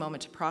takes a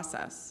moment to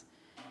process.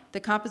 The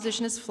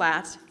composition is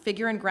flat,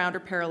 figure and ground are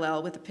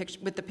parallel with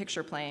the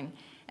picture plane,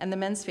 and the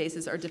men's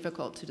faces are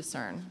difficult to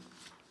discern.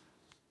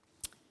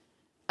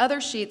 Other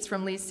sheets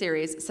from Li's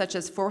series, such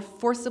as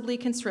Forcibly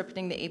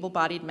Conscripting the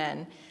Able-Bodied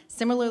Men,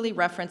 similarly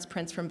reference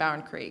prints from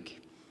Bauernkrieg.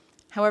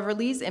 However,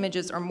 Li's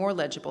images are more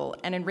legible,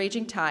 and in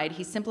Raging Tide,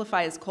 he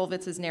simplifies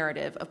Kollwitz's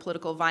narrative of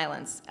political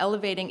violence,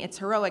 elevating its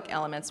heroic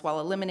elements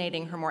while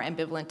eliminating her more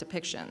ambivalent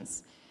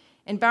depictions.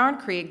 In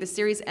Bauernkrieg, the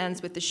series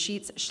ends with the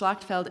sheets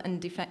Schlachtfeld and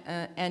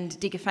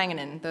Die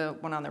Gefangenen, the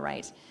one on the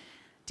right,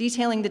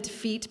 detailing the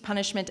defeat,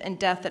 punishment, and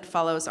death that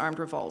follows armed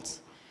revolt.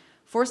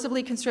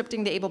 Forcibly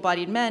Conscripting the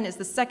Able-Bodied Men is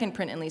the second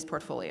print in Li's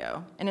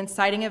portfolio, an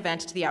inciting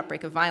event to the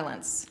outbreak of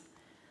violence.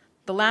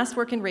 The last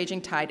work in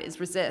Raging Tide is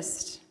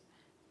Resist,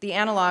 the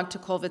analog to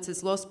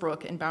Kollwitz's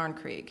Losbruch in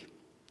Bauernkrieg.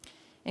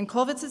 In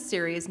Kollwitz's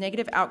series,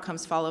 negative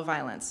outcomes follow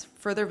violence,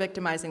 further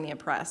victimizing the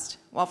oppressed,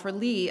 while for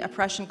Li,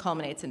 oppression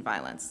culminates in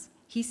violence.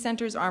 He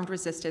centers armed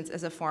resistance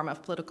as a form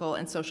of political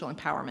and social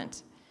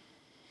empowerment.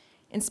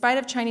 In spite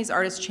of Chinese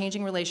artists'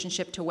 changing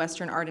relationship to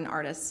Western art and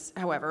artists,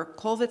 however,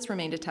 Kollwitz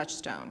remained a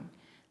touchstone.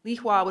 Li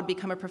Hua would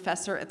become a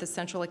professor at the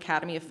Central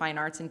Academy of Fine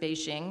Arts in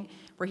Beijing,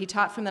 where he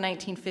taught from the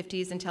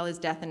 1950s until his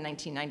death in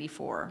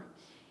 1994.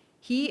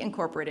 He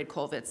incorporated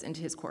Kollwitz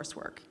into his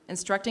coursework,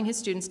 instructing his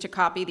students to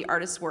copy the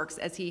artist's works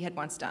as he had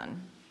once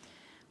done.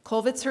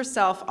 Kollwitz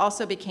herself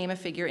also became a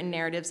figure in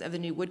narratives of the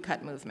New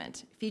Woodcut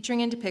movement,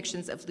 featuring in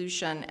depictions of Liu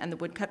Shun and the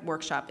Woodcut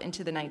workshop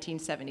into the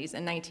 1970s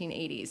and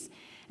 1980s.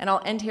 And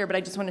I'll end here, but I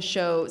just want to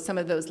show some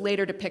of those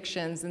later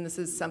depictions, and this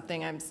is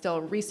something I'm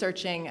still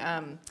researching.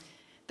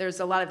 There's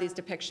a lot of these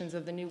depictions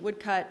of the New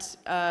Woodcut,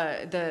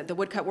 the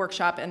Woodcut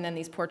workshop, and then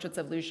these portraits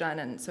of Liu Shun.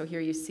 And so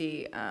here you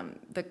see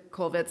the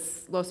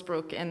Kollwitz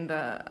Losbruch in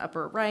the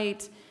upper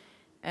right,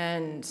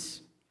 and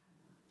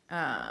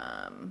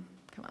come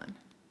on,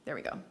 there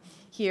we go.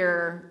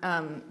 Here,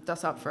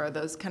 Das Opfer,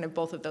 those kind of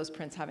both of those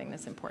prints having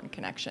this important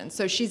connection.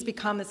 So she's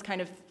become this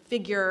kind of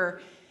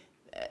figure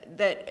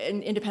that,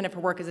 independent of her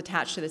work, is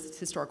attached to this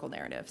historical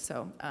narrative.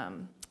 So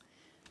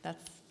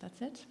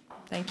that's it.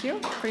 Thank you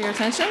for your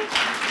attention.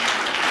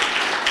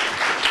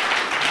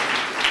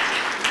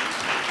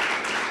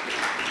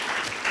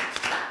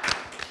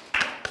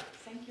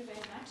 Thank you very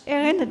much,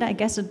 Erin, and I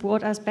guess it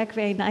brought us back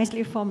very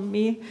nicely from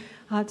me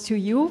to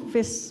you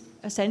with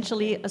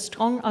essentially a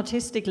strong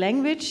artistic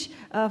language,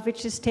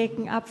 which is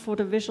taken up for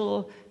the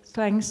visual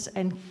strengths,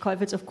 and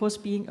Kollwitz, of course,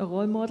 being a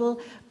role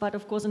model. But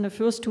of course, in the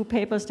first two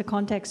papers, the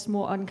context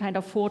more on kind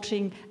of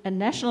forging a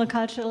national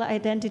cultural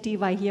identity,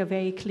 while here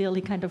very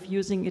clearly kind of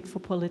using it for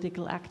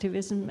political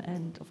activism.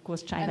 And of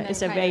course, China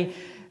is a very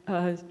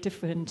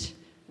different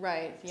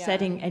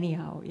setting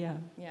anyhow. Yeah.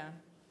 Yeah.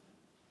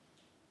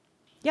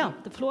 Yeah,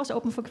 the floor is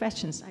open for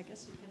questions. I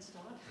guess you can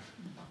start.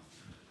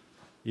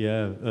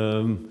 Yeah,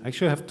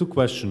 actually I have two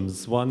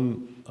questions.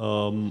 One,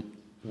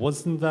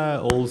 wasn't there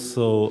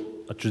also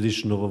a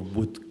tradition of a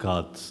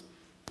woodcut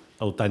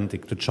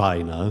authentic to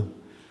China,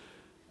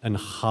 and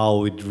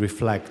how it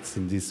reflects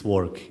in this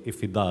work,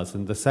 if it does?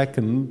 And the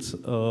second,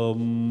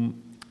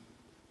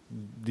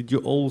 did you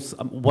also,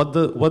 what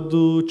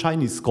do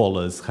Chinese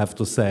scholars have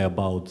to say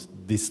about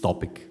this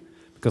topic?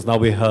 Because now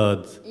we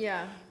heard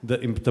the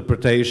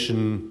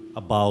interpretation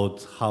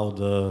about how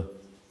the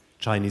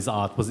Chinese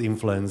art was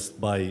influenced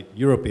by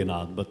European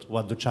art, but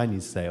what do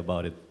Chinese say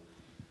about it?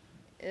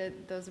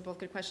 Those are both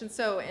good questions.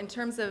 So in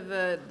terms of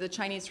the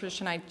Chinese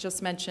tradition I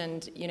just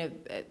mentioned, you know,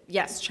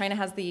 yes, China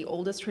has the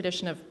oldest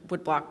tradition of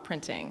woodblock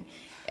printing.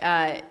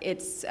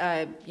 It's,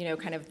 you know,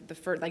 kind of the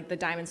first, like the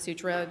Diamond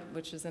Sutra,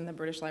 which is in the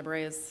British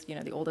Library, is, you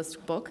know, the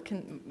oldest book,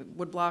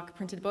 woodblock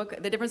printed book.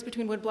 The difference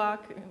between woodblock,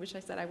 which I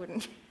said I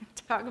wouldn't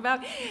talk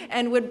about,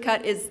 and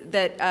woodcut is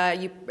that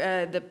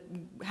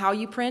how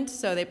you print.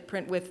 So they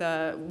print with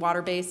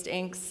water-based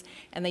inks,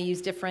 and they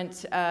use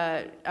different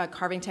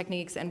carving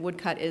techniques. And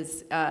woodcut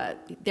is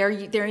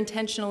they're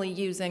intentionally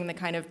using the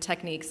kind of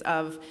techniques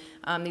of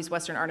these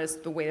Western artists,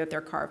 the way that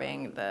they're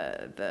carving,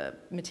 the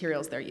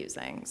materials they're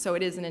using. So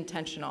it is an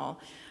intentional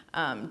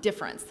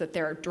difference that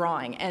they're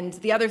drawing. And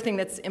the other thing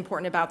that's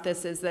important about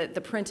this is that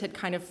the print had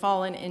kind of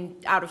fallen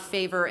out of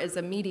favor as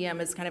a medium,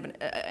 as kind of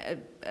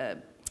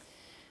an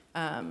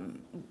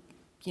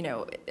you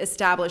know,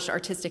 established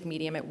artistic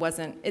medium.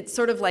 It's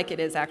sort of like it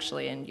is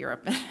actually in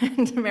Europe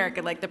and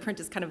America. Like the print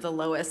is kind of the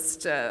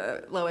lowest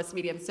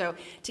medium. So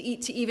to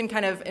even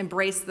kind of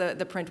embrace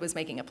the print was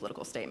making a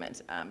political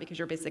statement, because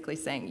you're basically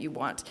saying you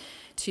want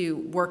to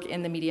work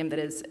in the medium that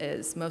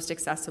is most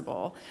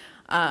accessible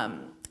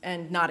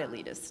and not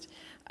elitist.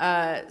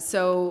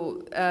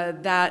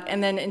 That,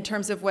 and then in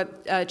terms of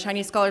what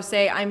Chinese scholars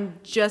say, I'm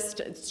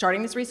just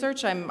starting this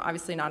research. I'm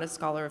obviously not a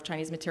scholar of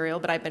Chinese material,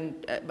 but I've been,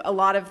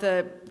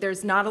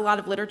 there's not a lot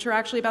of literature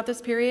actually about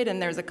this period, and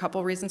there's a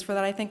couple reasons for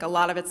that, I think. A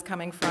lot of it's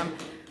coming from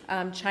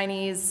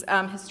Chinese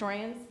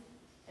historians,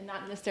 and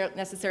not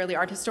necessarily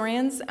art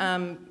historians,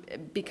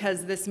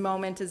 because this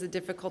moment is a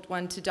difficult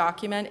one to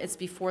document. It's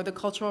before the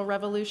Cultural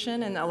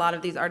Revolution, and a lot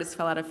of these artists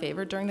fell out of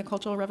favor during the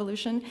Cultural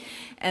Revolution,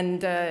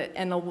 and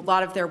a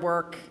lot of their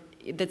work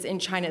that's in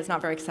China is not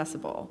very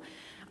accessible.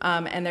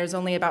 And there's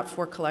only about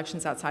 4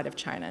 collections outside of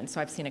China, and so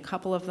I've seen a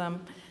couple of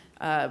them,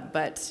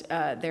 but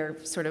they're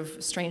sort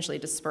of strangely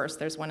dispersed.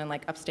 There's one in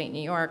like upstate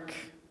New York,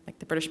 like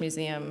the British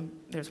Museum,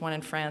 there's one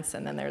in France,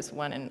 and then there's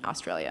one in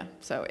Australia.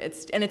 So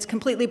it's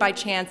completely by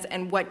chance,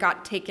 and what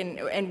got taken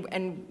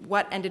and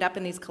what ended up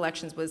in these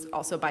collections was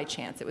also by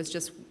chance. It was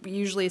just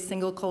usually a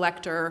single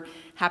collector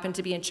happened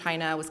to be in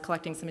China, was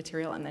collecting some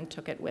material, and then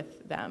took it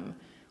with them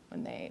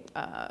when they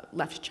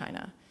left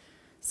China.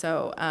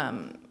 So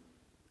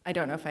I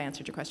don't know if I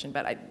answered your question,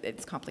 but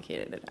it's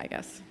complicated, I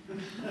guess.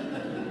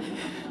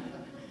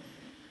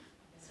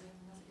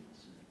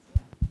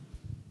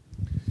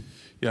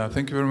 Yeah,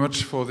 thank you very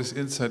much for this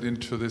insight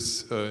into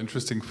this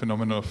interesting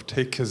phenomenon of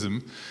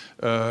takeism.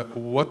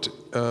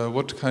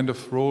 What kind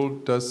of role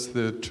does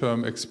the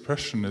term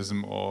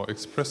expressionism or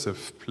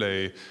expressive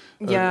play?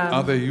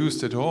 Are they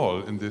used at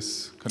all in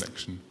this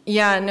connection?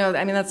 Yeah, no,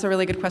 I mean, that's a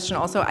really good question.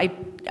 Also,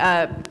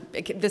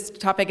 this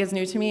topic is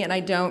new to me, and I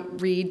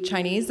don't read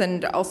Chinese,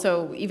 and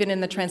also, even in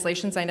the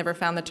translations, I never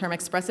found the term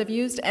expressive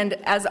used. And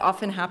as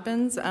often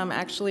happens,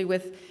 actually,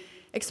 with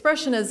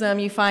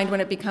Expressionism, you find when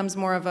it becomes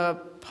more of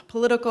a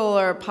political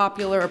or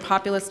popular or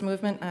populist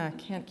movement, I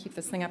can't keep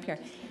this thing up here.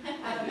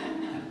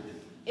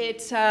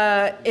 It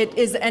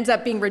ends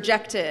up being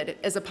rejected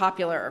as a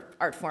popular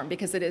art form,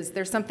 because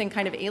there's something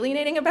kind of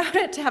alienating about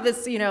it to have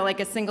this, you know, like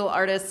a single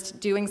artist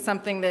doing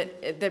something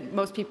that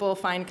most people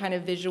find kind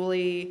of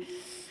visually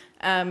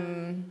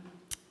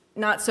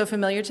not so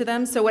familiar to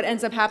them. So what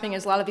ends up happening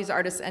is a lot of these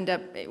artists end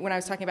up, when I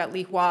was talking about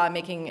Li Hua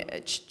making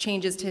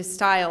changes to his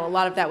style, a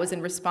lot of that was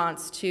in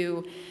response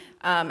to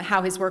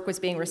how his work was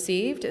being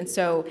received. And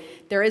so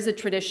there is a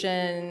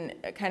tradition,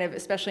 kind of,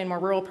 especially in more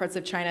rural parts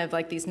of China, of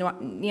like these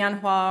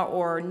Nianhua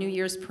or New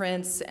Year's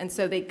prints. And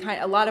so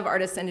a lot of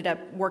artists ended up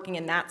working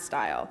in that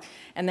style.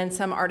 And then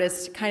some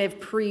artists, kind of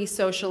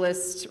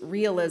pre-socialist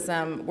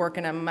realism, work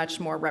in a much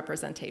more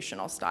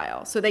representational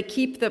style. So they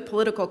keep the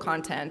political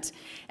content,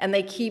 and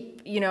they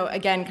keep, you know,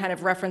 again, kind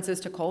of references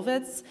to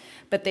Kollwitz,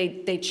 but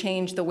they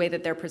change the way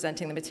that they're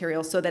presenting the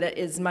material so that it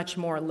is much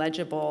more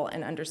legible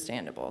and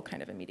understandable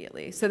kind of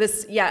immediately. So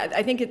this, yeah,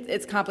 I think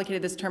it's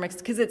complicated, this term,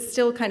 because it's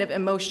still kind of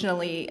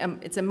emotionally,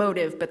 it's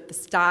emotive, but the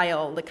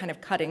style, the kind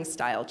of cutting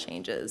style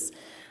changes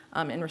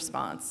in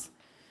response.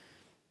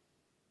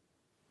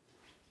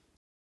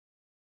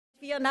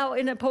 We are now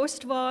in a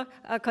post-war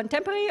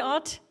contemporary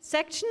art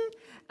section,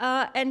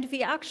 and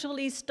we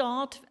actually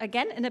start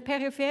again in a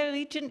peripheral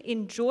region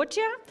in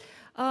Georgia.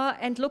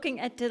 And looking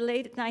at the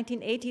late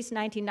 1980s,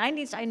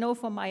 1990s, I know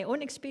from my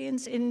own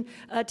experience in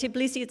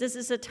Tbilisi, this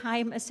is a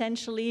time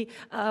essentially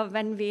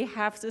when we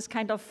have this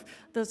kind of,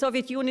 the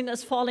Soviet Union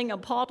is falling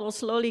apart or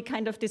slowly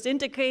kind of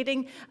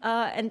disintegrating.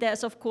 And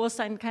there's, of course,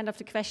 kind of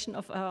the question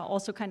of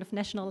also kind of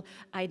national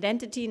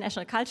identity,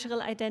 national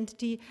cultural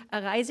identity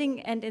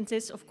arising. And in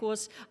this, of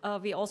course,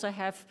 we also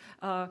have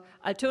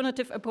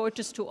alternative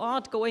approaches to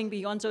art going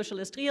beyond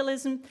socialist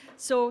realism.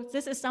 So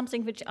this is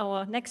something which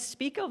our next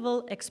speaker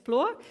will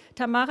explore.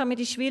 Tamari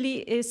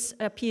Mchedlishvili is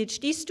a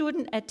PhD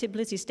student at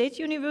Tbilisi State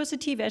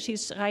University, where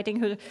she's writing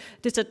her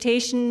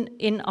dissertation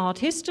in art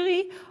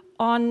history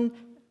on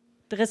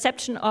the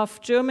reception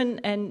of German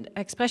and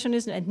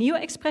Expressionism and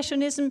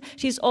Neo-Expressionism.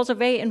 She's also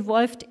very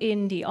involved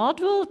in the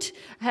art world,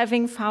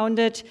 having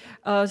founded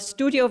a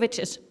studio which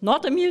is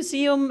not a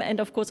museum, and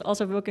of course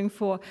also working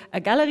for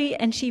a gallery,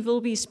 and she will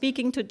be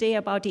speaking today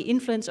about the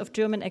influence of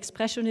German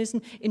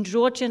Expressionism in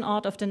Georgian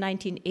art of the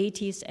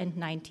 1980s and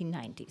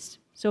 1990s.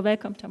 So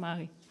welcome,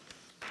 Tamari.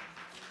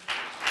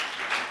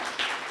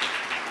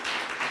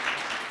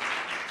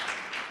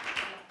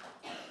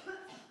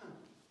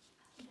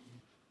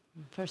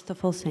 First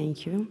of all,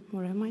 thank you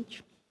very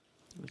much.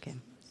 Okay.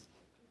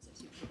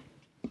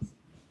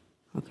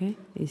 Okay,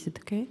 is it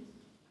okay?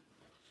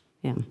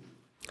 Yeah.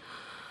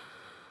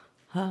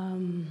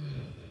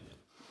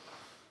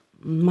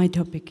 My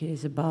topic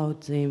is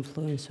about the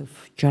influence of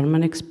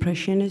German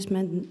Expressionism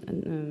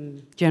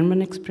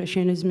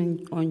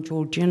on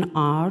Georgian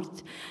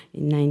art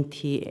in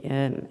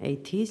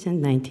 1980s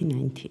and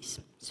 1990s.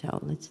 So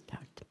let's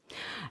start.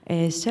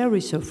 A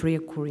series of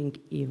recurring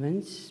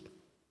events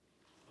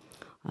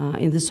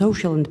in the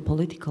social and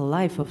political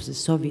life of the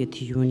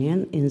Soviet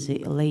Union in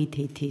the late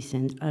 80s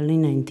and early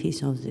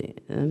 90s of the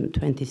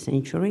 20th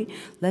century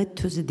led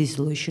to the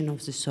dissolution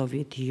of the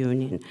Soviet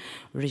Union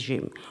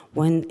regime.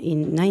 When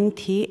in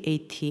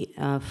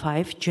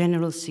 1985,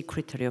 General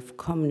Secretary of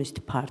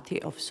Communist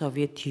Party of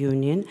Soviet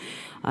Union,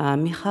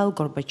 Mikhail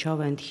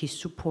Gorbachev and his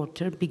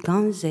supporter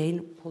began their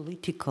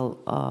political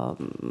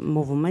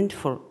movement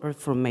for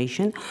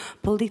reformation,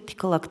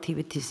 political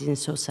activities in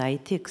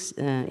society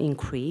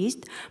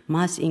increased,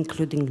 mass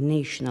including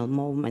national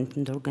movement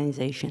and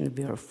organization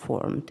were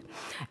formed.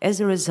 As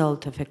a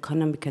result of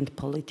economic and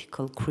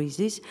political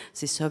crisis,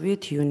 the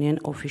Soviet Union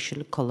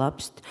officially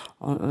collapsed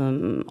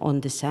on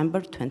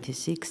December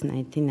 26,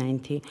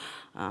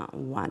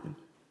 1991.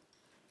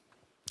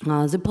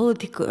 The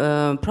political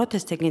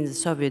protest against the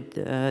Soviet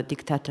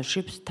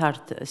dictatorship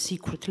started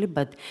secretly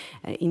but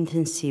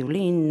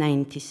intensively in the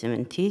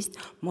 1970s,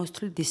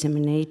 mostly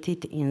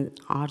disseminated in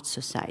art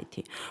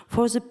society.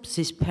 For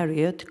this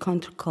period,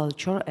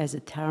 counterculture as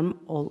a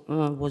term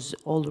was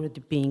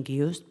already being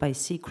used by a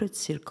secret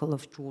circle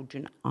of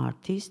Georgian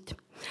artists.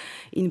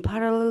 In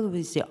parallel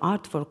with the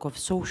artwork of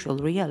social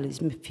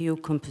realism, few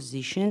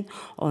composition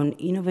on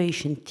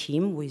innovation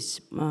theme with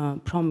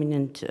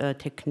prominent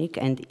technique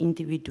and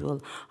individual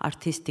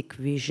artistic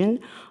vision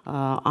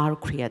are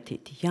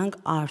created. Young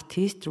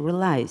artists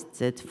realized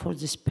that for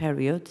this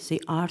period,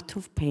 the art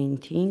of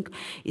painting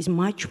is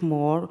much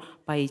more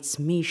by its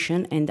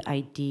mission and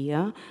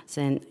idea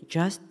than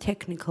just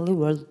technically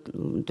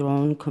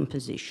well-drawn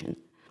composition.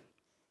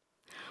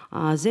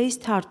 They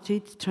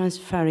started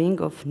transferring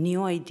of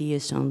new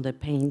ideas on the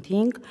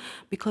painting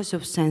because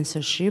of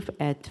censorship.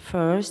 At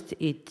first,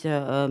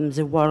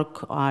 the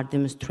work are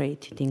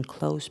demonstrated in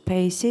closed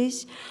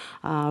spaces.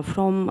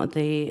 From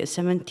the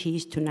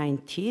 70s to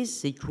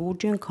 90s, the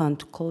Georgian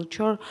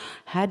counterculture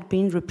had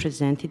been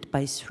represented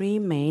by three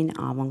main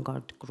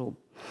avant-garde groups.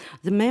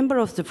 The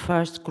members of the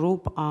first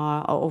group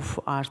of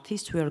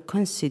artists were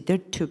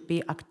considered to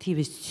be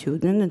activist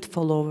students and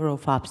followers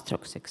of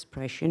abstract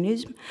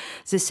expressionism.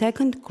 The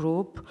second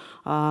group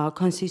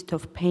consists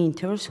of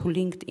painters who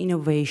linked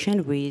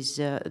innovation with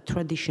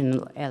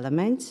traditional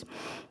elements.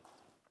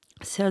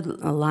 Third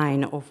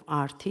line of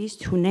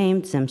artists who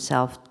named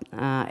themselves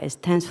as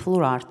 10th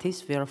floor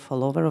artists were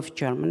followers of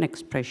German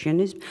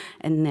Expressionism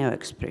and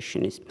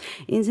Neo-Expressionism.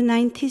 In the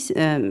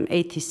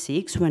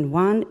 1986, when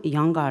one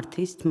young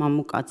artist,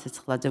 Mamuk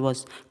Atsetskhladze,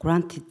 was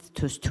granted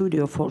to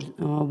studio for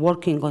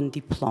working on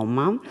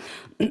diploma,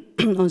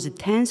 on the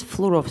 10th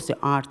floor of the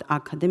Art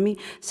Academy,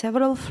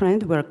 several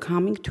friends were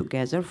coming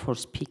together for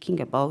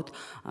speaking about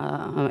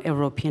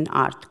European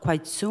art.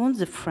 Quite soon,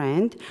 the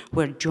friends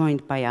were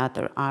joined by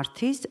other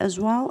artists as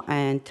well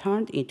and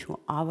turned into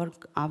our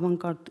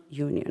avant-garde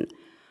union.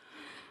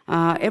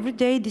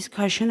 Everyday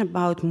discussion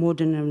about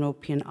modern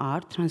European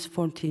art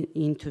transformed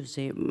into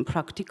the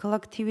practical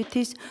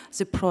activities.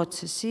 The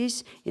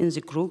processes in the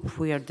group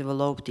were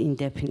developed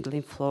independently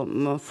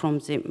from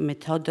the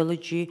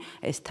methodology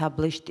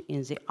established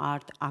in the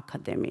Art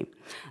Academy.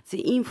 The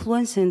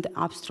influence and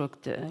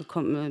abstract,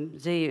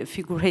 the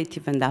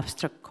figurative and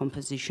abstract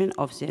composition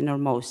of the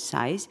enormous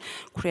size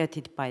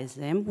created by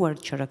them were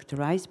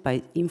characterized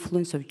by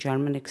influence of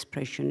German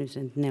Expressionism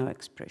and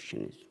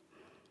Neo-Expressionism.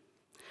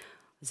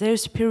 Their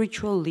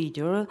spiritual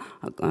leader,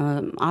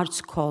 art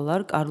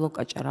scholar Carlo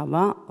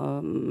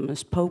Kacarava,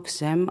 spoke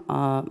them,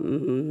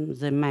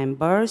 the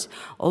members,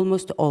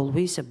 almost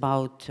always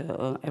about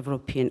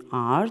European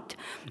art.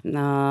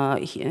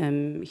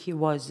 He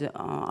was an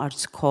art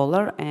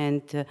scholar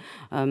and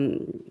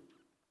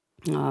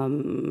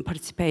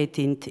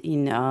participated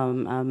in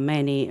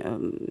many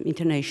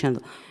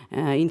international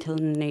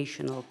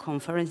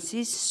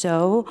conferences,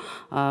 so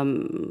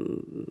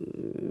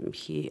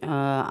he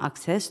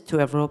accessed to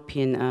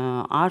European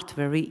art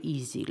very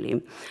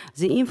easily.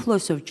 The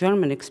influence of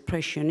German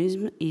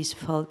Expressionism is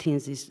felt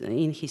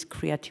in his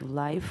creative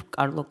life,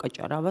 Carlo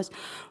Kacarava's,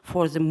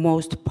 for the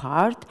most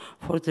part.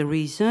 For the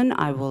reason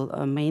I will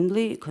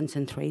mainly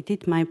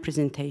concentrate my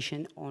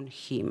presentation on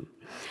him.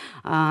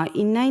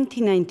 In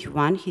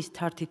 1991, he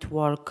started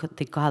work at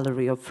the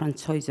Galerija of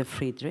Franz Josef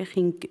Friedrich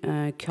in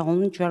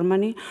Köln,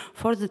 Germany.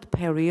 For that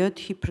period,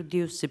 he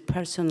produced the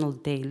personal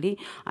daily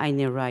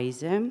Eine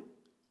Reise.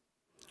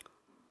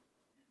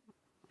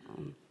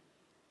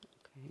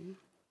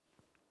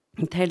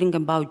 Telling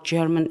about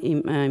German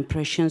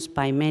impressions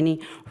by many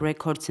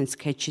records and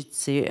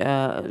sketches.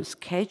 The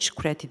sketch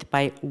created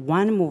by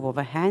one move of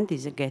a hand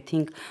is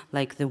getting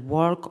like the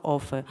work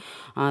of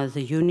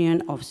the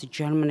union of the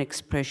German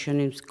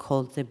expressionists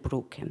called the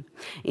Brücke.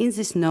 In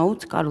this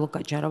note, Carlo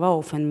Cacciarava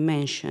often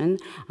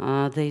mentioned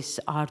this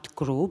art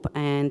group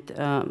and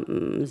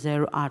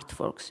their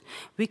artworks.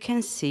 We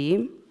can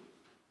see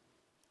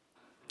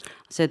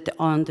that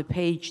on the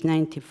page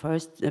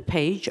 91st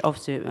page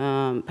of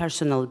the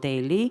personal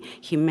daily,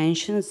 he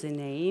mentions the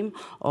name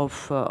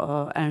of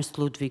Ernst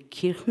Ludwig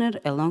Kirchner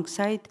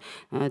alongside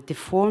the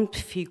formed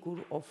figure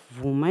of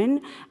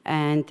woman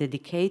and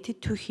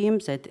dedicated to him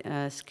that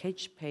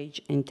sketch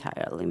page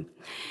entirely.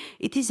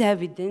 It is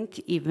evident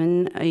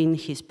even in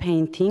his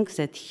paintings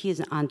that he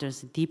is under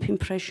the deep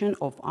impression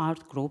of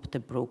art group, the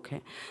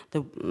Brücke,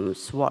 the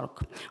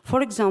work.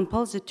 For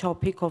example, the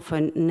topic of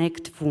a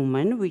naked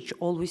woman, which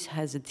always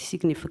has a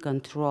significant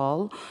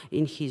role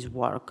in his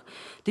work.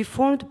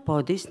 Deformed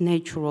bodies,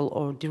 natural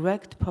or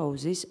direct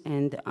poses,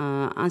 and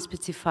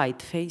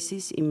unspecified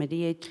faces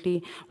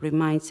immediately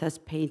reminds us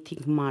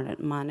painting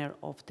manner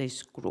of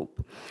this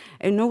group.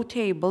 A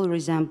notable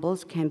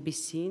resemblance can be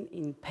seen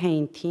in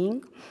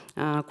painting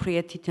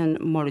created on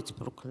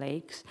Moritzburg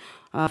Lakes.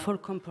 For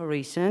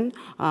comparison,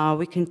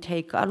 we can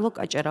take Carlo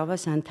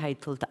Cacciarava's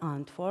untitled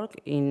artwork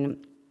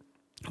in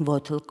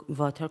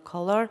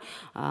watercolor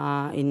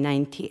in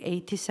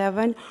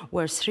 1987,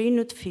 where three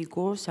nude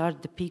figures are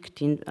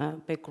depicted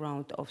in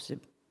background of the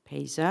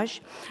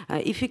paysage.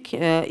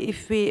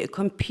 If we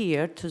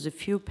compare to the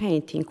few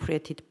paintings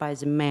created by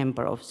the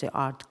member of the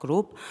art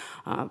group,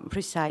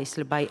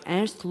 precisely by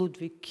Ernst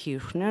Ludwig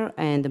Kirchner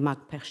and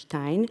Max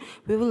Pechstein,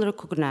 we will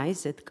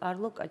recognize that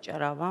Carlo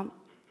Cacciarava,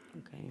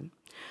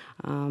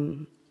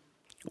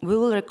 we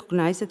will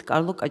recognize that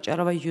Carlo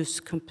Cacciarava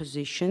used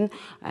composition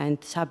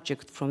and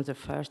subject from the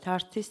first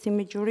artist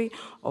imagery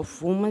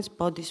of women's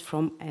bodies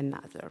from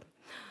another.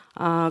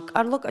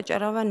 Carlo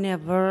Cacciarava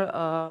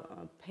never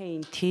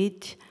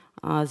painted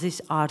this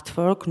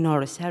artwork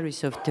nor a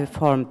series of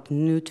deformed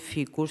nude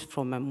figures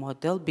from a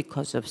model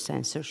because of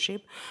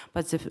censorship,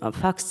 but the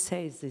fact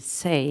says the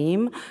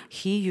same.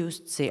 He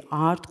used the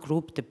art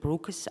group, the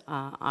Brücke's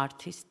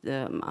artist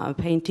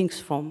paintings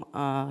from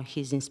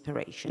his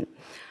inspiration.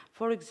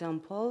 For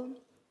example,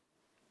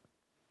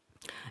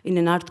 in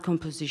an art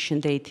composition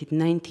dated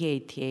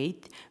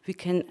 1988, we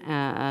can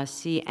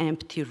see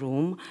empty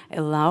room,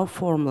 a low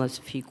formless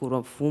figure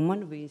of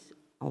woman with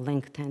a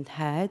lengthened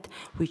head,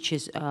 which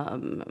is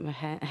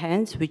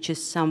hands, which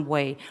is some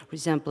way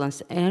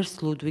resemblance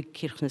Ernst Ludwig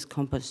Kirchner's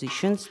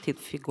composition,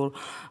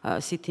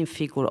 sitting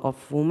figure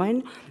of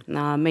woman,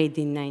 made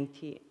in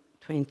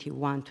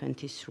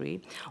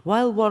 1921-23.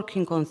 While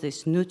working on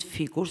these nude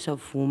figures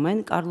of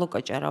women, Carlo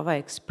Cacciarava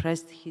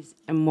expressed his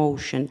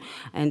emotion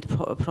and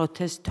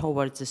protest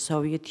towards the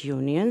Soviet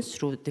Union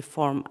through the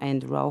form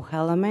and raw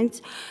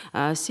elements,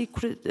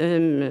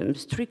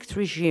 strict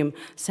regime,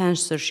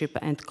 censorship,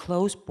 and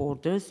close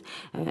borders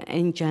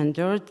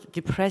engendered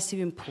depressive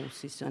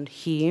impulses on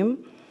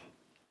him,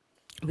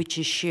 which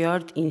is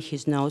shared in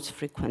his notes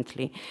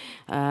frequently.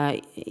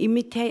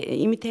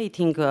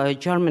 Imitating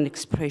German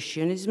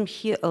expressionism,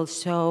 he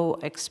also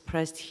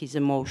expressed his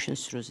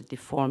emotions through the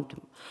deformed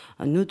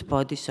nude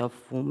bodies of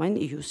women,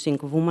 using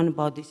woman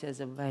bodies as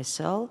a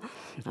vessel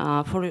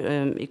for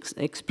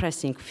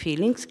expressing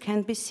feelings,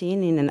 can be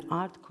seen in an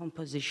art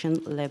composition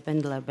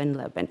Leben, Leben,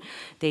 Leben,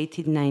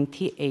 dated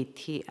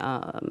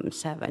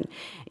 1987.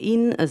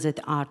 In that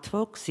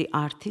artwork, the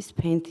artist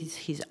painted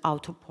his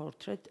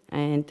autoportrait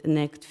and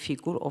naked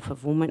figure of a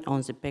woman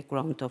on the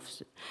background of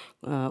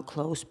the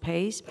close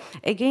pace.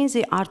 Again,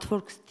 the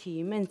artwork's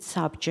theme and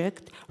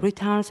subject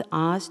returns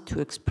us to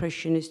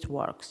expressionist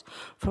works.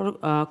 For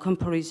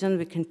comparison,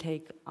 we can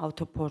take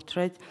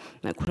autoportrait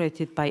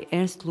created by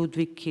Ernst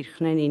Ludwig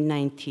Kirchner in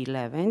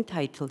 1911,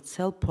 titled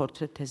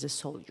Self-Portrait as a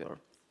Soldier,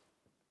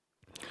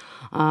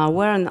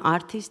 where an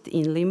artist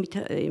in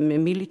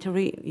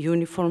military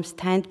uniform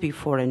stands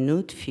before a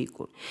nude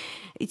figure.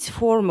 Its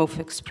form of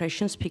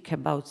expression speaks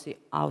about the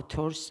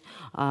author's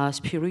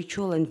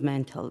spiritual and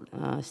mental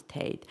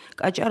state.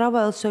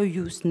 Cacciarava also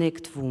used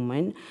naked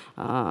women's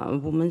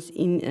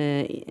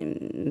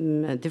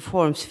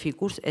deformed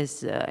figures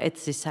as at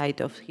the side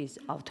of his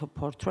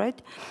autoportrait.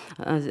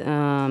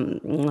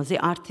 The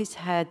artist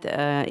had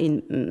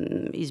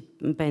is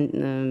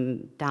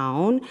bent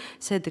down,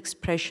 sad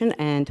expression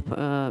and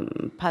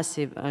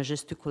passive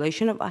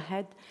gesticulation of a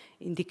head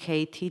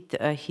indicated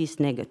his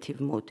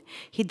negative mood.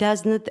 He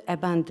does not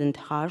abandon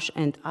harsh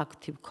and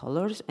active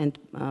colors and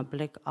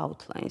black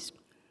outlines.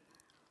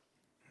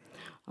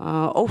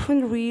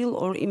 Often real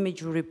or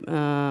imaginary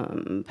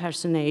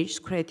personages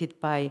created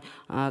by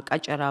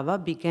Kačarava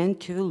began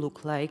to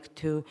look like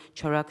two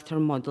character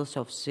models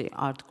of the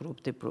art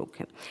group De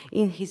Bruyne.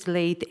 In his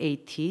late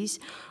 80s,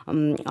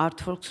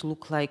 artworks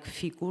look like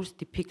figures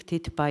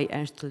depicted by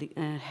Ernst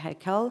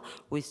Haeckel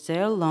with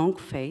their long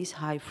face,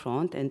 high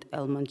front, and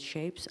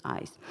almond-shaped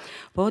eyes.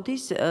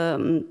 Bodies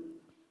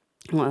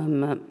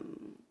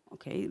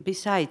okay.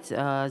 Besides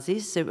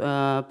this,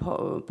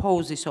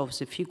 poses of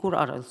the figure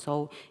are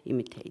also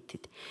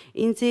imitated.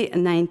 In the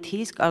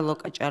 90s, Carlo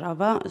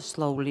Kačarava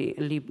slowly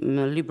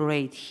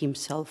liberated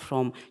himself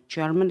from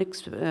German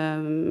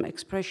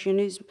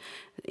expressionism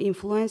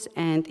influence,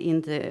 and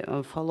in the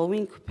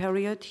following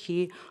period,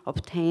 he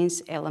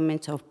obtains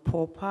elements of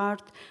pop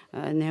art,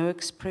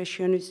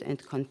 neo-expressionism,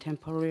 and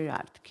contemporary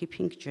art,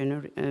 keeping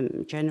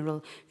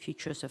general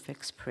features of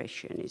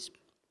expressionism.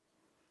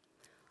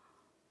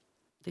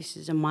 This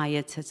is a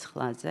Maya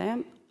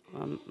Tsetskladze.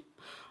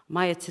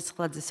 Maya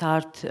Tsetskladze's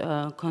art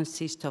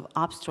consists of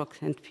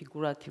abstract and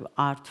figurative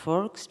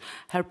artworks.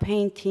 Her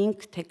painting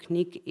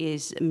technique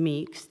is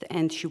mixed,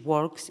 and she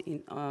works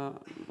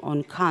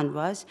on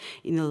canvas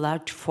in a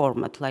large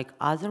format, like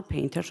other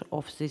painters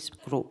of this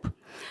group.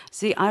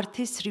 The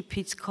artist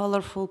repeats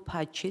colorful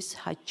patches,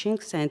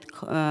 hatchings, and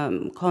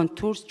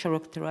contours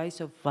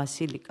characterized of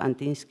Vasily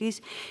Kandinsky's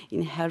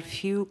in her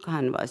few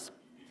canvas.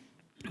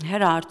 Her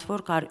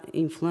artwork are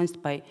influenced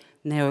by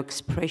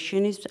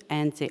neo-expressionism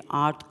and the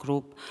art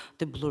group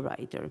The Blue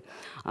Rider.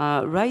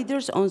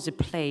 Riders on the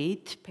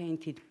plate,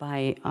 painted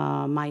by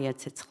Maya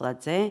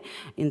Tsetskladze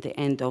in the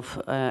end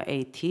of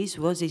 80s,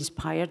 was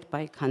inspired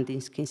by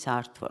Kandinsky's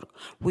artwork,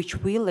 which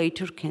we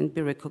later can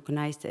be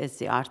recognized as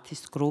the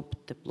artist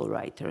group The Blue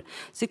Rider.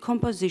 The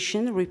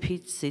composition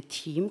repeats the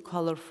theme,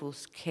 colorful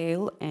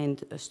scale,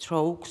 and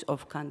strokes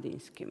of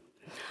Kandinsky.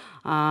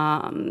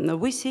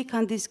 We see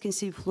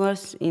Kandinsky's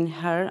influence in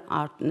her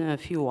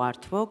few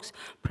artworks,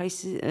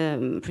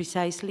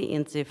 precisely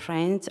in the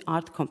French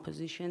art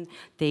composition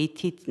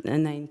dated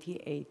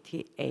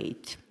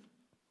 1988.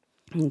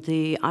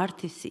 The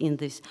artists in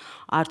this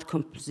art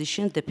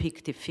composition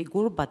depict a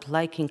figure, but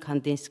like in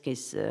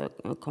Kandinsky's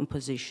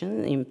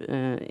composition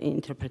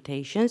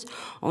interpretations,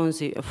 on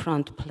the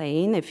front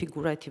plane, a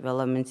figurative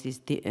element is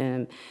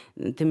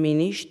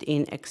diminished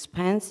in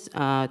expense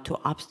to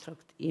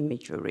abstract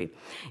imagery.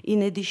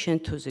 In addition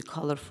to the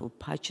colorful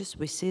patches,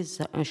 we see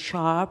the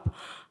sharp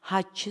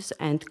hatches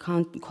and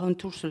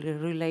contours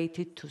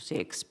related to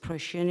the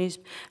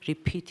expressionism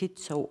repeated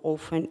so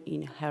often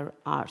in her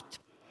art.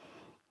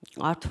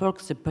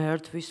 Artworks, The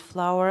Bird with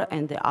Flower,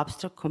 and the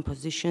abstract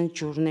composition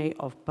Journey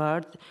of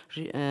Bird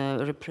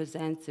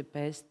represent the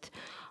best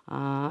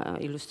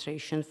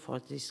illustration for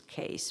this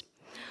case.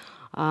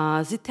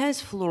 The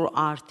 10th floor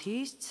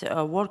artists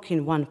work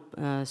in one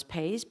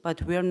space,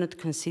 but were not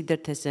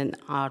considered as an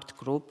art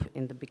group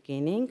in the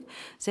beginning.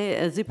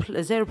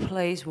 Their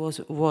place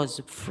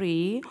was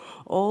free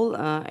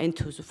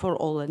for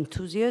all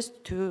enthusiasts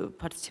to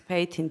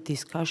participate in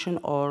discussion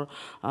or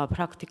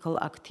practical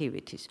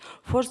activities.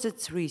 For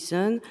that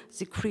reason,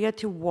 the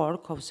creative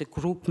work of the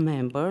group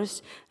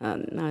members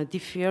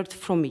differed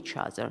from each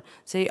other.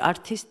 The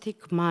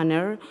artistic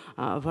manner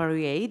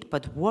varied,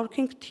 but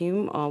working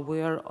team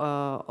were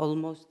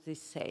almost the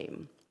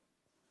same.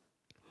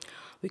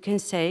 We can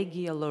say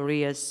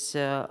Galerijas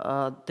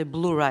The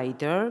Blue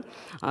Rider.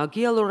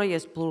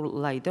 Galerijas Blue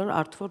Rider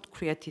artwork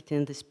created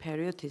in this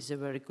period is a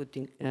very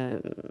good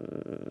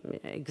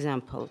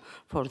example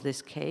for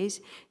this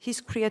case.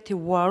 His creative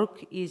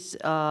work is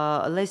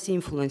less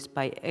influenced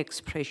by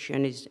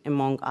expressionism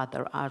among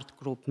other art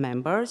group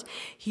members.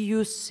 He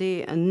used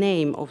the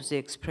name of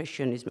the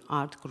expressionism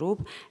art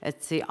group as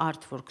the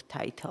artwork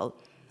title.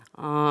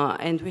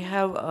 And we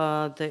have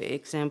the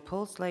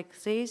examples like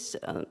this.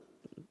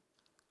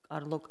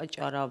 Carlo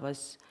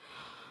Kačarava's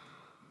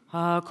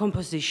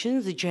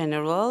composition, The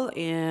General,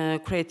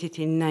 created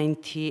in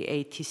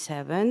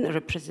 1987,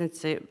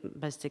 represents the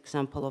best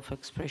example of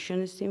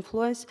expressionist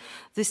influence.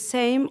 The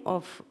same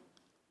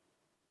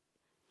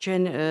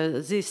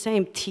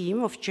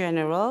theme of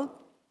General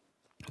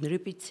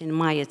repeats in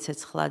Maya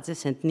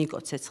Tsetskladze's and Niko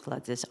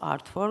Tsetskladze's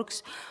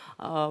artworks.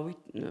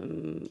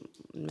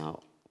 Now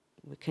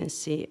we can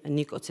see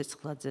Niko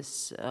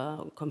Tsetskladze's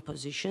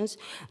compositions.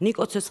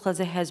 Niko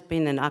Tsetskladze has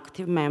been an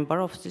active member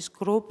of this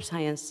group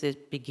since the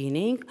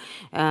beginning.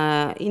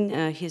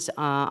 In his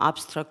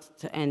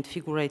abstract and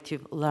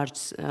figurative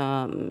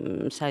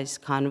large-size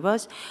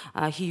canvas,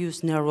 he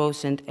used narrow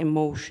and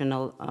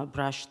emotional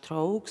brush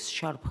strokes,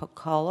 sharp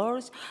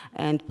colors,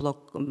 and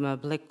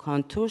black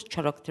contours,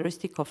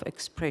 characteristic of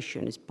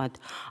expressionism. But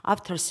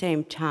after the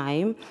same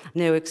time,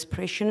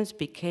 neo-expressionism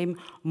became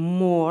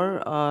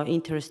more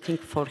interesting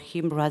for him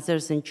rather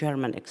than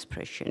German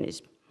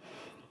expressionism.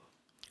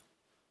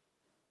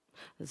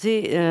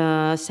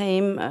 The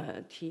same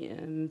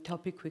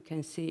topic we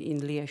can see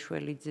in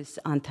Liashvili's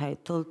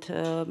untitled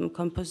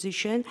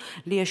composition.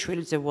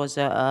 Liashvili was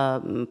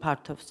a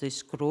part of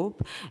this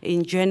group.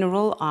 In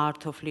general,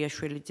 art of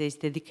Liashvili is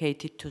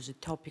dedicated to the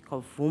topic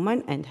of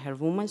woman, and her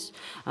woman's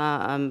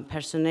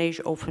personage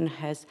often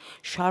has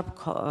sharp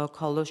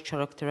colors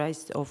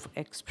characterized of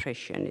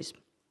expressionism.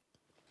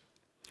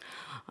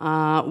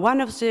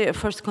 One of the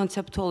first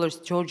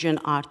conceptualist Georgian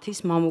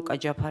artists, Mamuk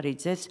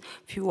Ajaparidze's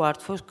few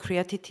artworks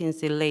created in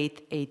the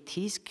late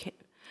 80s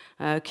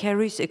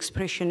carries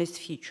expressionist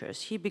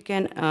features. He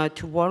began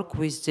to work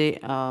with the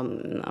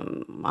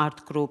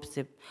art group,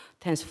 the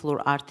 10th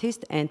Floor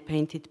Artists, and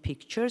painted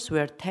pictures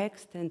where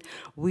text and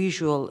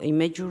visual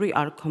imagery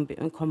are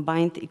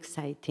combined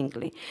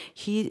excitingly.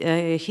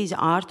 His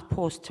art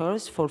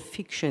posters for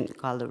Fiction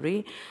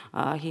Gallery,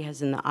 he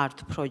has an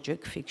art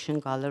project, Fiction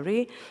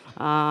Gallery,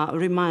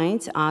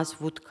 reminds us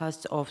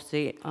woodcuts of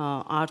the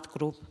art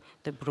group,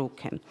 the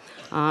Brooklyn.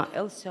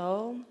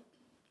 Also,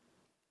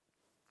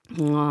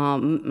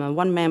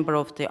 one member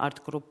of the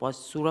art group was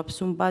Surab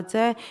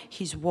Sumbadze.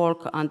 His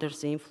work under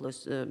the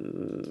influence,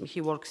 he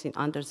works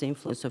under the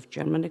influence of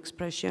German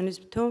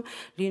Expressionism too.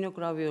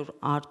 Linogravure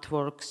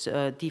artworks,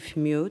 Diff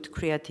Mute,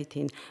 created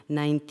in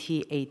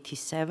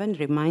 1987,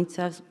 reminds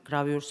us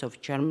gravures of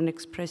German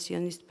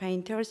Expressionist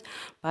painters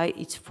by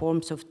its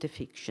forms of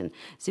depiction.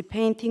 The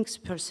painting's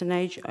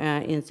personage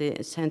in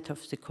the center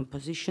of the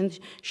composition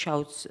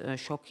shouts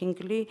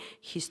shockingly.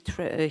 His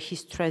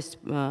stressed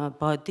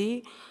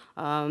body,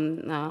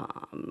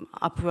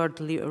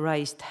 upwardly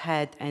raised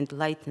head and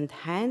lightened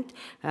hand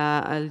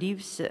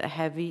leaves a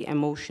heavy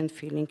emotion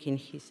feeling in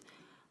his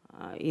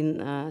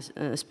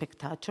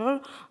spectator.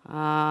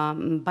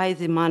 By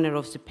the manner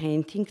of the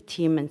painting,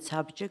 theme and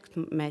subject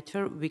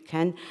matter, we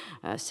can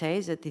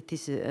say that it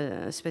is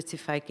a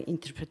specific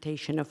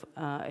interpretation of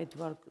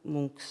Edvard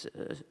Munch's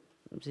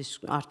this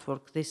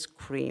artwork, this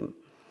Scream.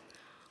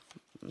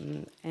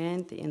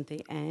 And in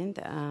the end,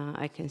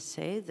 I can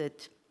say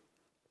that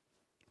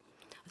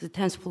the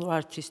 10th Floor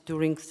artists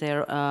during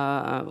their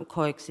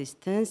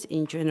coexistence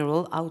in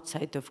general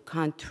outside of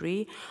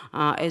country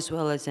as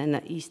well as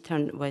in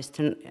Eastern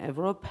Western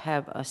Europe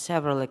have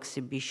several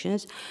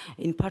exhibitions.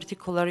 In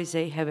particular,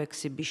 they have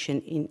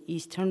exhibition in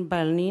Eastern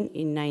Berlin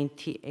in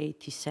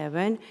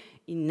 1987.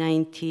 In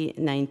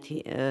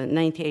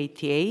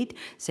 1988,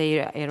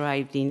 they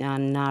arrived in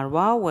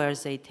Narva, where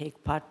they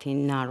take part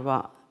in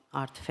Narva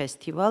Art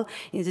Festival.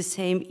 In the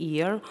same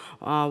year,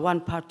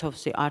 one part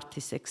of the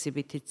artists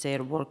exhibited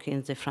their work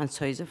in the Franz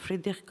Josef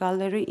Friedrich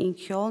Gallery in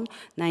Köln.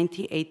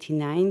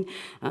 1989,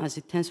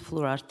 the 10th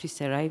Floor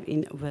artists arrived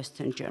in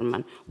Western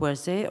Germany, where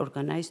they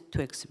organized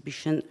 2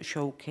 exhibition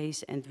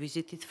showcase and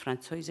visited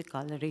Franz Josef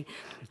Gallery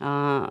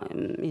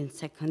in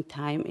second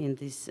time in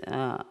this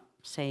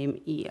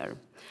same year.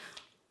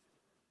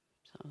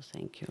 So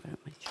thank you very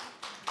much.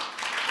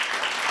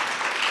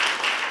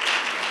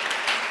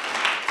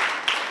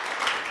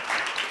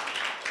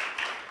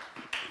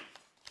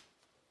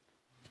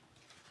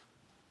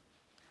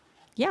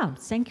 Yeah,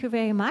 thank you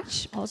very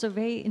much. Also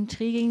very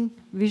intriguing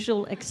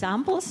visual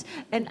examples.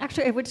 And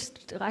actually, I would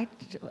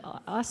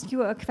ask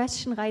you a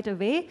question right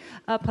away,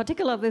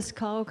 particular with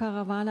Caro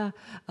Caravana.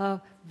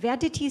 Where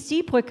did he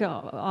see Brücke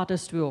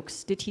artist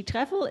works? Did he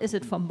travel? Is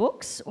it from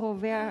books? Or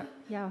where,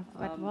 yeah,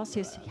 what was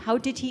his, how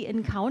did he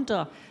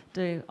encounter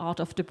the art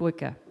of the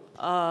Brücke?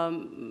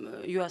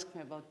 You asked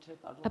me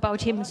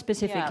about him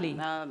specifically.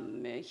 Yeah,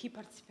 he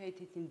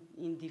participated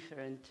in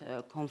different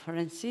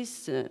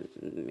conferences.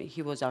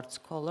 He was art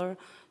scholar,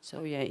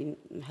 so yeah,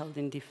 held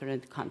in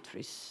different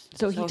countries.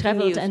 So he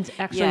traveled, and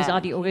actually these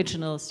are the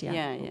originals. Yeah.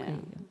 Yeah, okay.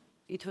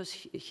 It was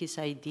his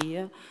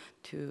idea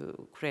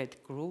to create a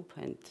group,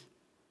 and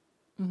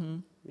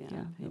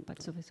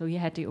but so he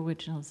had the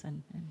originals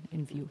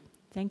in view.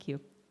 Thank you.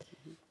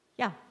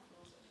 Yeah.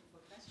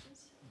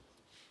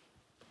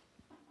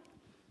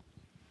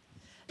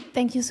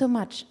 Thank you so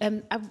much. I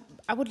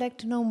would like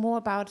to know more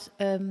about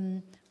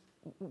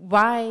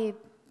why,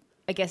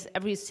 I guess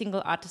every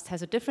single artist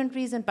has a different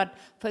reason, but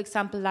for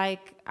example,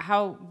 like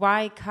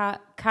why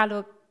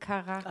Carlo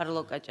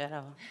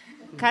Cacciarava,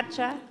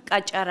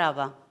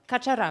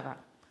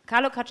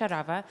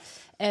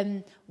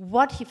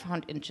 what he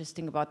found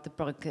interesting about the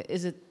Brücke.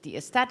 Is it the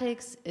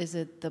aesthetics? Is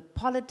it the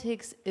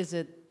politics? Is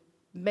it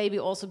maybe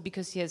also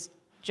because he has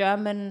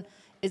German?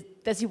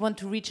 Does he want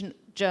to reach a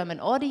German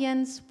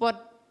audience?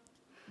 What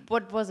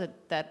was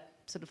it that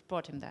sort of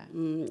brought him there?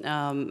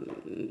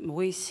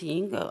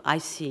 I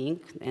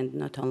think, and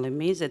not only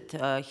me, that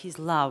his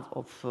love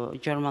of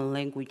German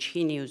language,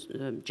 he knew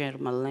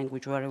German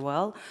language very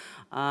well,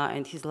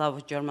 and his love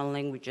of German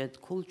language and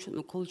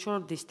culture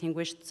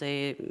distinguished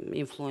the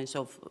influence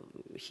of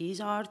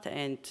his art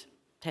and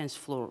 10th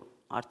Floor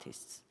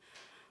artists'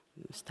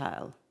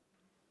 style.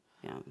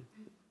 Yeah,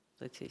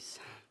 that is.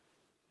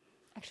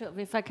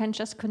 Actually, if I can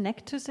just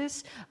connect to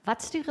this,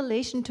 what's the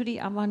relation to the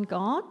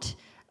avant-garde?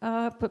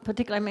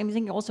 particularly I'm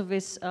thinking also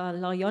with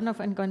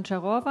Larionov and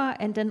Goncharova,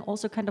 and then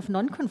also kind of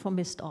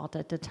non-conformist art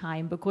at the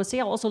time, because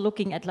they are also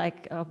looking at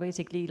like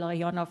basically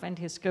Larionov and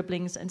his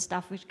scribblings and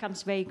stuff, which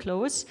comes very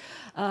close.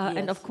 Yes.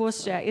 And of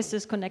course there is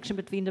this connection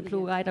between the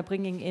Blue Rider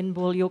bringing in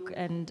Bolyuk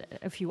and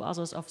a few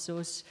others of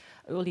those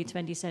early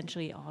 20th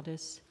century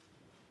artists.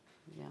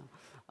 Yeah.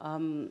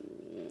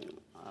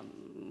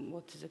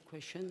 What is the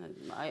question?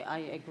 I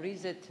agree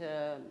that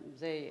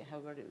they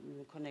have a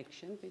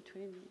connection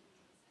between.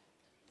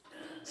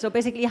 So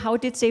basically, how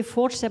did they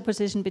forge their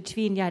position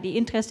between the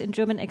interest in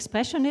German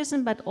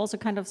Expressionism, but also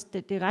kind of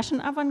the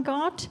Russian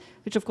Avant-Garde,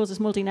 which of course is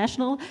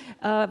multinational,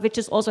 which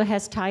is also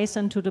has ties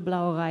into the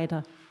Blaue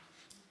Reiter?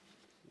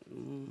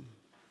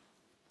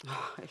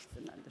 I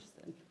don't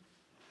understand.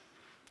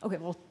 Okay,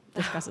 we'll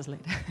discuss this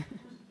later.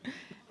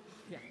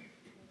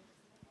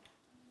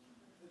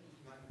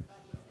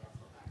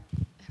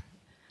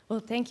 Well,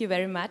 thank you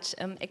very much.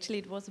 Actually,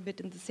 it was a bit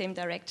in the same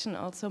direction.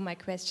 Also, my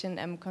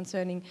question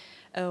concerning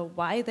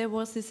why there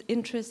was this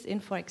interest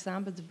in, for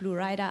example, the Blue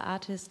Rider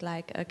artists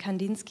like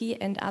Kandinsky,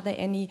 and are there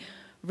any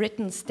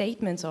written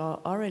statements or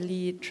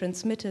orally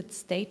transmitted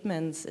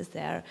statements?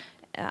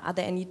 Are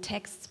there any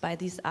texts by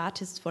these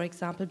artists, for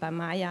example, by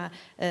Maya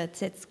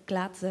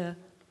Zetskladze,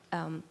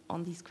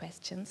 on these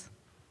questions?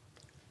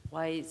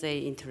 Why are they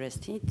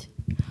interested?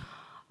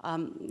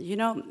 You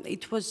know,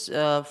 it was,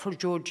 for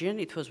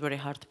Georgian, it was a very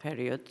hard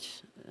period.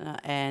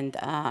 And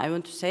I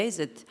want to say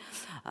that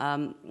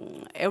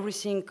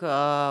everything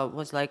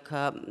was like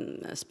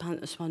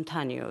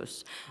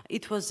spontaneous.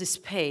 It was the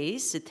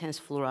space, the 10th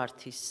floor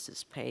artist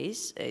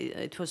space.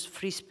 It was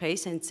free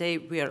space, and they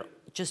were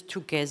just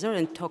together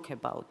and talk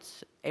about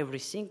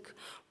everything,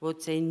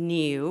 what they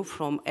knew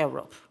from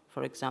Europe,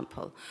 for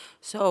example.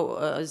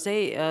 So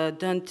they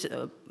don't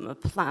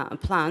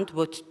plan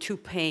what to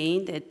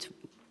paint and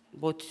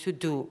what to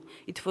do.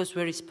 It was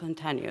very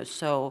spontaneous.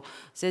 So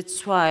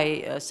that's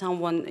why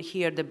someone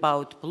heard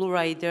about Blue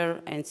Rider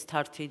and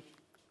started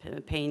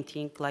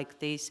painting like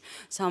this.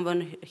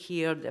 Someone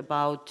heard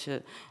about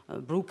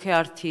Brücke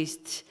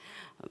artists.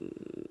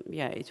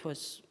 Yeah, it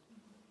was.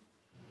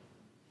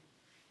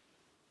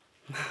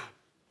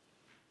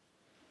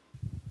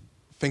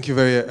 Thank you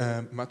very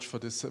much for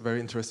this very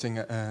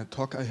interesting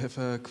talk. I have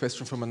a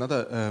question from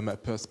another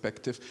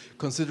perspective.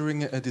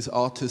 Considering this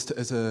artist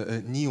as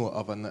a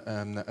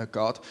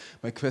neo-avant-garde,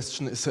 my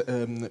question is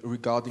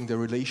regarding the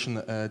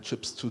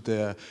relationships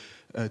to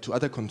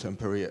other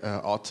contemporary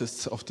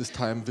artists of this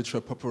time, which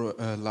were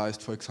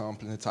popularized, for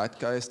example, in the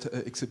Zeitgeist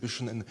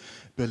exhibition in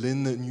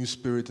Berlin, New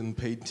Spirit in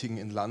Painting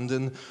in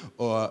London,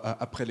 or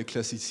Après le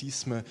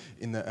Classicisme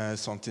in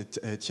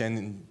Saint-Étienne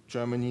in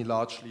Germany,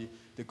 largely.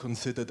 They're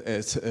considered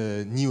as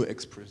new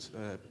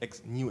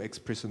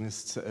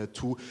expressionists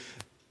too,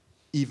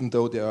 even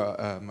though there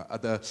are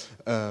other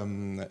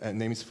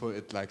names for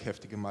it, like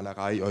Heftige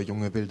Malerei or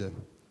Junge Wilde.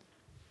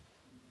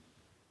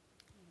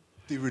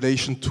 The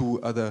relation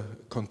to other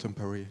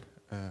contemporary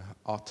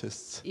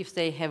artists. If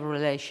they have a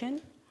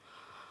relation,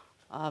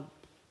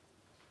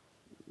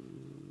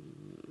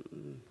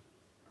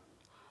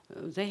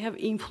 they have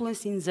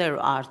influence in their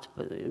art.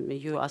 But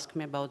you ask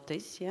me about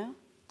this, yeah?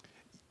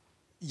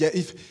 Yeah,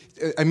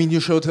 I mean, you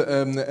showed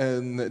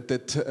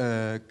that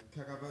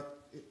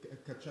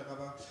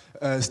Kacharava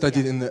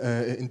studied in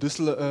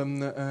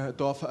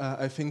Düsseldorf.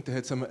 I think they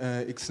had some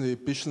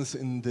exhibitions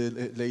in the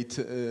late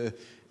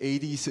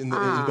 80s in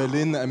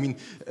Berlin. I mean,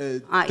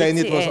 then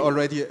it was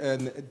already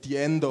the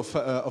end of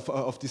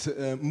these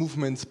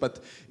movements, but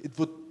it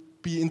would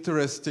be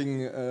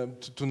interesting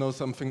to know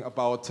something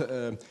about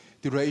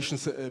the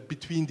relations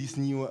between these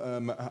new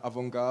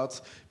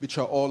avant-gardes, which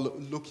are all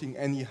looking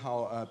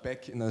anyhow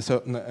back in a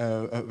certain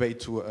way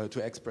to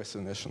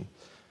expressionism.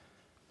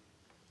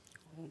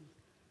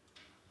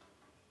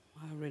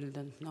 I really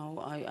don't know.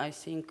 I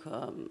think.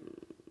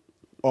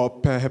 Or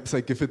perhaps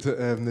I give it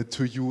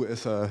to you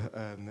as a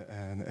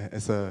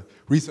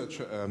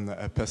research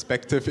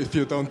perspective. If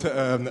you don't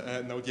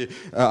know the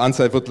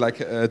answer, I would like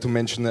to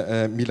mention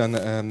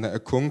Milan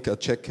Kunk, a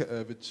Czech,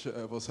 which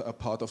was a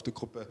part of the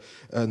Gruppe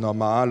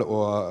Normal,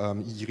 or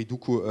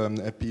Jiriduku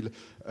Pil,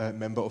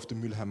 member of the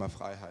Mülheimer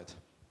Freiheit.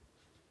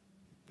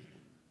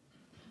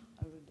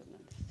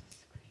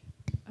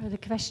 The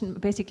question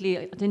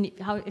basically,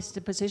 how is the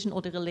position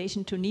or the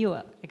relation to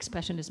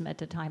neo-expressionism at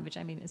the time, which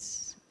I mean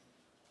is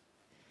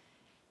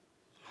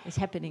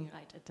happening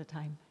right at the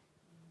time.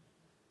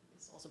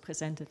 It's also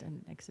presented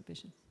in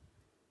exhibitions.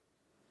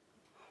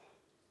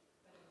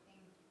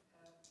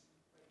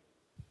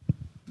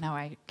 Now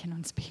I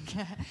cannot speak.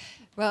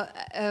 Well,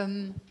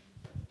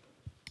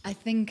 I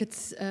think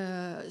it's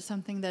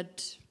something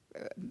that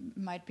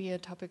might be a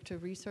topic to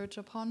research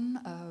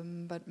upon,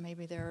 but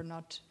maybe there are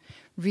not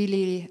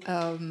really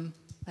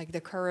like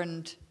the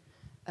current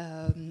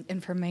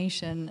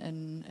information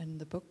in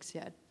the books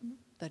yet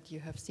that you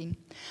have seen.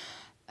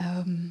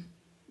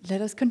 Let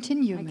us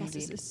continue. I guess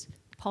this is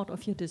part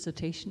of your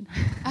dissertation.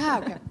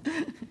 Okay.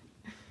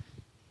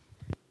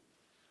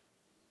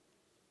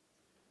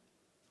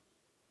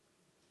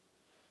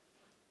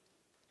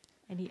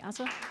 Any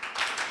other?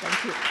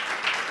 Thank you.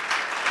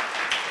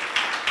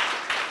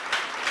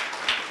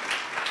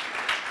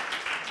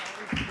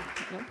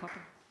 No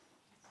problem.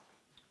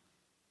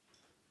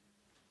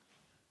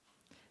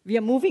 We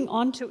are moving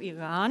on to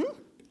Iran.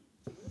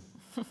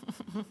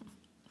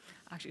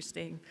 Actually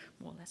staying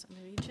more or less in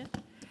the region.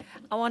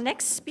 Our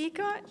next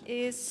speaker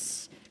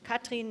is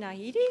Katrin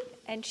Nahidi,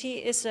 and she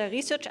is a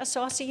research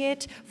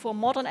associate for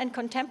modern and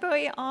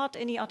contemporary art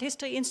in the Art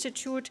History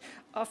Institute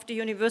of the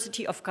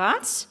University of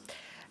Graz.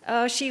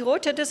 She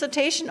wrote a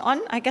dissertation on,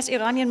 I guess,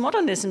 Iranian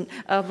modernism,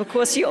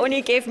 because she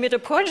only gave me the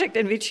project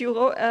in which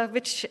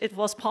which it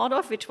was part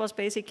of, which was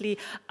basically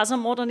other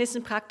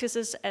modernism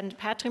practices and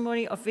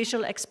patrimony of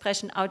visual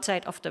expression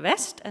outside of the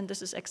West. And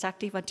this is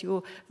exactly what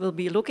you will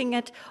be looking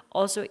at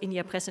also in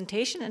your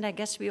presentation. And I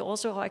guess we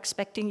also are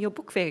expecting your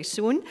book very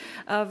soon,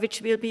 which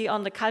will be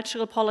on the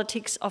cultural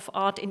politics of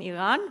art in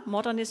Iran,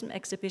 modernism,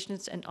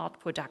 exhibitions, and art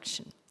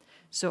production.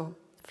 So,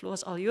 the floor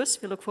is all yours.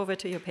 We look forward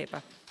to your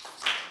paper.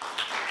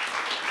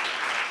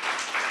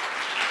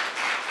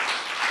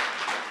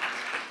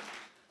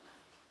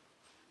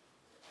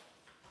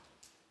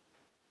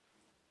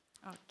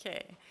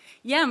 Okay.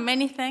 Yeah,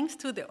 many thanks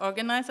to the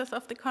organizers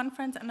of the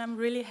conference, and I'm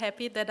really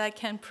happy that I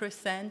can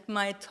present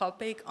my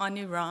topic on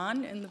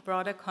Iran in the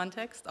broader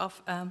context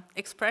of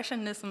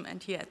Expressionism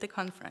and here at the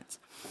conference.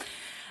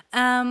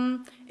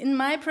 In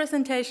my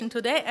presentation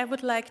today, I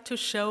would like to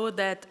show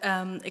that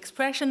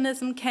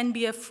Expressionism can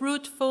be a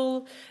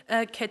fruitful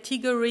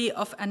category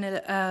of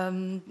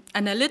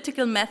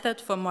analytical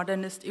method for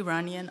modernist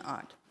Iranian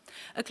art.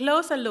 A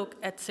closer look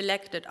at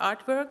selected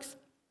artworks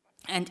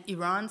and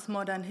Iran's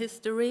modern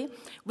history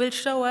will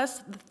show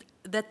us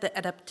that the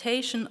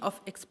adaptation of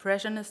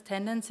expressionist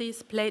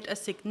tendencies played a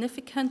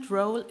significant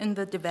role in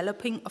the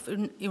developing of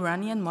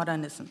Iranian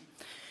modernism.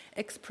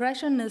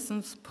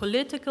 Expressionism's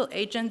political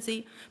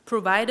agency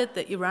provided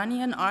the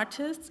Iranian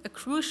artists a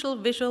crucial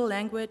visual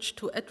language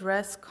to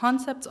address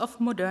concepts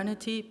of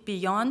modernity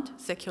beyond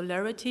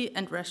secularity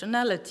and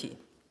rationality.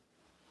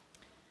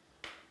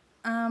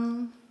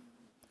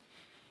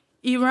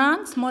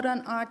 Iran's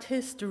modern art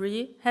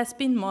history has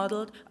been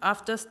modeled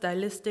after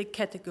stylistic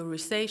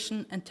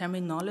categorization and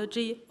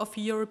terminology of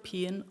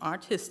European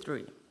art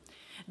history.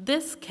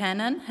 This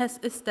canon has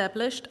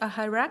established a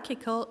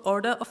hierarchical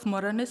order of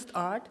modernist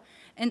art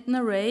and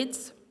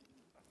narrates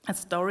a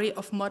story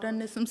of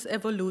modernism's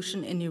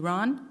evolution in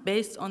Iran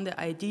based on the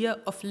idea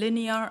of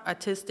linear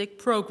artistic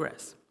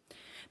progress.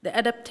 The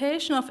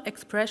adaptation of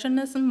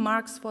Expressionism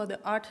marks for the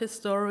art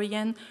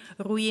historian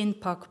Ruin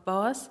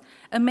Pakbaz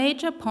a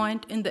major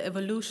point in the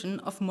evolution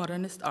of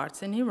modernist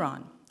arts in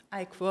Iran.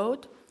 I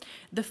quote,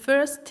 "The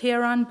first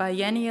Tehran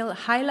biennial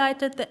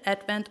highlighted the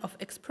advent of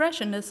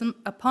Expressionism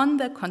upon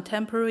the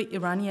contemporary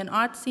Iranian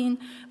art scene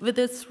with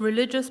its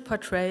religious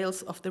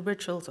portrayals of the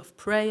rituals of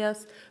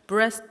prayers,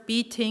 breast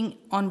beating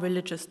on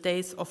religious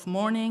days of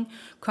mourning,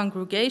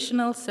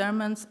 congregational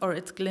sermons, or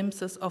its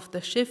glimpses of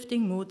the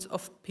shifting moods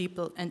of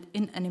people and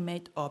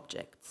inanimate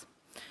objects.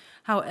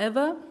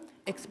 However,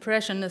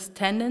 Expressionist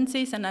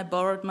tendencies," and I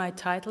borrowed my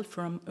title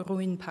from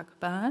Ruin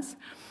Pakbaz,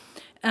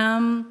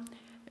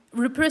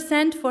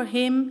 represent for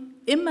him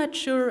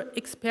immature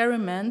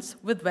experiments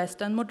with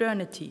Western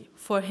modernity.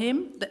 For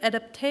him, the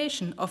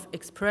adaptation of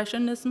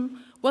Expressionism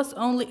was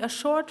only a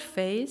short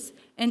phase,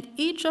 and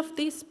each of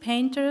these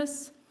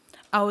painters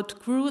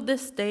outgrew the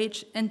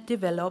stage and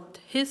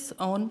developed his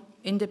own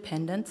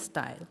independent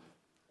style.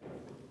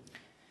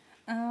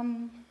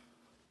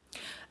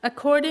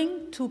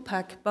 According to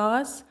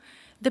Pakbaz,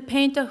 the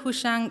painter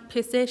Hushang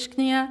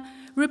Peseshknia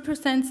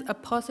represents a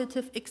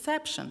positive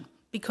exception,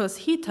 because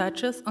he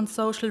touches on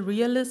social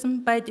realism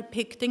by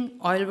depicting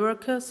oil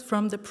workers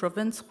from the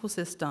province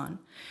Khuzestan.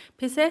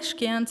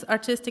 Peseshkian's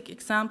artistic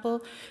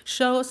example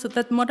shows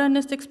that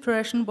modernist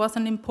expression was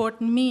an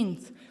important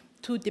means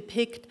to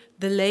depict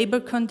the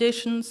labor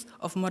conditions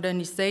of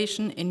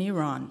modernization in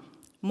Iran.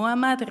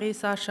 Mohammad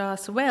Reza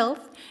Shah's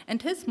wealth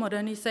and his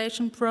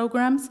modernization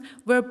programs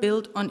were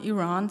built on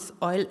Iran's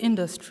oil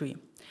industry.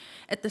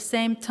 At the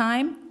same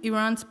time,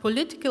 Iran's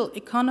political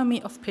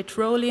economy of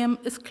petroleum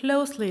is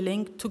closely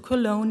linked to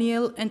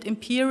colonial and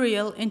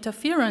imperial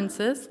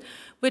interferences,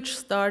 which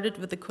started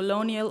with the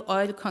colonial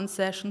oil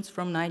concessions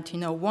from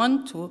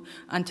 1901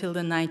 until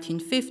the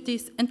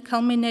 1950s and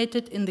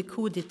culminated in the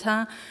coup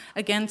d'etat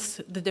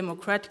against the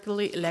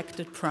democratically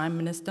elected Prime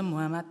Minister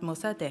Mohammad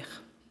Mossadegh.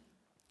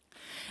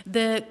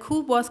 The coup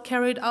was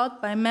carried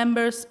out by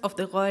members of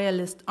the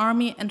Royalist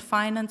Army and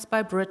financed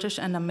by British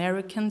and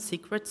American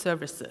secret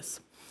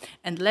services,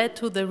 and led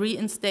to the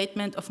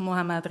reinstatement of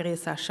Mohammad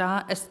Reza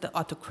Shah as the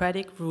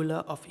autocratic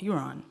ruler of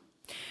Iran.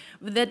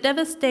 With their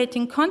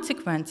devastating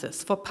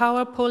consequences for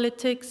power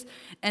politics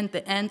and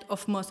the end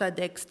of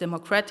Mossadegh's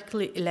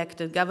democratically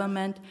elected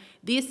government,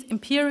 these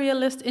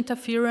imperialist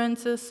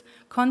interferences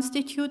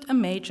constitute a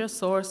major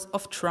source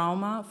of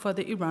trauma for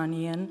the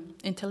Iranian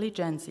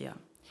intelligentsia.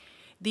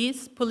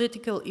 These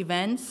political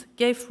events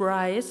gave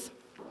rise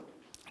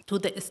to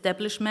the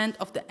establishment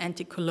of the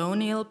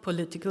anti-colonial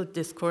political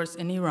discourse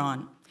in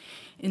Iran.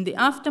 In the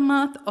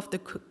aftermath of the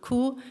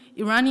coup,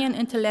 Iranian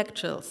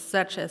intellectuals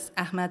such as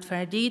Ahmad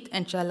Fardid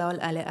and Jalal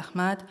Ali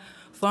Ahmad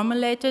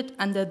formulated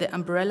under the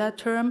umbrella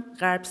term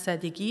Gharb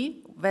Sadigi,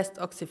 West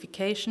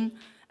Oxification,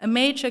 a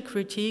major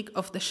critique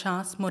of the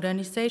Shah's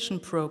modernization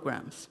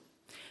programs.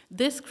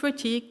 This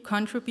critique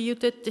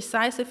contributed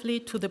decisively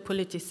to the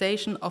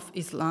politicization of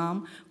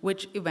Islam,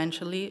 which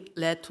eventually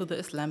led to the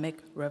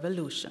Islamic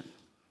Revolution.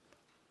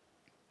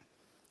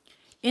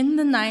 In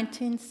the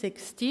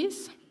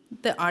 1960s,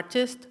 the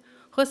artist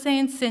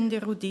Hossein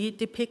Sendirudi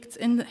depicts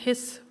in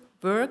his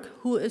work,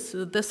 Who is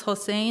this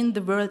Hossein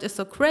the world is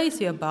so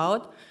crazy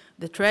about?,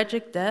 the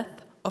tragic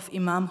death of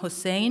Imam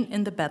Hussein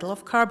in the Battle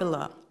of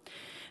Karbala.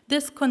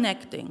 This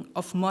connecting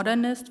of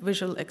modernist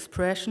visual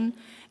expression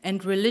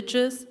and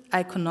religious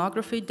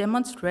iconography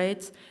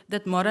demonstrates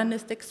that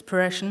modernist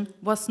expression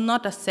was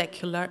not a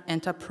secular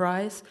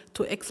enterprise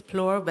to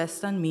explore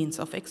Western means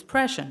of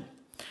expression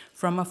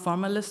from a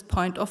formalist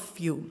point of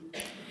view.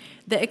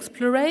 The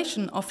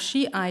exploration of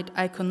Shiite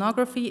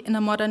iconography in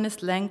a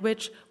modernist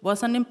language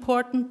was an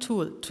important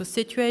tool to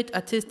situate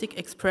artistic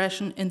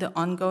expression in the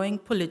ongoing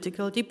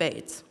political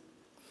debates.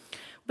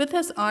 With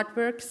his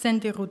artwork,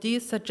 Sendirudi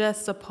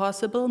suggests a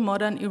possible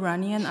modern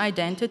Iranian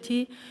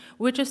identity,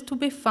 which is to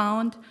be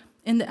found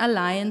in the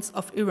alliance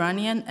of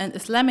Iranian and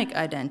Islamic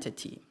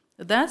identity.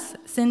 Thus,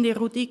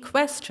 Sendirudi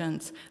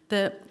questions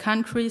the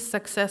country's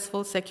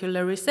successful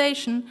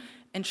secularization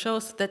and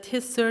shows that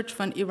his search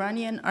for an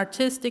Iranian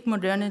artistic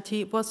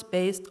modernity was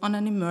based on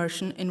an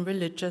immersion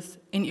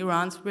in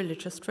Iran's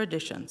religious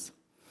traditions.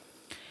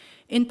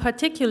 In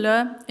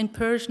particular, in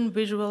Persian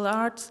visual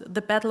arts,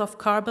 the Battle of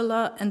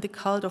Karbala and the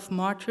Cult of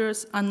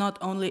Martyrs are not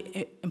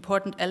only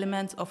important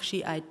elements of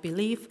Shiite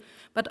belief,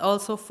 but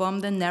also form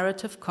the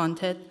narrative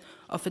content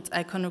of its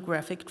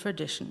iconographic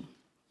tradition.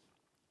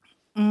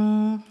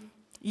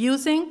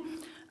 Using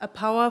a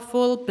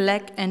powerful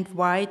black and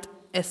white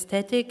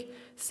aesthetic,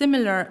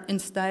 similar in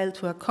style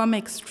to a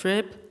comic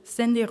strip,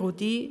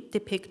 Sendirudi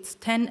depicts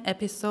 10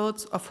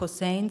 episodes of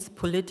Hussein's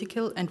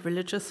political and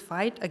religious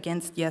fight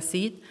against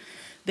Yazid,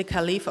 the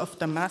Caliph of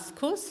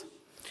Damascus,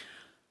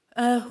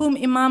 whom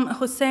Imam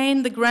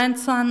Hussein, the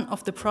grandson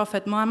of the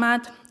Prophet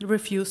Muhammad,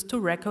 refused to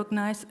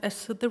recognize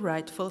as the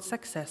rightful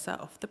successor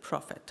of the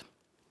Prophet.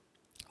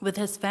 With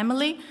his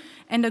family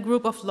and a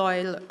group of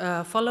loyal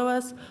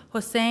followers,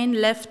 Hussein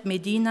left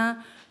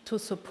Medina to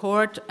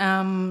support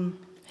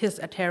his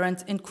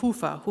adherents in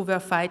Kufa, who were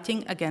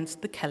fighting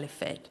against the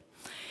caliphate.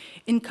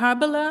 In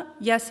Karbala,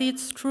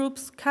 Yazid's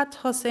troops cut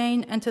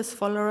Hussein and his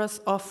followers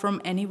off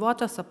from any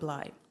water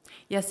supply.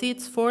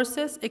 Yazid's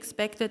forces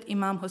expected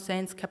Imam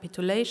Hussein's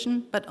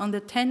capitulation, but on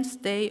the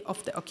 10th day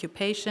of the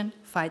occupation,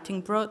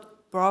 fighting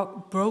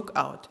broke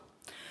out.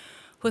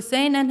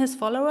 Hussein and his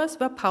followers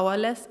were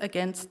powerless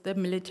against the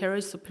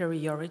military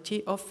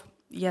superiority of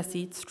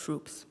Yazid's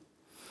troops.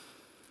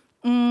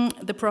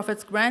 The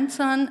Prophet's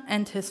grandson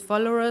and his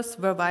followers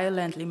were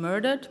violently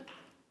murdered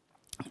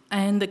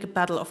in the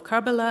Battle of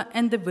Karbala,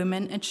 and the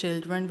women and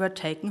children were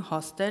taken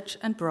hostage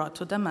and brought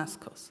to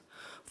Damascus.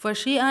 For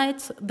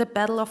Shiites, the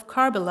Battle of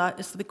Karbala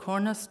is the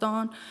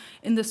cornerstone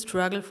in the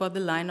struggle for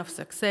the line of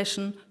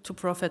succession to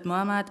Prophet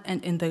Muhammad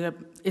and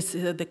is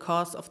the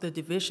cause of the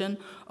division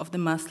of the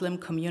Muslim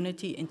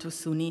community into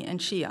Sunni and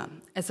Shia.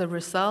 As a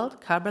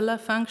result, Karbala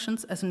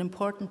functions as an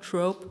important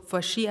trope for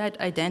Shiite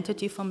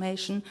identity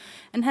formation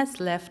and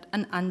has left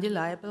an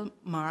undeniable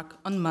mark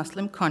on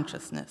Muslim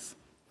consciousness.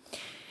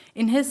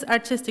 In his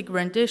artistic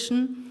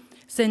rendition,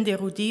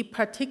 Sendirudi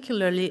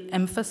particularly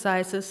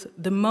emphasizes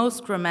the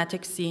most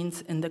dramatic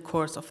scenes in the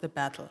course of the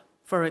battle.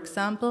 For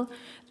example,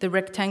 the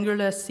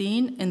rectangular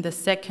scene in the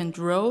second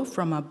row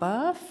from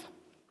above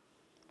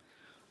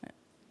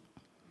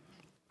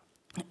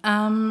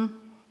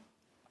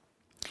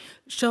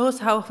shows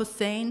how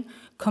Hussein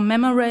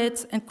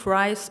commemorates and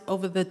cries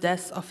over the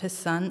death of his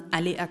son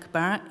Ali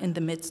Akbar in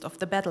the midst of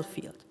the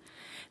battlefield.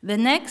 The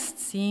next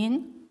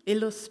scene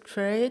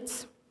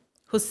illustrates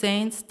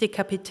Hussein's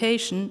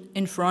decapitation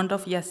in front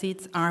of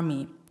Yazid's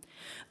army.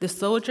 The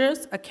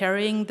soldiers are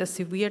carrying the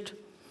severed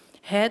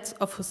heads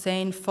of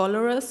Hussein's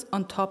followers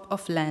on top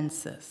of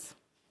lances.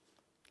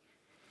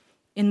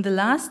 In the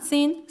last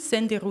scene,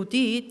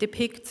 Sendirudi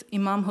depicts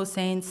Imam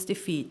Hussein's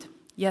defeat.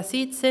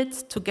 Yazid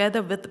sits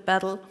together with the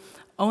battle,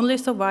 only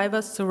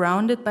survivors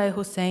surrounded by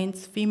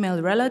Hussein's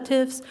female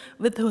relatives,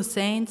 with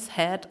Hussein's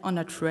head on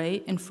a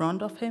tray in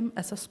front of him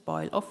as a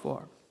spoil of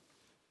war.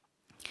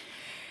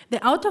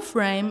 The outer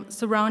frame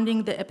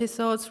surrounding the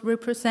episodes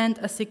represent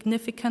a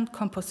significant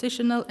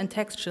compositional and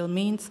textual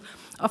means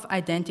of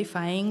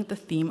identifying the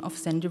theme of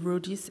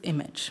Sendirudi's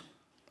image.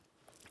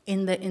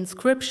 In the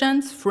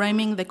inscriptions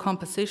framing the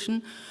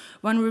composition,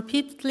 one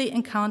repeatedly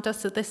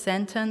encounters the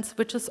sentence,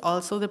 which is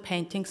also the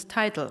painting's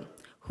title: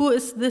 "Who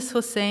is this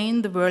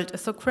Hussein the world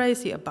is so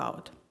crazy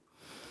about?"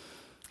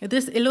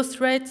 This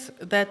illustrates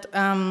that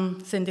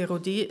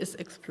Sendirudi is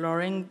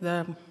exploring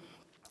the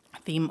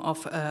theme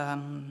of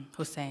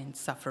Hussein's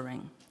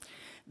suffering.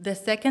 The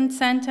second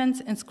sentence,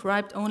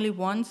 inscribed only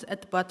once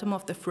at the bottom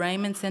of the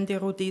frame in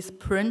Sendirudi's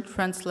print,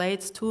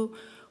 translates to,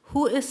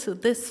 Who is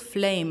this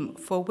flame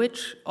for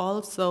which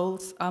all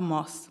souls are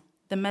moths?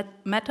 The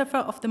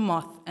metaphor of the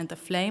moth and the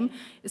flame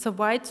is a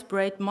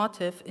widespread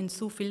motif in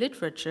Sufi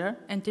literature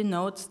and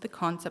denotes the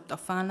concept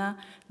of fana,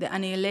 the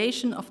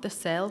annihilation of the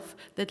self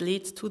that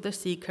leads to the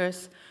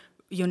seeker's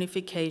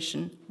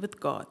unification with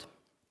God.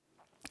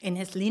 In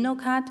his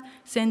Linokat,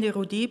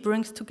 Sendirudi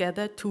brings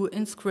together two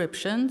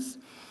inscriptions,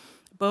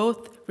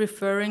 both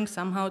referring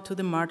somehow to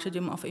the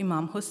martyrdom of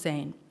Imam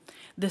Hussein.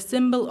 The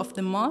symbol of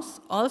the moth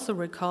also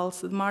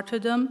recalls the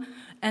martyrdom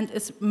and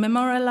is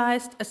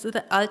memorialized as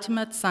the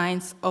ultimate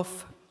signs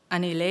of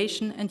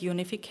annihilation and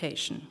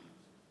unification.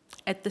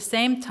 At the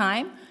same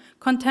time,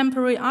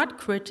 contemporary art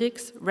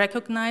critics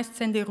recognized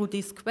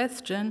Sendirudi's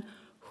question,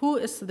 who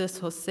is this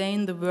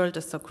Hussein the world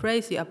is so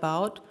crazy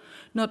about,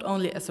 not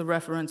only as a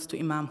reference to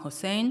Imam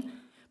Hussein,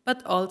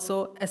 but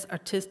also as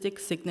artistic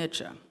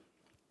signature.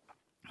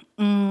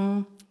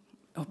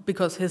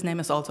 Because his name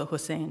is also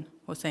Hussein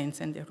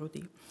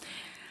Sendirudi.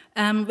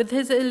 With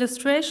his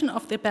illustration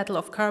of the Battle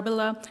of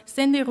Karbala,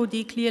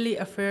 Sendirudi clearly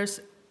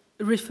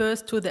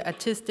refers to the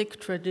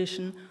artistic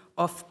tradition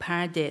of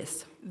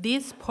Pardes.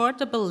 These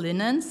portable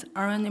linens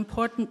are an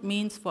important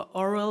means for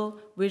oral,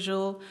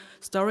 visual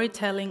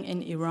storytelling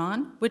in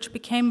Iran, which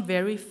became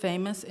very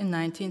famous in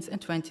 19th and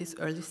 20th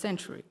early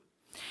century.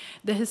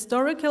 The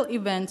historical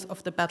events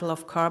of the Battle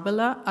of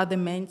Karbala are the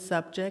main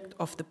subject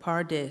of the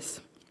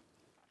Pardes.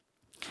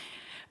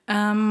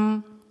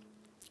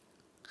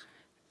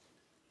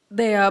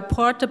 They are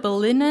portable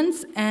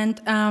linens, and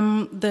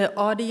the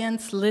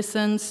audience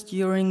listens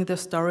during the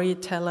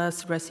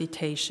storyteller's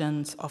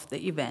recitations of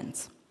the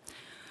events.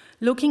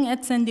 Looking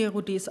at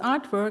Sendirudi's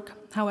artwork,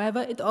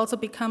 however, it also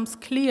becomes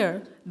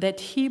clear that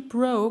he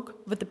broke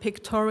with the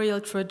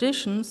pictorial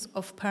traditions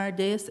of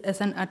Pardes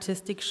as an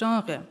artistic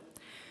genre.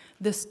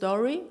 The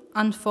story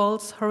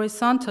unfolds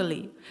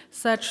horizontally,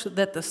 such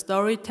that the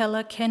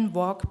storyteller can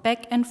walk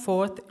back and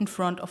forth in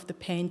front of the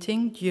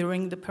painting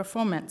during the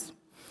performance.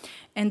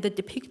 And the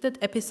depicted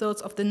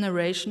episodes of the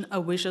narration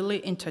are visually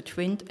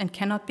intertwined and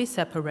cannot be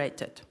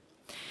separated.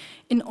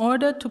 In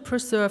order to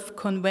preserve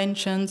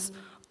conventions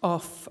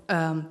of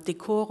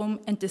decorum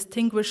and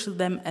distinguish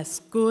them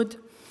as good,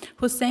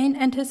 Hussein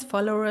and his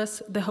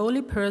followers, the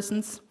holy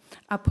persons,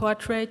 are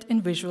portrayed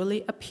in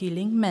visually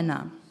appealing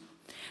manner.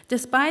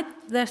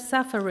 Despite their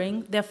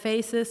suffering, their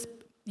faces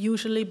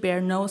usually bear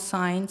no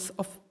signs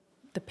of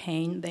the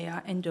pain they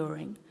are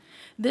enduring.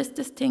 This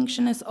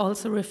distinction is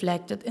also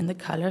reflected in the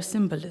color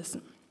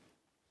symbolism.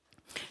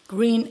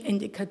 Green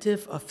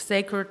indicative of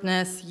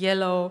sacredness,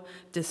 yellow,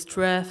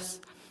 distress,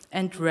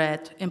 and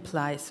red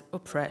implies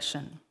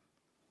oppression.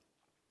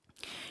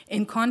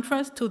 In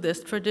contrast to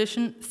this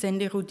tradition,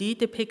 Sendirudi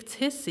depicts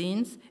his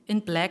scenes in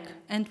black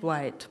and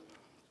white.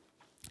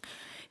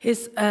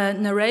 His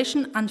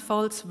narration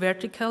unfolds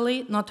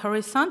vertically, not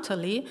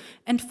horizontally,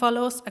 and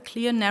follows a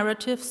clear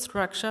narrative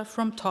structure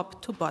from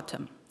top to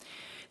bottom.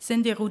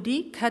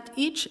 Sendirudi cut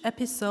each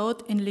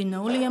episode in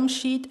linoleum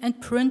sheet and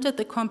printed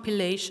the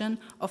compilation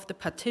of the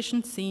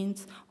partition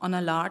scenes on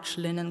a large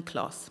linen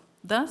cloth.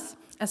 Thus,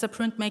 as a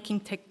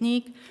printmaking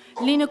technique,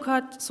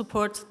 Linocut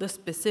supports the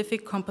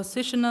specific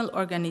compositional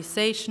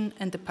organization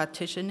and the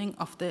partitioning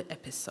of the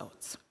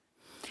episodes.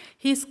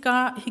 He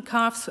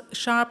carves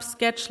sharp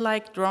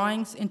sketch-like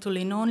drawings into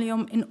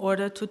linoleum in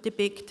order to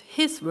depict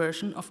his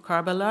version of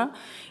Karbala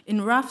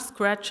in rough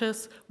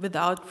scratches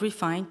without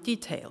refined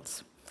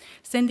details.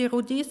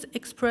 Sendirudi's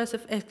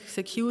expressive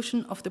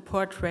execution of the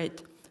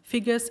portrait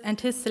figures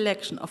and his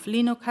selection of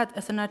linocut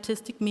as an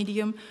artistic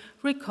medium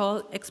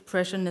recall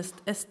expressionist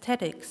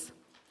aesthetics.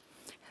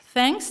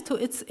 Thanks to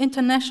its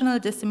international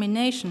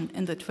dissemination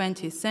in the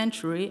 20th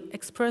century,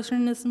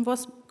 Expressionism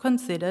was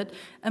considered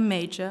a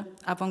major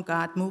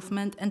avant-garde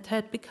movement and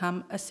had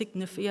become a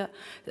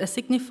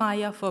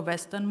signifier for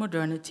Western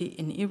modernity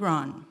in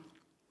Iran.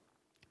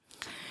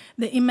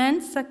 The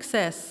immense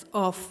success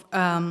of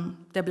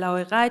Der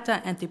Blaue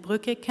Reiter and Die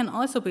Brücke can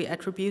also be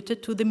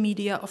attributed to the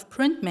media of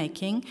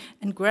printmaking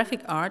and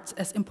graphic arts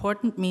as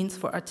important means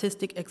for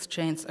artistic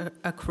exchange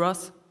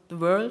across the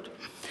world.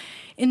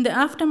 In the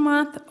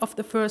aftermath of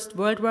the First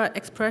World War,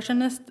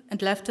 expressionist and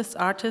leftist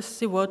artists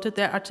devoted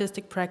their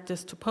artistic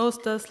practice to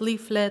posters,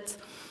 leaflets,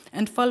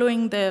 and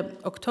following the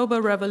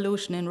October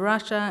Revolution in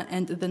Russia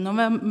and the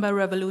November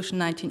Revolution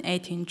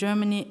 1918 in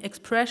Germany,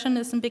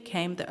 expressionism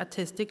became the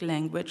artistic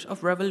language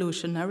of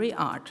revolutionary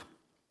art.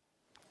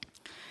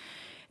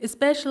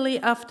 Especially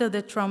after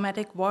the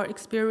traumatic war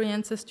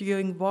experiences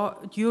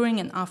during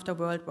and after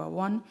World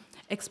War I,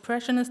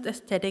 expressionist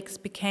aesthetics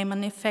became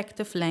an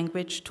effective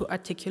language to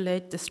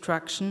articulate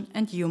destruction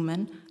and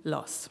human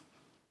loss.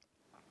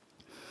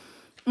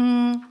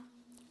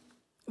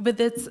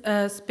 With its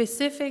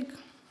specific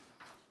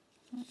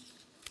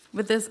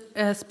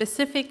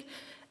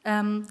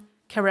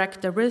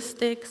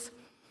characteristics,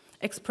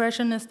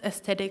 expressionist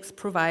aesthetics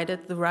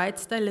provided the right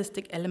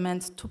stylistic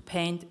elements to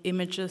paint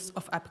images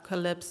of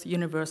apocalypse,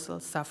 universal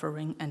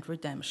suffering, and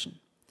redemption.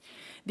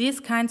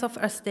 These kinds of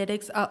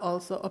aesthetics are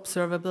also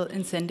observable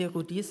in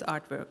Sendirudi's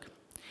artwork.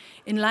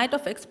 In light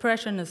of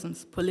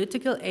Expressionism's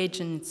political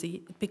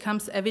agency, it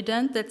becomes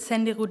evident that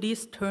Sandy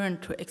Rudy's turn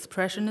to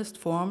Expressionist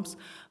forms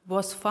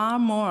was far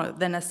more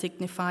than a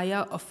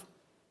signifier of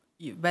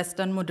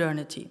Western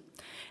modernity.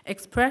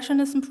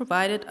 Expressionism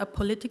provided a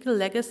political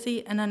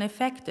legacy and an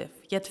effective,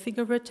 yet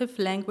figurative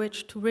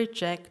language to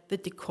reject the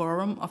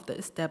decorum of the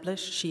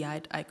established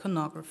Shiite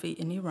iconography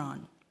in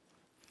Iran.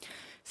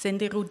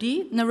 Sandy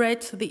Rudy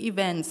narrates the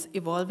events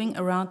evolving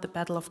around the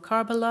Battle of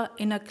Karbala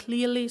in a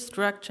clearly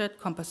structured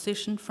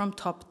composition from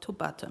top to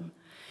bottom.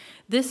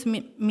 This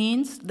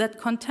means that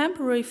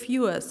contemporary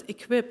viewers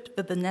equipped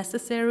with the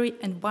necessary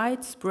and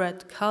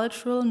widespread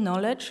cultural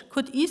knowledge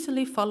could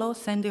easily follow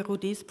Sandy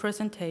Rudy's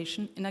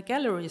presentation in a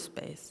gallery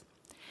space.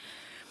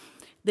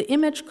 The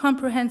image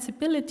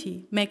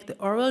comprehensibility makes the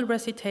oral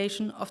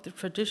recitation of the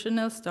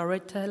traditional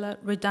storyteller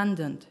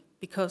redundant,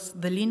 because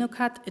the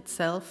linocut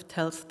itself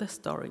tells the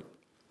story.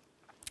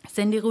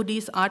 Sandy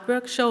Rudy's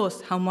artwork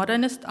shows how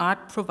modernist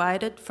art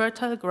provided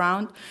fertile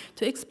ground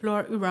to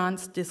explore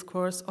Iran's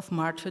discourse of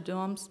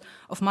martyrdom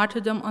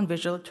on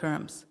visual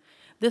terms.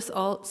 This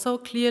also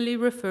clearly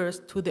refers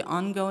to the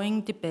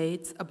ongoing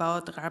debates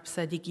about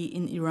Rabsadigi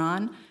in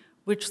Iran,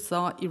 which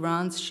saw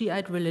Iran's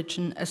Shiite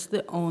religion as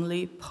the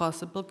only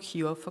possible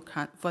cure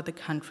for the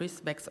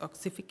country's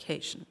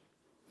Vexoxification.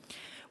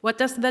 What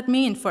does that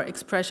mean for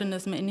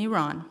Expressionism in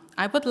Iran?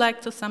 I would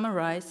like to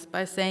summarize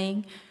by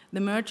saying the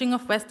merging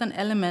of Western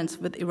elements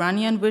with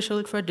Iranian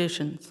visual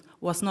traditions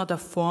was not a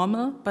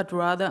formal, but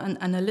rather an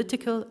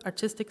analytical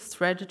artistic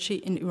strategy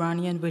in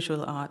Iranian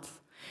visual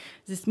arts.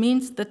 This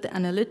means that the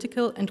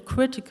analytical and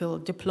critical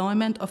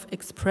deployment of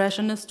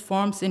expressionist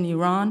forms in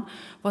Iran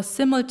was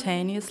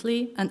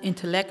simultaneously an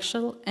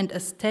intellectual and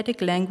aesthetic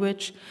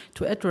language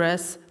to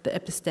address the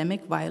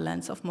epistemic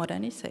violence of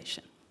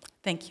modernization.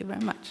 Thank you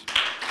very much.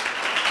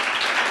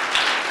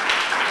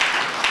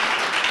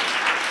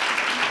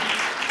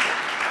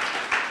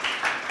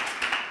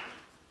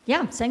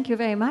 Yeah, thank you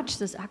very much.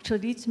 This actually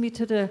leads me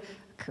to the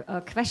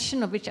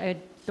question of which I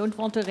don't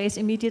want to raise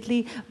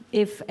immediately.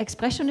 If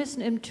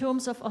Expressionism in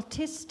terms of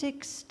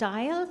artistic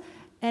style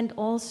and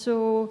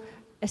also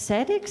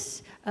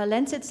aesthetics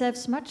lends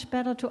itself much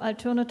better to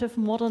alternative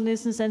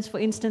modernism than, for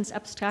instance,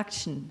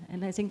 abstraction.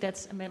 And I think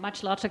that's a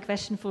much larger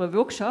question for a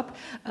workshop,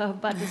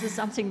 but this is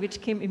something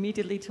which came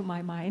immediately to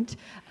my mind.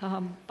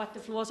 But the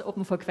floor is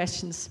open for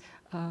questions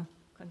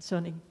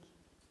concerning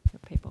your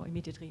paper or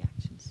immediate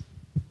reactions.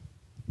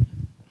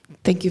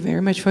 Thank you very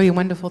much for your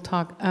wonderful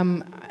talk.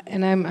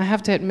 And I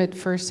have to admit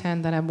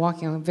firsthand that I'm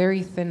walking on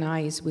very thin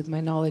ice with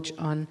my knowledge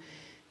on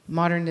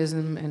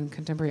modernism and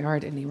contemporary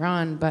art in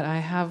Iran, but I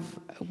have,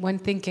 one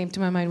thing came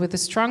to my mind, with the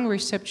strong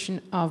reception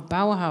of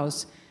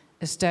Bauhaus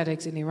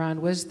aesthetics in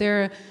Iran. Was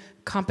there a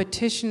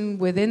competition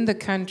within the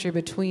country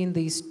between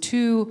these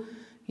two,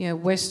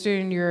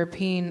 Western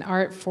European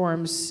art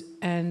forms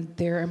and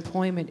their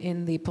employment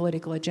in the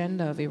political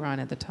agenda of Iran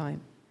at the time?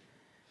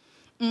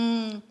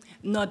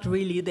 Not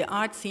really. The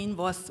art scene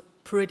was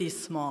pretty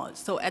small.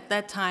 So at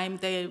that time,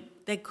 they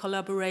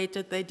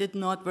collaborated, they did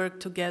not work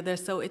together,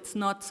 so it's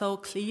not so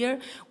clear.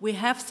 We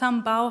have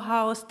some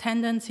Bauhaus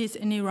tendencies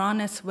in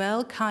Iran as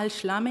well. Karl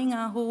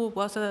Schlamminger, who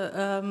was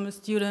a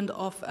student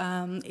of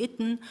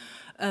Eton,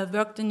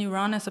 worked in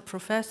Iran as a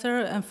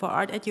professor for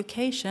art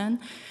education.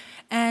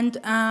 And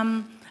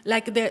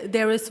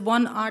there is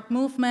one art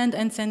movement,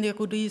 and Sandy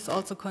Rudy is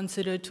also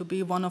considered to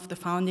be one of the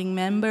founding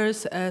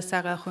members,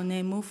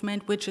 Sarahone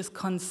movement, which is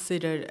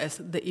considered as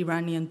the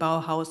Iranian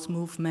Bauhaus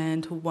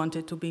movement, who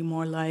wanted to be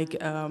more like,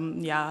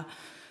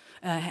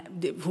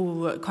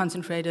 who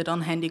concentrated on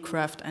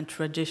handicraft and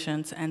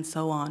traditions and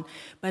so on.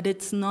 But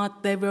it's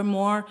not, they were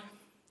more,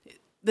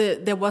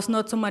 there was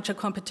not so much a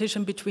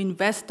competition between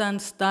Western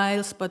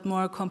styles, but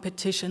more a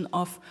competition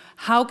of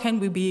how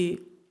can we be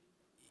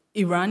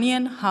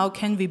Iranian, how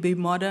can we be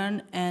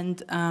modern,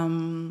 and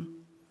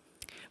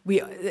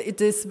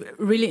it is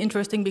really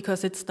interesting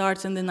because it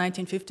starts in the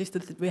 1950s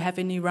that we have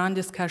in Iran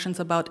discussions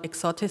about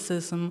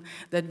exoticism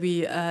that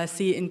we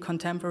see in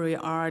contemporary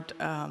art,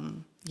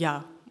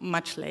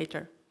 much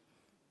later.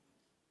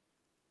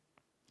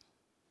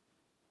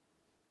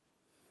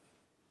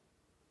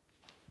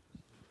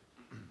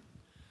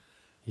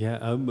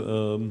 Yeah,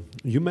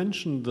 you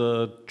mentioned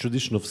the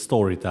tradition of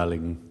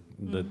storytelling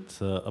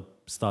that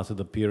started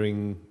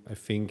appearing, I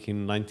think,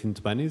 in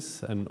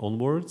 1920s and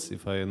onwards,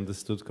 if I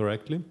understood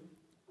correctly.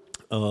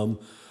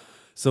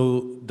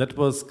 So that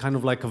was kind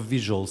of like a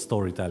visual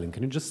storytelling.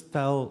 Can you just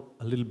tell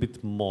a little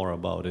bit more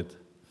about it?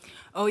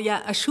 Oh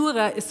yeah,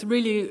 Ashura is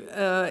really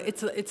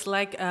it's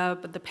like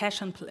the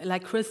Passion,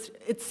 like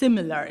it's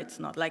similar. It's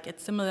not like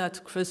it's similar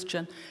to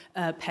Christian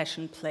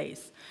Passion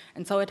plays,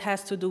 and so it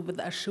has to do with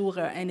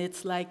Ashura, and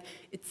it's like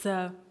it's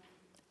a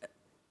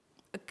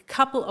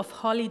couple of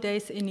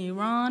holidays in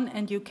Iran,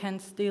 and you can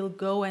still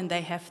go, and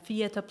they have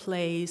theater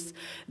plays.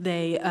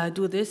 They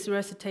do this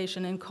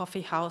recitation in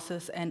coffee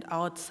houses and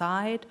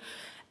outside,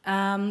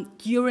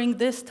 During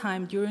this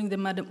time, during the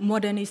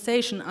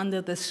modernization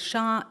under the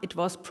Shah, it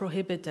was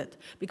prohibited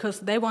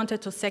because they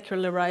wanted to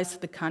secularize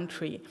the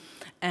country.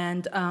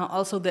 And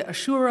also the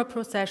Ashura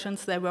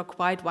processions, they were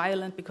quite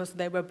violent because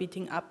they were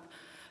beating up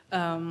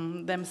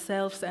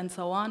themselves and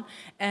so on.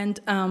 And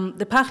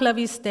the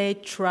Pahlavi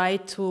state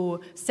tried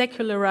to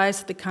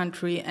secularize the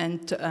country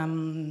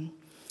and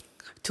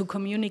to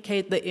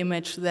communicate the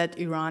image that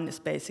Iran is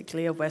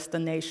basically a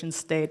Western nation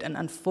state, and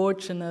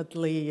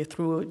unfortunately,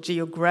 through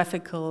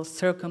geographical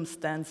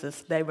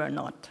circumstances, they were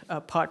not a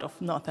part of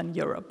Northern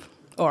Europe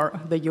or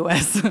the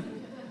US.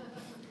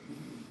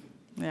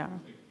 Yeah.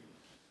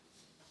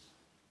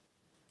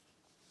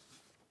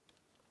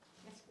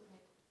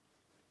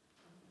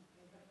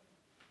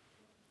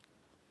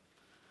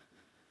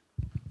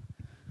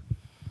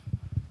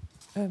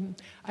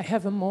 I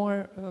have a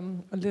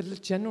little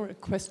general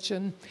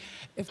question.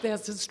 If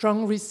there's a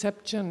strong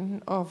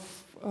reception of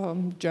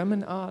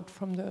German art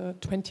from the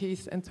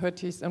 20s and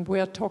 30s, and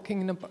we are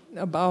talking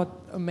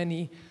about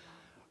many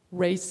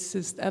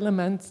racist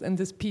elements in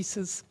these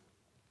pieces,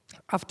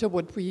 after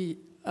what we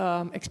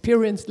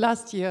experienced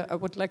last year, I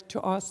would like to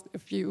ask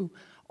if you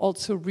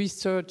also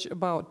research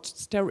about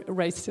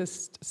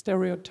racist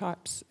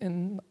stereotypes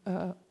in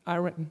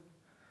Erin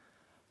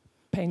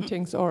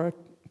paintings or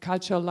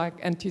culture like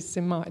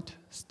anti-Semite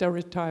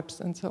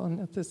stereotypes and so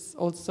on. This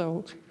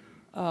also,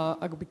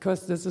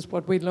 because this is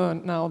what we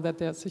learned now, that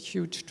there's a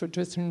huge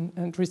tradition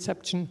and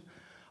reception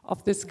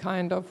of this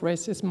kind of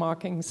racist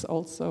markings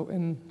also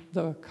in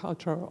the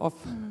culture of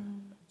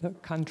the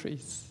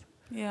countries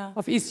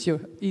of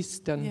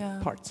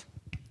Eastern parts.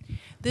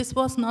 This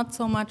was not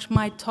so much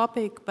my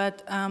topic,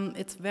 but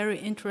it's a very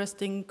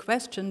interesting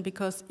question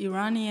because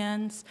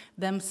Iranians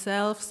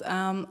themselves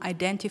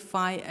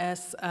identify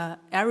as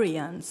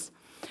Aryans.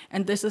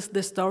 And this is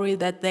the story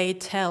that they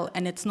tell.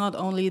 And it's not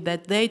only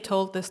that they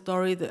told the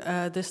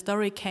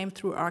story came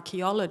through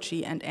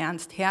archaeology, and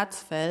Ernst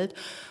Herzfeld,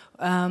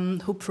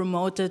 who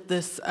promoted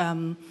this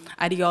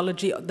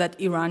ideology that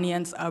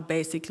Iranians are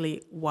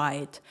basically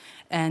white.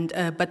 And,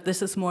 but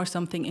this is more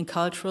something in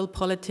cultural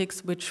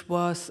politics, which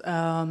was,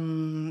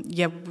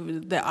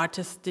 the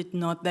artists did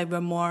not, they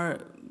were more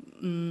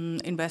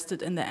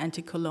invested in the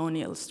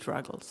anti-colonial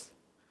struggles,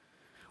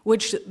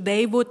 which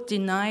they would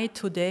deny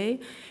today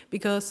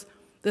because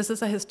this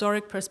is a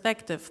historic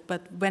perspective.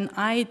 But when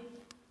I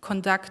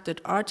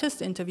conducted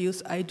artist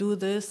interviews, I do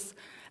this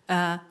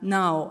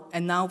now,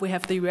 and now we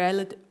have the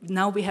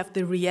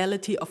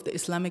reality of the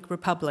Islamic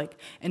Republic,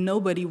 and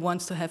nobody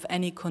wants to have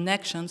any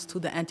connections to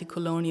the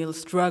anti-colonial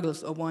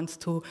struggles or wants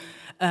to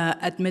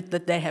admit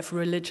that they have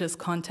religious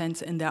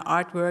contents in their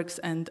artworks,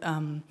 and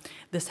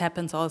this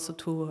happens also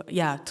to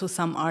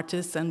some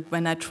artists. And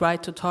when I try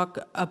to talk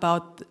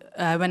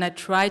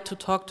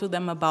to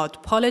them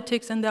about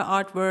politics in their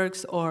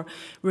artworks or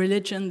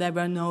religion, they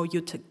were, no,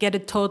 you get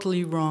it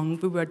totally wrong.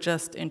 We were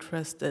just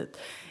interested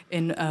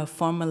in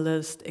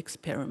formalist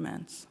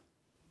experiments.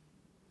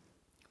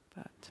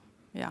 But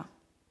yeah,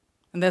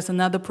 and there's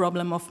another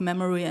problem of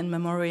memory and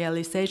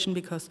memorialization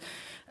because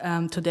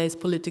today's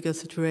political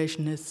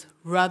situation is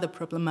rather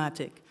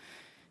problematic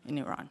in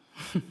Iran.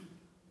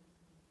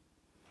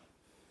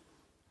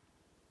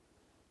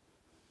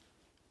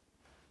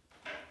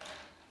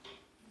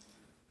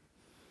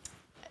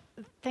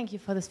 Thank you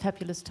for this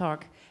fabulous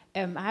talk.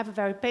 I have a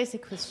very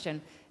basic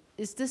question.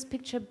 Is this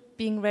picture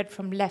being read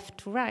from left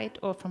to right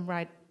or from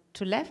right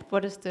to left?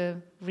 What is the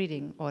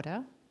reading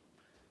order?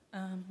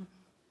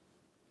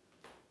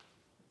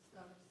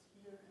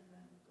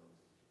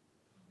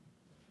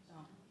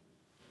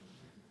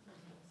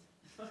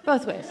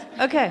 Both ways.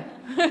 Okay.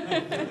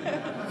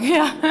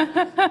 Yeah.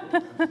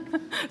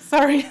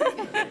 Sorry.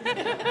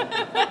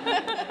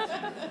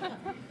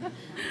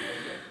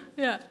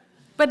 Yeah.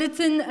 But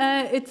it's in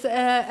it's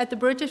at the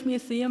British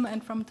Museum,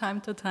 and from time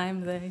to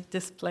time they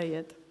display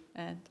it,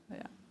 and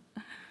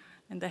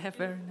and they have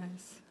very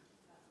nice.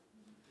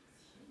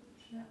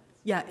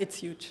 Yeah, it's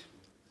huge.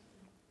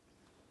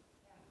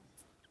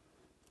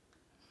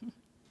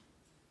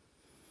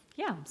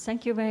 Yeah,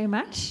 thank you very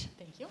much.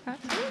 Thank you.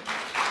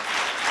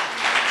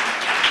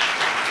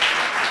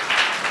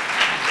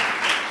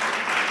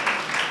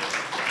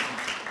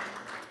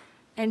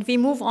 And we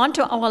move on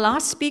to our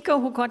last speaker,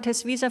 who got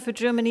his visa for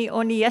Germany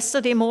only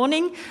yesterday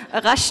morning,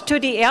 rushed to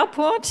the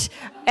airport,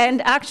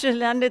 and actually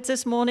landed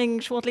this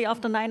morning shortly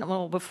after 9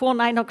 or before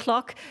 9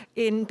 o'clock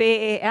in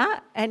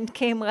BER, and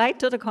came right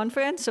to the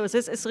conference. So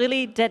this is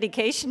really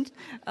dedication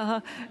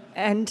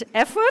and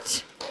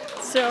effort.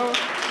 So.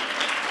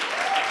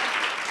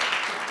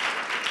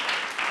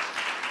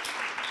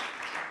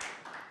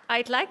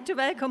 I'd like to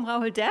welcome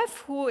Rahul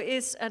Dev, who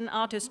is an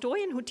art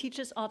historian who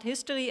teaches art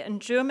history and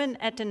German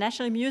at the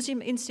National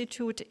Museum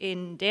Institute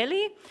in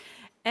Delhi.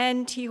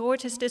 And he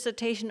wrote his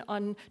dissertation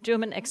on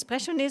German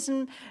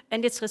Expressionism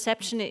and its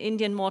reception in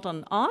Indian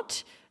modern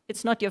art.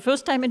 it's not your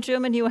first time in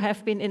Germany. You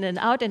have been in and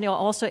out, and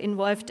you're also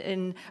involved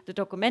in the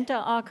Documenta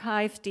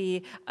Archive,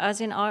 the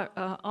Asian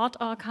Art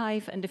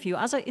Archive, and a few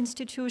other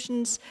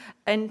institutions.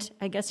 And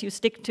I guess you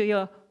stick to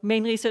your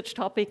main research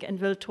topic and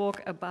will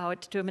talk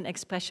about German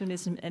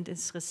Expressionism and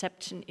its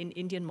reception in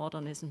Indian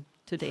modernism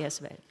today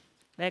as well.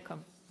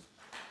 Welcome.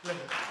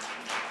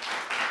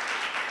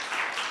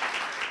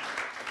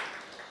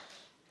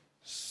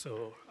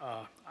 So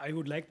I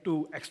would like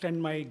to extend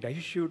my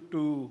gratitude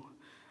to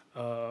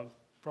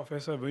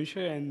Professor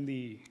Wünsche and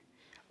the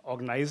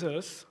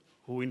organizers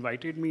who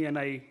invited me, and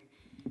I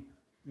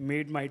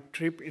made my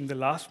trip in the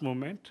last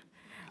moment.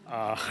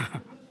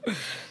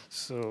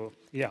 So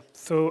yeah,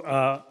 so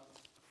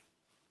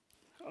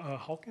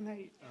how can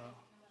I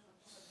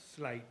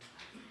slide?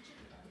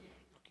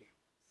 Okay.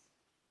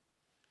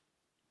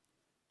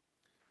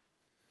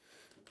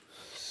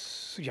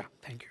 So yeah,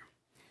 thank you.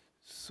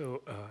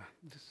 So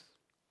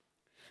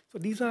so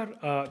these are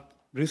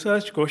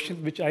research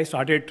questions which I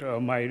started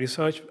my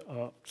research,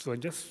 so I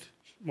just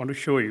want to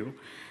show you.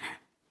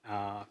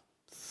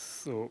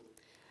 So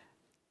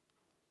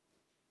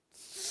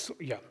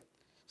yeah.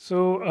 So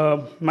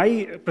my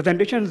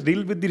presentations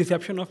deal with the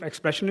reception of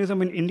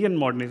Expressionism in Indian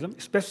modernism,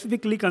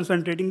 specifically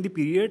concentrating the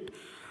period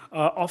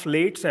of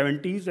late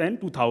 70s and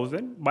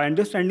 2000. By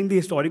understanding the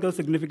historical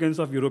significance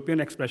of European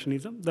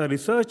Expressionism, the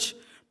research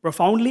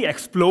profoundly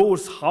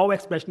explores how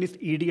Expressionist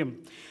idiom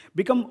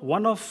become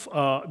one of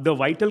the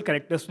vital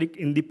characteristics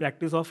in the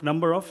practice of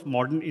number of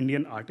modern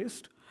Indian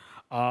artists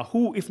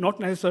who, if not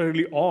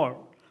necessarily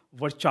all,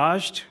 were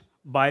charged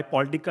by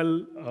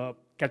political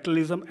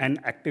catalysis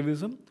and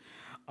activism.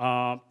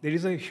 There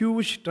is a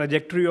huge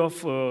trajectory of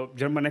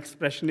German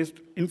Expressionist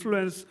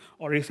influence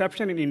or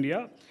reception in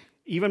India,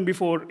 even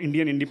before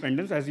Indian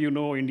independence. As you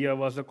know, India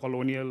was a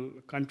colonial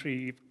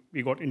country.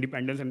 We got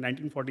independence in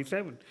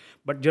 1947.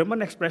 But German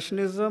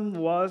Expressionism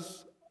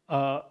was,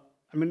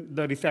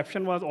 the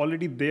reception was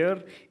already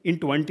there in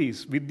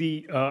 20s with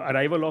the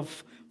arrival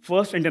of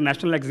first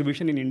international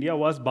exhibition in India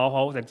was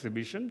Bauhaus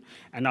exhibition.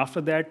 And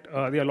after that,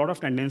 there are a lot of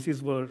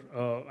tendencies were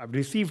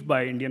received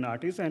by Indian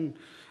artists. And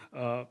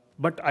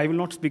but I will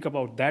not speak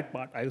about that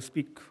part. I will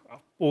speak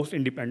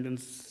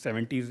post-independence,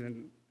 70s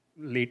and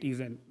late 80s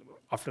and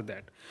after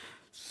that.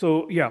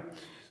 So yeah.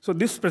 So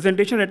this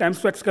presentation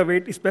attempts to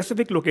excavate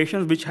specific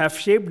locations which have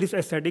shaped these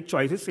aesthetic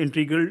choices,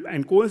 integral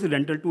and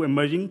coincidental to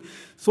emerging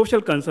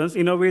social concerns.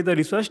 In a way, the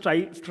research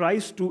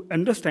tries to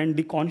understand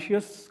the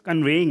conscious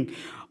conveying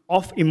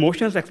of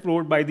emotions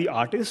explored by the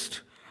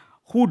artist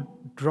who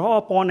draw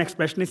upon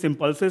expressionist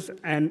impulses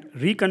and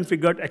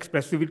reconfigured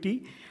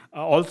expressivity,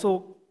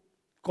 also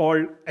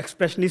called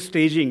expressionist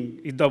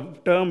staging, is the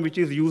term which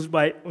is used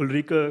by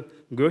Ulrike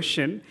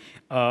Gerschen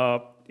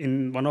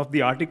in one of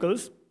the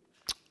articles.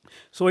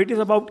 So it is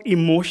about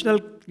emotional,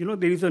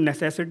 there is a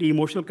necessity,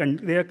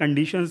 there are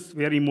conditions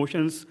where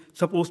emotions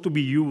supposed to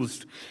be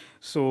used.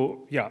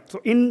 So yeah,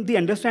 so in the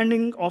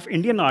understanding of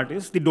Indian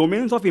artists, the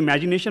domains of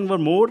imagination were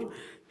more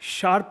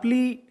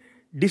sharply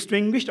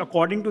distinguished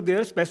according to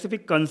their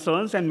specific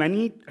concerns, and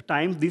many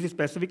times these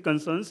specific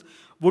concerns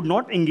would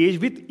not engage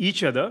with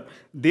each other.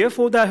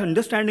 Therefore, the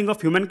understanding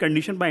of human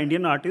condition by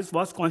Indian artists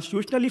was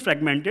constitutionally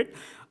fragmented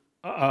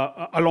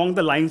along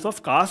the lines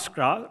of caste,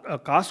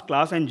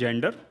 class, and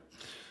gender.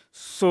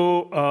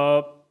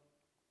 So,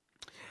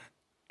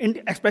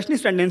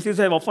 expressionist tendencies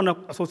have often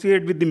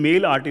associated with the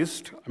male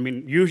artist.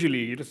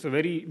 Usually it is a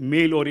very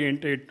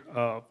male-oriented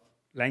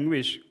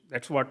language.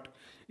 That's what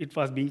it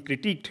was being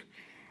critiqued.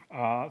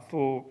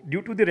 So,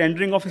 due to the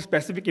rendering of a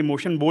specific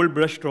emotion, bold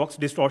brush strokes,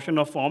 distortion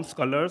of forms,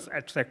 colors,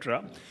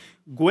 etc.,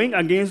 going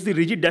against the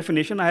rigid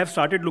definition, I have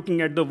started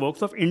looking at the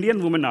works of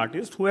Indian women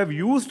artists who have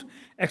used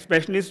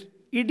expressionist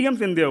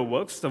idioms in their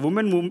works. The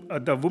women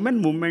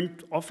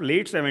movement of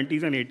late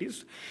 70s and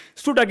 80s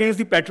stood against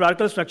the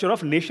patriarchal structure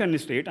of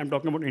nation-state, I'm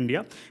talking about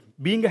India,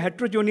 being a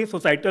heterogeneous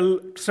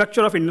societal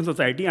structure of Indian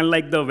society.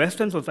 Unlike the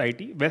Western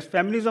society, West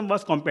feminism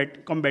was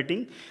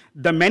combating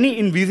the many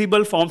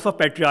invisible forms of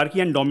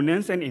patriarchy and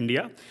dominance in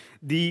India.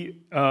 The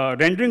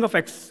rendering of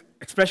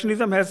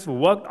Expressionism has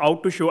worked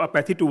out to show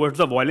apathy towards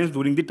the violence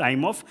during the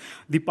time of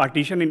the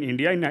partition in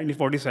India in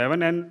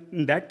 1947, and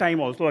in that time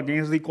also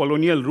against the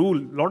colonial rule.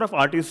 A lot of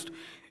artists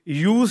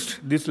used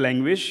this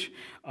language.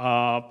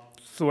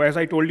 So as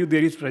I told you,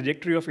 there is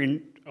trajectory of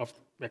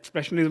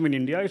Expressionism in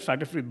India. It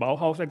started with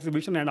Bauhaus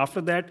exhibition, and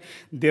after that,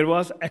 there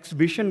was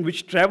exhibition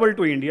which traveled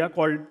to India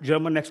called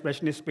German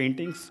Expressionist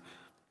Paintings.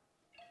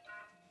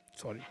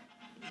 Sorry.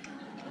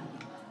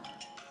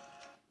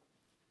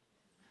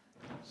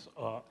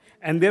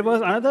 And there was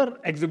another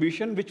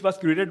exhibition which was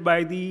curated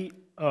by the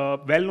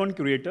well-known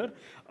curator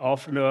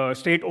of the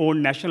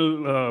state-owned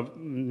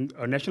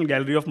National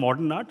Gallery of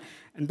Modern Art,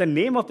 and the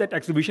name of that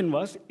exhibition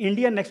was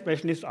Indian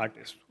Expressionist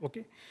Artists.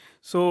 Okay,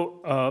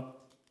 so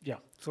yeah,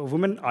 so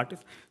women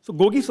artists. So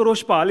Gogi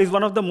Sorosh-Pal is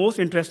one of the most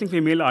interesting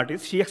female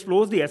artists. She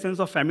explores the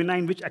essence of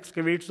feminine, which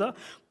excavates the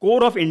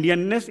core of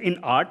Indianness in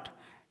art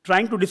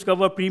trying to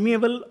discover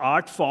permeable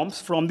art forms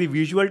from the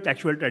visual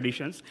textual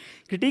traditions.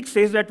 Critique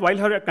says that while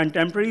her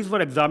contemporaries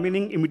were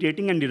examining,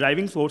 imitating, and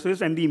deriving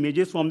sources and the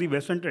images from the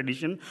Western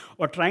tradition,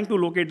 or trying to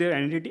locate their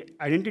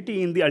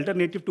identity in the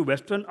alternative to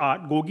Western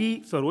art,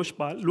 Gogi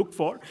Saroshpal looked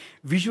for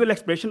visual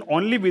expression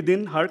only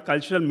within her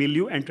cultural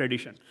milieu and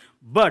tradition.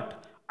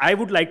 But I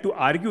would like to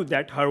argue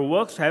that her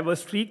works have a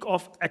streak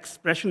of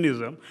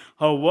expressionism.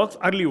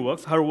 Early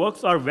works, her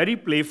works are very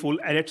playful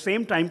and at the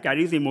same time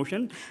carries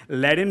emotion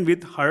laden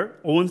with her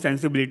own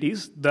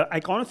sensibilities. The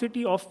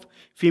iconicity of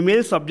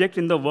female subjects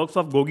in the works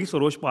of Gogi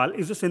Saroshpal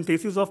is a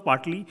synthesis of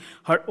partly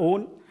her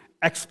own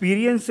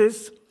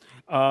experiences,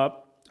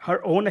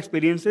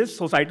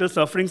 societal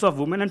sufferings of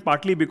women, and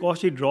partly because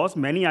she draws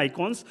many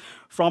icons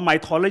from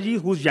mythology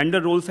whose gender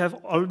roles have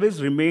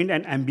always remained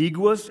an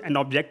ambiguous and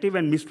objective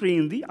and mystery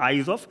in the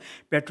eyes of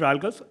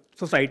patriarchal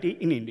society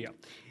in India.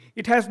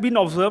 It has been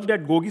observed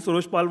that Gogi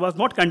Saroshpal was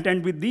not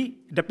content with the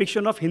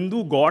depiction of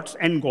Hindu gods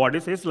and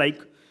goddesses,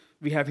 like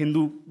we have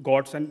Hindu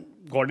gods and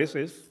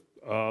goddesses,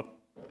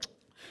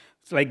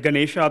 like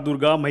Ganesha,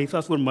 Durga,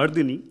 Mahishasur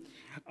Mardini,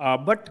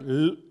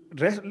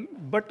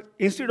 but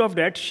instead of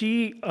that,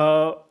 she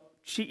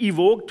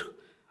evoked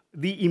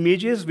the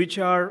images which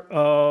are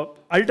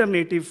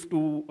alternative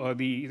to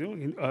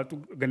to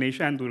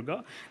Ganesha and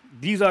Durga.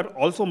 These are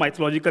also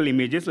mythological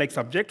images, like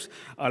subjects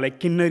like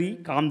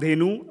Kinnari,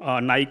 Kamdhenu,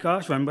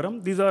 Naika,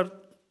 Shwambaram. These are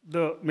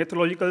the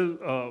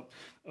mythological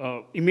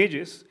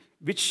images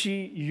which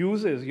she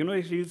uses.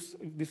 She's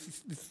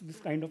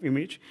this kind of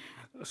image.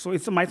 So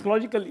it's a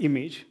mythological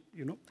image,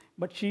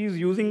 but she is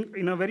using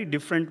in a very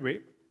different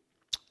way.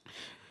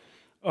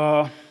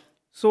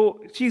 So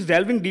she's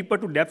delving deeper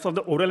to depths of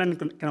the oral and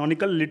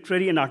canonical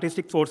literary and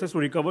artistic sources to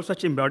recover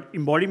such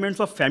embodiments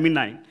of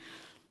feminine.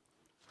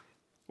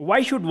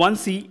 Why should one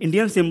see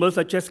Indian symbols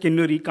such as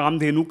Kinnari,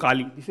 Kamdhenu,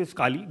 Kali? This is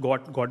Kali,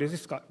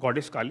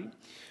 goddess Kali.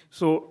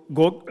 So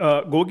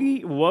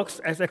Gogi works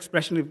as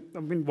expression.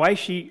 I mean, why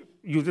she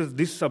uses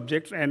these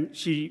subjects and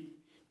she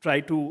try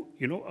to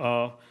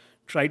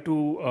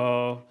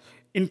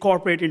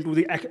incorporate into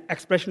the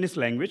expressionist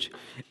language.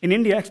 In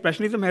India,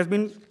 expressionism has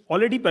been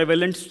already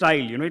prevalent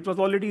style. It was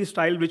already a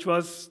style which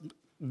was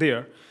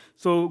there.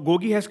 So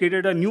Gogi has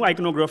created a new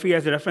iconography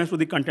as a reference to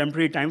the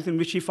contemporary times in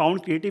which she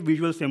found creative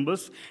visual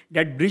symbols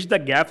that bridge the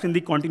gaps in the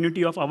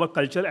continuity of our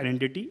cultural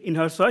identity. In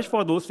her search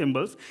for those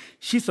symbols,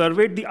 she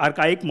surveyed the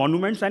archaic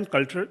monuments and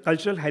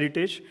cultural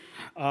heritage.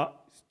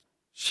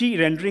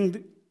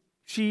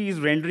 She is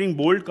rendering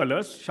bold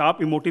colors,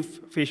 sharp emotive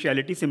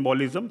faciality,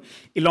 symbolism,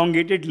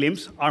 elongated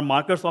limbs are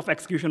markers of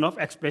execution of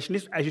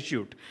expressionist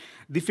attitude.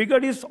 The figure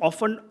is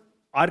often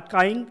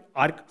arcing,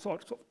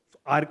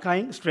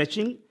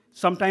 stretching,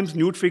 sometimes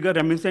nude figure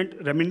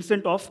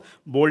reminiscent of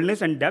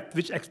boldness and depth,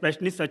 which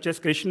expressionists such as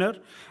Krishner,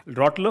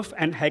 Rotloff,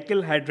 and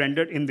Haeckel had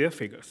rendered in their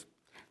figures.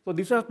 So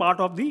these are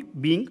part of the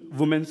Being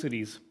Women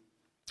series.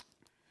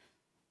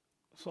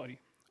 So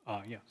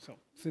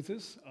this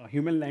is a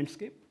human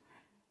landscape.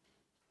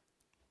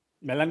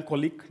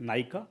 Melancholic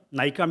Naika.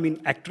 Naika means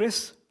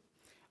actress,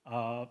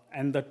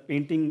 and the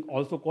painting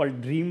also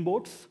called dream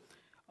boats.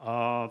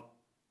 So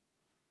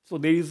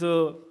there is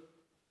a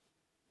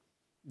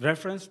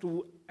reference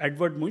to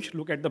Edvard Munch.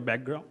 Look at the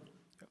background.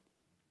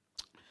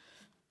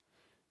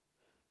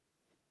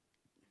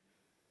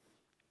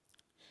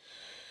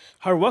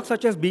 Her works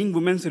such as Being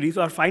Women series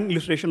are fine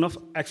illustration of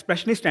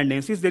expressionist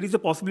tendencies. There is a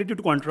possibility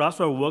to contrast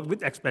her work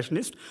with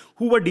expressionists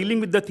who were dealing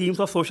with the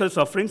themes of social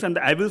sufferings and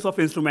the evils of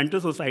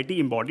instrumental society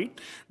embodied.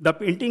 The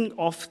painting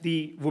of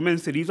the Women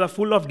series are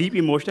full of deep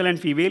emotional and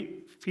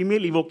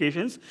female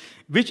evocations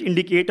which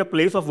indicate a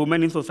place of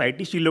women in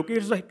society. She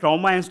locates the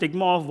trauma and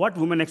stigma of what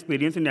women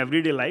experience in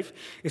everyday life,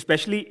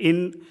 especially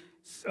in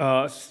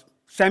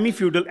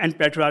semi-feudal and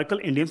patriarchal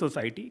Indian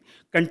society.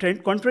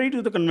 Contrary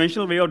to the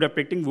conventional way of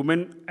depicting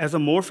women as a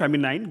more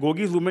feminine,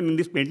 Gogi's women in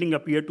this painting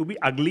appear to be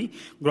ugly,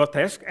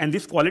 grotesque, and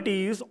this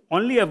quality is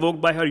only evoked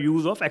by her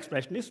use of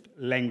expressionist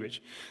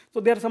language. So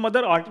there are some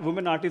other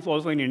women artists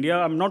also in India.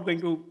 I'm not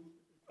going to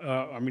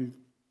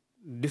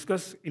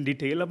discuss in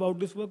detail about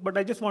this work, but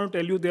I just want to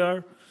tell you there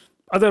are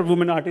other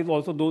women artists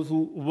also, those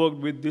who worked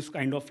with this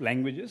kind of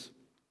languages.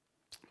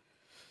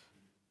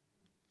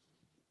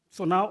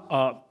 So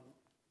now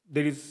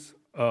there is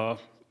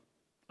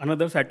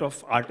another set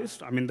of artists,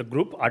 the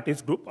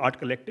artist group, art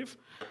collective,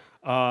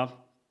 the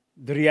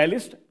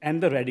realists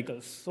and the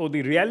radicals. So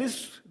the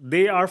realists,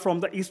 they are from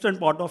the eastern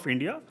part of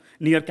India,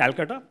 near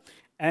Calcutta,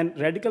 and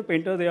radical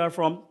painters, they are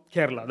from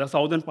Kerala, the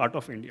southern part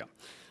of India.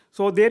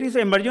 So there is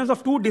an emergence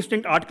of two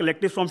distinct art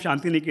collectives from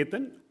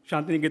Shantiniketan.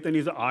 Shantiniketan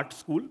is an art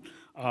school,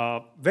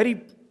 very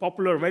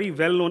popular, very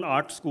well-known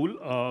art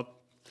school.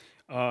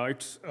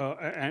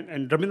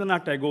 And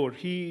Rabindranath Tagore,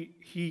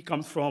 he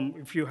comes from,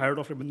 if you heard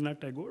of Rabindranath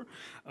Tagore,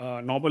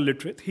 Nobel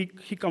literate,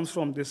 he comes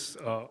from this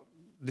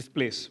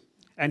place.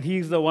 And he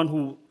is the one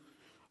who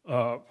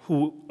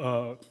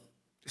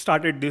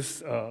started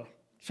this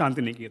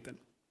Shantiniketan.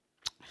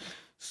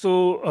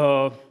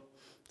 So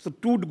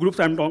two groups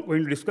I'm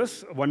going to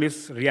discuss. One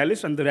is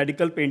Realists and the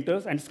Radical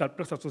Painters and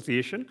Sculptors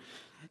Association.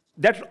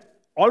 That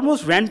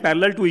almost ran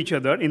parallel to each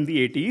other in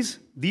the 80s.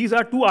 These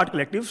are two art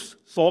collectives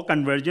saw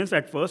convergence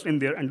at first in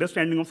their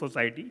understanding of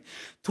society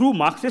through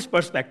Marxist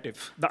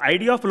perspective. The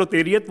idea of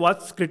proletariat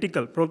was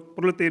critical.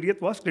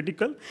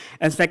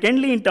 And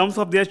secondly, in terms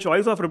of their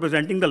choice of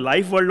representing the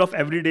life world of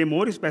everyday,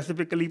 more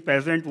specifically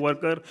peasant,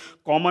 worker,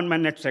 common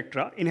man,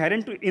 etc.,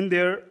 inherent in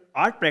their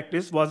art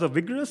practice was a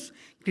vigorous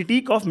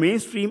critique of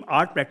mainstream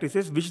art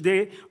practices, which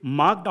they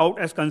marked out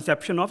as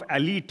conception of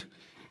elite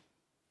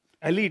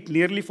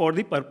nearly for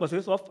the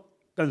purposes of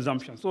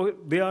consumption. So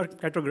they are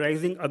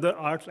categorizing other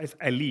arts as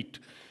elite.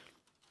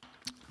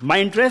 My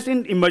interest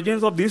in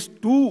emergence of these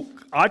two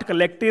art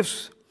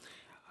collectives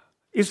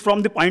is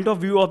from the point of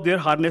view of their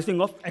harnessing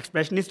of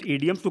expressionist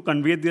idioms to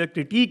convey their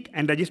critique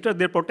and register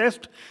their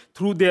protest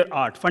through their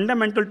art.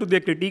 Fundamental to their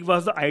critique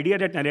was the idea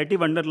that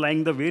narrative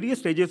underlying the various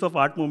stages of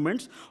art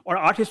movements or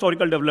art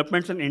historical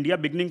developments in India,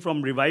 beginning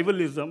from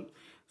revivalism.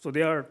 So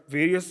there are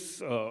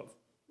various,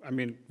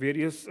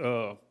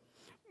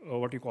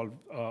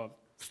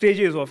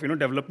 stages of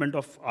development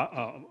of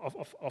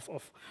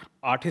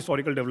art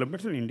historical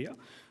developments in India.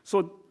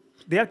 So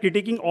they are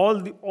critiquing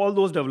all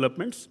those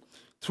developments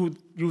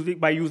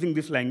by using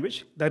this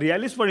language. The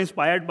realists were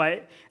inspired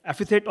by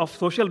epithet of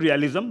social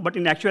realism, but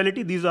in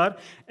actuality these are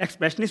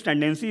expressionist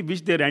tendencies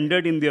which they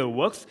rendered in their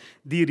works.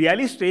 The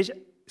realist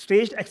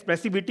staged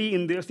expressivity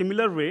in their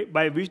similar way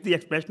by which the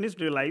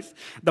expressionists realized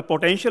the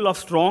potential of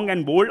strong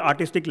and bold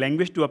artistic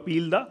language to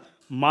appeal the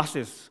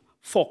masses,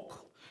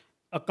 folk,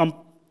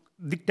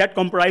 that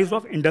comprised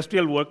of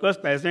industrial workers,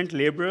 peasants,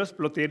 laborers,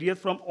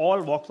 proletariats from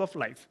all walks of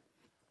life.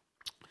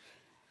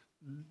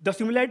 The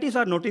similarities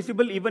are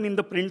noticeable even in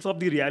the prints of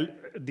the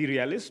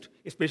realist,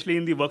 especially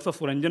in the works of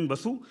Suranjan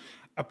Basu.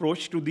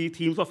 Approach to the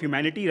themes of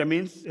humanity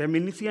remains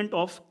reminiscent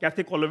of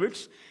Käthe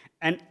Kollwitz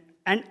and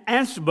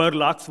Ernst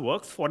Barlach's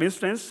works. For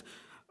instance,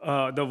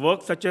 the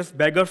works such as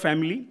Beggar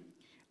Family,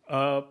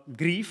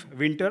 Grief,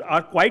 Winter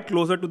are quite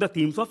closer to the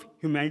themes of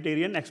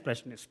humanitarian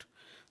expressionist.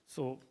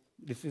 So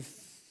this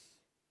is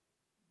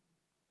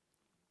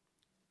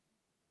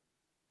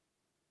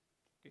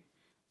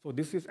So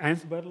this is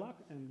Ernst Barlach,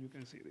 and you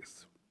can see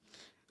this.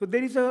 So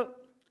there is a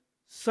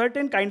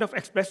certain kind of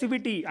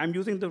expressivity. I'm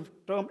using the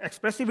term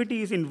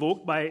expressivity is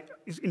invoked by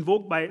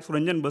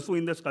Suranjan Basu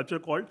in the sculpture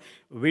called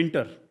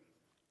Winter,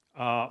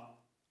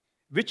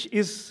 which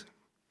is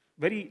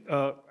very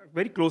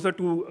closer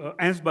to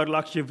Ernst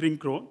Barlach's Shivering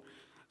Crone.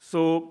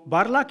 So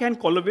Barlach and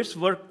Kollwitz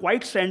were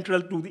quite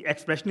central to the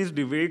expressionist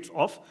debates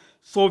of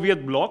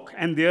Soviet bloc,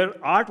 and their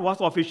art was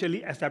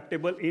officially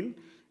acceptable in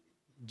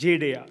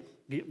GDR.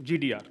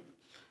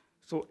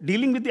 So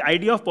dealing with the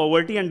idea of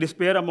poverty and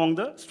despair among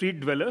the street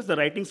dwellers, the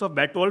writings of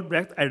Bertolt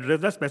Brecht address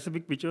the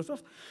specific features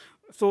of.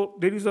 So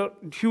there is a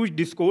huge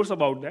discourse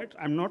about that.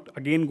 I'm not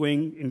again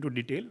going into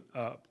detail.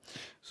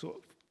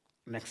 So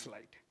next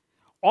slide.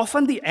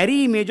 Often the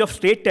airy image of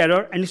state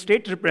terror and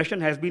state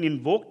repression has been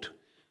invoked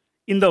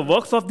in the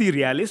works of the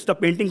realists. The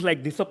paintings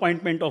like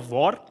Disappointment of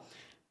War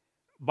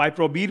by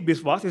Probir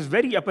Biswas is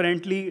very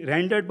apparently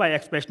rendered by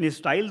expressionist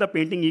style. The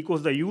painting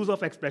echoes the use of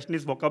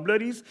expressionist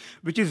vocabularies,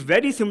 which is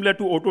very similar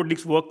to Otto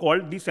Dick's work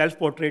called The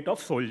Self-Portrait of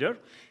Soldier.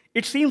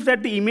 It seems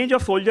that the image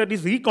of soldier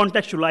is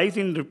recontextualized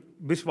in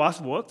Biswas'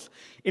 works.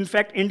 In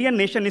fact, Indian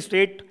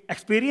nation-state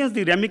experienced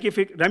the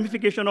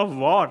ramification of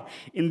war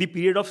in the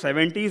period of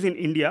 70s in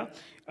India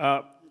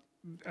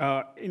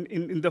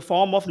in the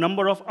form of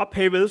number of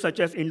upheavals such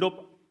as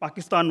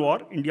Indo-Pakistan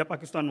War,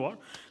 India-Pakistan War,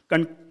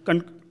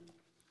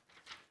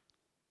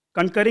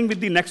 concurring with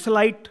the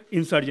Naxalite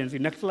insurgency,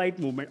 Naxalite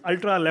movement,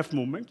 ultra-left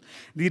movement.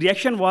 The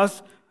reaction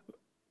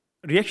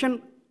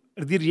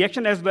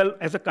as well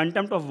as a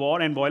contempt of war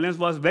and violence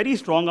was very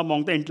strong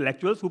among the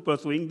intellectuals who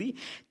pursuing the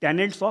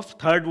tenets of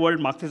third world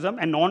Marxism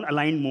and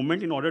non-aligned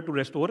movement in order to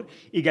restore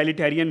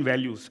egalitarian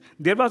values.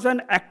 There was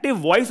an active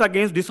voice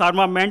against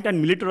disarmament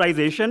and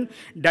militarization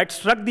that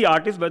struck the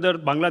artists, whether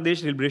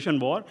Bangladesh Liberation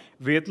War,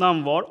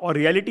 Vietnam War, or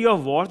reality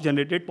of wars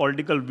generated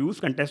political views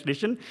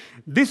contestation.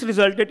 This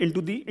resulted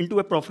into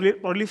a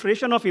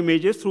proliferation of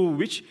images through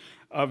which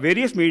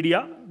various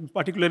media,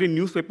 particularly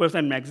newspapers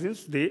and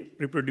magazines, they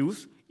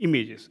reproduce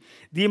images.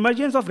 The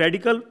emergence of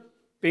radical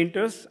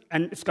painters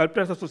and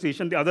sculptors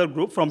association, the other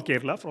group from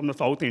Kerala, from the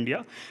South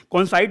India,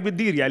 coincide with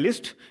the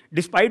realist,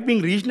 despite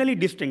being regionally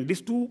distinct.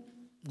 These two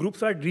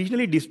groups are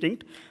regionally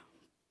distinct,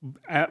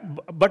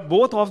 but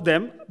both of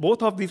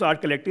these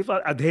art collectives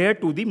are adhered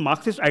to the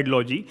Marxist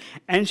ideology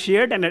and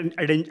shared an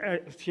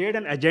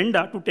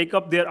agenda to take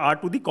up their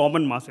art to the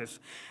common masses.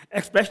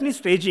 Expressionist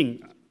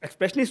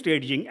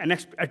staging and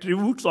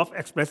attributes of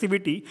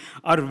expressivity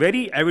are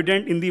very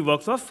evident in the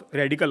works of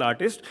radical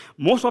artists.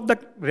 Most of the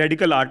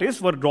radical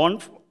artists were drawn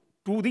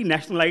to the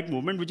Nationalite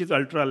movement, which is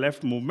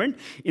ultra-left movement,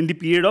 in the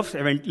period of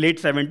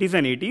late 70s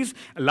and 80s.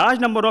 A large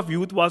number of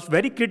youth was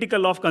very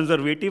critical of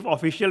conservative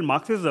official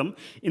Marxism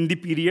in the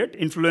period,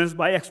 influenced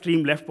by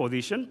extreme left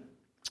position.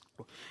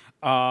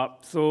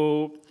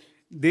 So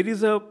there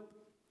is a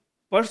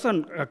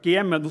person,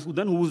 K.M.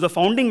 Madhusudan, who is the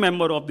founding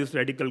member of this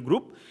radical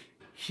group.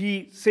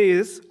 He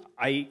says,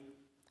 I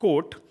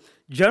quote,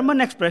 German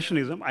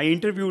Expressionism, I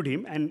interviewed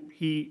him and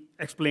he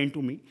explained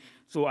to me.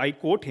 So I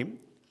quote him,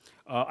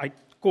 I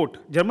quote,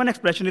 German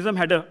Expressionism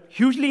had a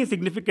hugely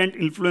significant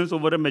influence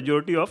over a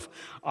majority of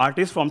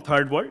artists from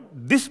Third World.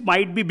 This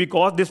might be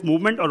because this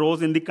movement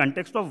arose in the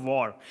context of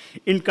war.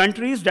 In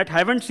countries that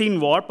haven't seen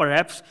war,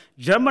 perhaps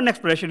German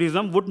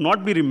Expressionism would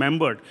not be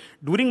remembered.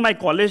 During my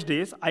college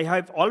days, I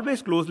have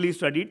always closely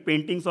studied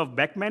paintings of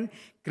Beckmann,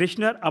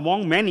 Kirchner,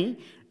 among many,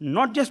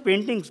 not just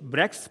paintings,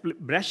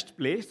 Brecht's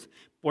plays,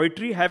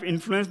 poetry have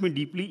influenced me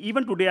deeply.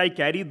 Even today, I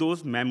carry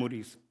those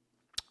memories.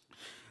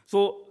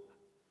 So,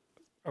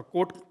 a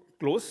quote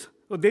close.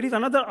 So there is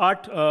another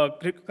art,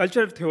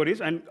 cultural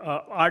theorist and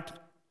art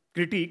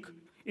critique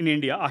in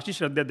India,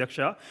 Ashish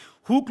Radhyaksha,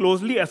 who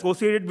closely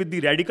associated with the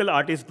radical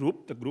artist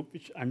group, the group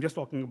which I'm just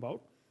talking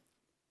about.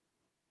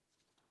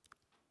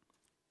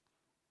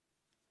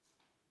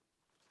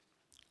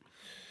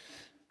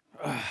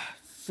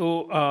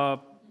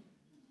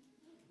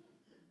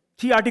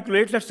 He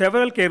articulates that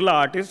several Kerala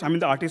artists,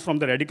 the artists from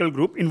the radical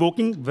group,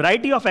 invoking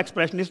variety of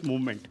expressionist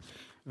movement.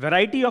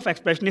 Variety of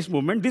expressionist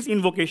movement, this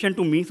invocation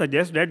to me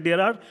suggests that there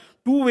are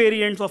two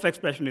variants of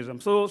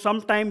expressionism. So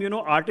sometimes,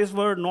 artists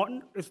were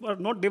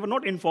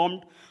not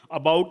informed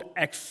about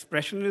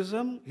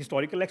expressionism,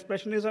 historical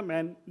expressionism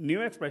and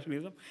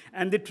neo-expressionism,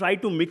 and they try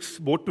to mix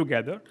both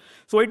together.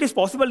 So it is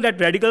possible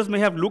that radicals may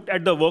have looked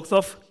at the works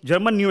of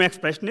German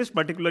neo-expressionists,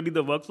 particularly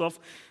the works of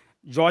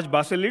George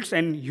Baselitz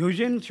and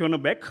Eugen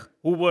Schönebeck,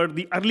 who were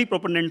the early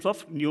proponents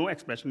of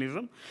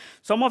neo-expressionism.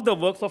 Some of the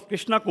works of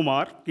Krishna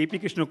Kumar, K.P.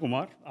 Krishna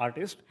Kumar,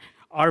 artist,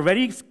 are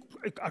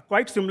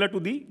quite similar to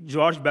the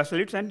George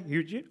Baselitz and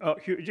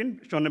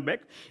Eugen Schönebeck,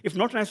 if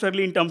not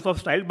necessarily in terms of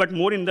style, but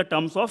more in the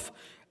terms of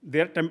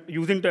their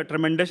using the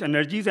tremendous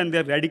energies and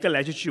their radical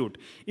attitude.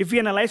 If we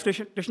analyze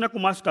Krishna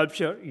Kumar's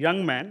sculpture,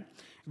 Young Man,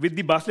 with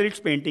the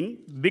Baselitz painting,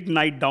 Big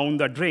Night Down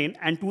the Drain,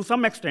 and to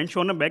some extent,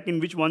 Schönebeck,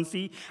 in which one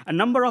see a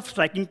number of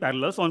striking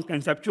parallels on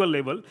conceptual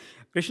level,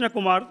 Krishna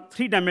Kumar's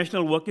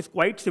three-dimensional work is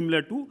quite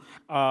similar to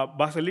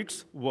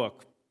Baselitz's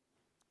work.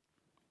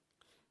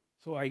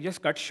 So I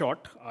just cut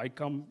short. I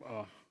come.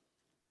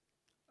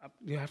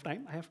 You have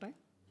time? I have time?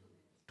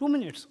 2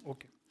 minutes.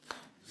 Okay.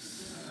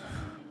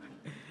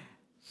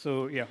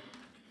 So yeah.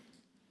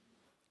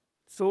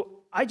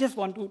 So I just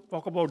want to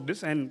talk about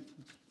this and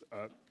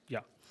yeah.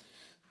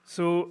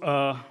 So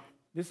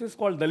this is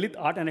called Dalit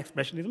Art and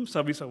Expressionism,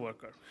 Service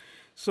Worker.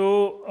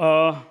 So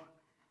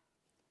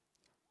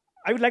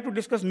I would like to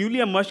discuss newly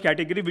emerged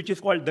category, which is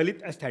called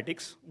Dalit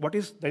aesthetics. What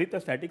is Dalit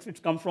aesthetics? It's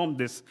come from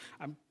this.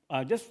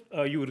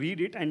 You read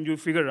it and you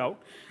figure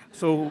out.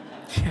 So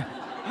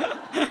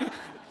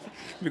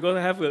because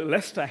I have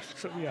less time.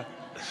 So yeah.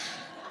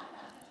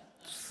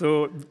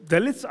 So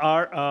Dalits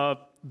are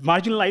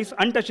marginalized,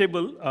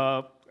 untouchable.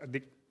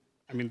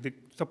 They're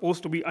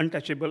supposed to be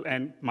untouchable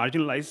and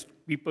marginalized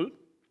people.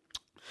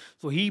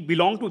 So he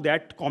belonged to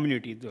that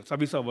community, the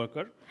service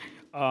worker.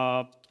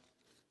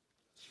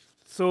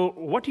 So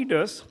what he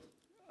does,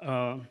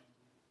 so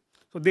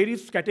there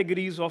is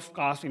categories of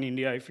caste in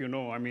India, if you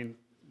know.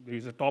 There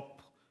is a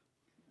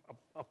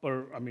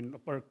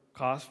upper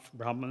caste,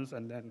 Brahmins,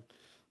 and then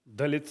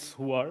Dalits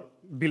who are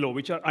below,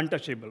 which are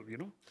untouchable,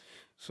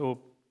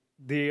 So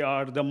they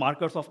are the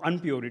markers of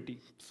impurity.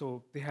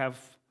 So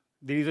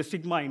there is a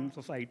stigma in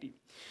society.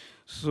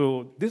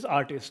 So this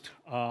artist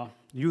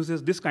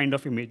uses this kind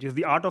of images.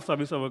 The art of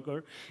service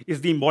worker is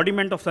the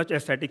embodiment of such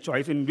aesthetic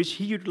choice in which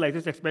he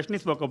utilizes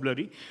expressionist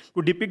vocabulary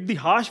to depict the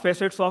harsh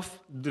facets of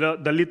the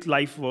Dalit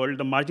life world,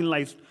 the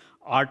marginalized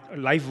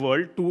life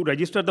world, to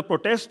register the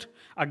protest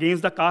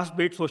against the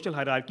caste-based social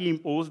hierarchy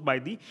imposed by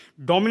the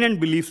dominant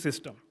belief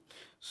system.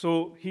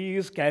 So he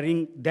is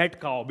carrying that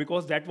cow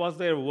because that was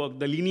their work,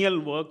 the lineal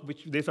work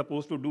which they're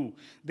supposed to do.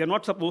 They're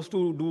not supposed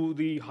to do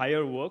the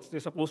higher works. They're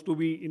supposed to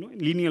be,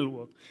 lineal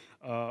work.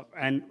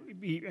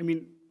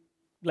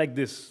 Like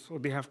this. So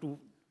they have to,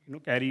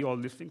 carry all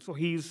these things. So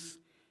he's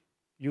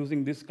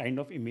using this kind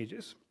of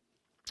images.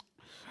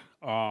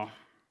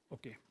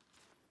 Okay.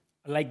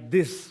 Like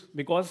this,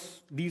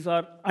 because these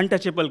are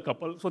untouchable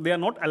couples. So they are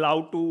not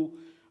allowed to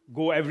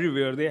go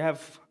everywhere. They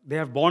have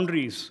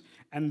boundaries.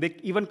 And they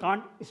even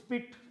can't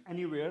spit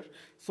anywhere.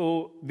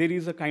 So there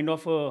is a kind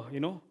of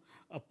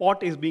a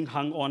pot is being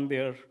hung on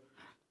there.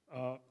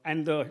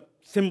 And the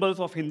symbols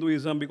of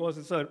Hinduism, because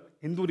it's a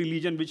Hindu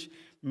religion which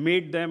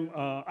made them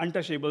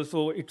untouchable.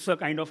 So it's a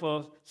kind of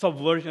a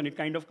subversion, a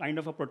kind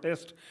of a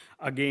protest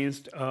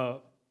against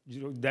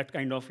that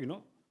kind of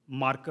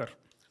marker.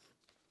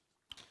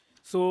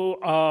 So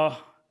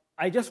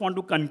I just want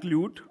to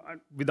conclude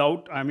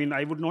without,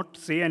 I would not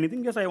say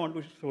anything, just I want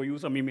to show you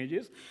some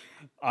images.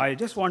 I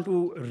just want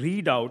to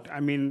read out,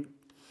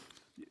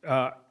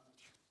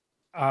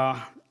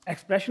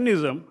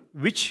 Expressionism,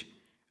 which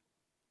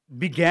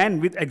began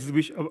with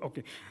exhibition,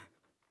 okay.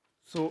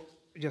 So,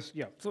 just,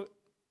 yeah, so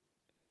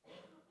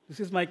this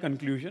is my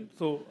conclusion.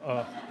 So,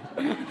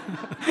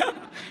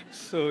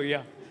 so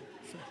yeah.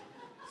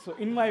 So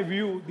in my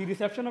view, the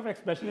reception of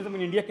Expressionism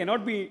in India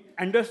cannot be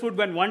understood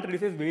when one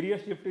traces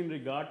various shifts in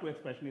regard to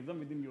Expressionism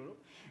within Europe,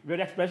 where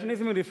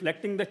Expressionism is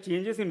reflecting the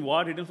changes in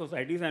war-ridden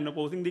societies and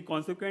opposing the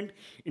consequent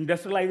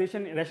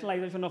industrialization,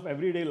 rationalization of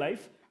everyday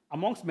life.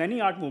 Amongst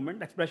many art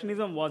movements,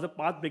 Expressionism was a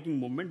path-breaking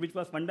movement which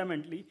was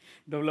fundamentally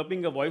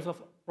developing a voice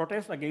of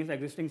protest against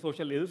existing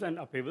social ills and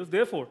upheavals.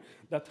 Therefore,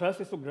 the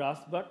thrust is to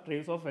grasp the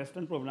trace of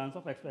Western provenance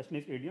of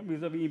Expressionist idiom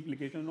vis-a-vis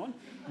implications on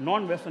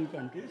non-Western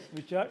countries,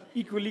 which are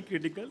equally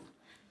critical.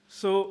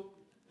 So,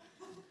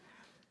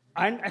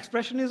 and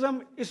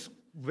Expressionism is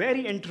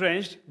very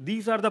entrenched.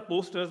 These are the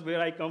posters where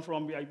I come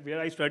from,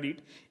 where I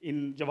studied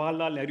in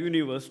Jawaharlal Nehru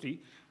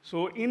University.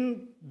 So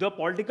in the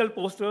political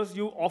posters,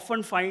 you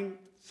often find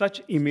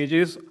such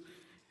images,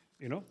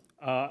 you know,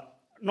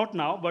 not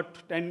now, but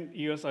 10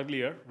 years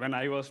earlier when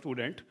I was a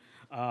student.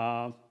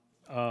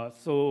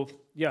 So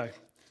yeah,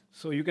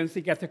 so you can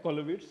see Käthe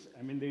Kollwitz.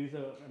 I mean, there is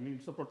a, I mean,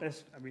 it's a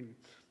protest. I mean,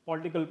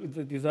 political.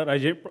 These are,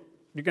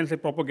 you can say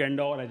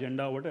propaganda or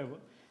agenda, or whatever.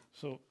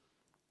 So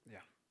yeah.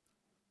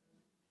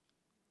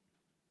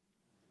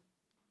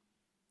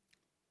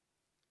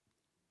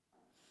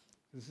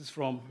 This is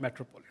from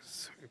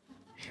Metropolis.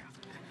 Yeah.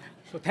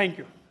 So thank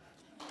you.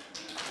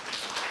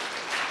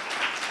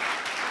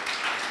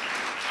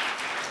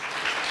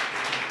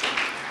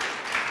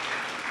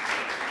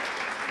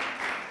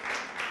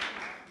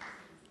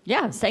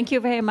 Yeah, thank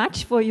you very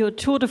much for your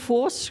tour de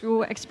force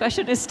through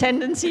expressionist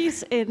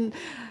tendencies in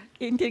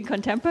Indian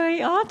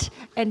contemporary art.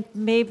 And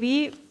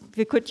maybe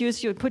we could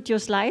use you, put your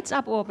slides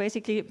up, or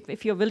basically,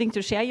 if you're willing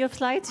to share your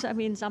slides, I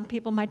mean, some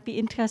people might be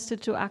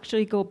interested to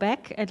actually go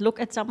back and look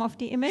at some of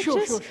the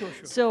images. Sure.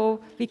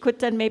 So we could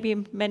then maybe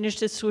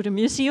manage this through the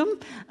museum,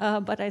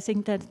 but I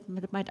think that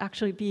might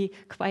actually be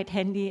quite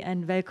handy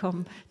and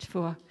welcome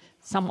for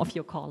some of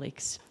your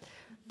colleagues.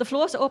 The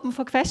floor is open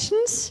for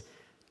questions.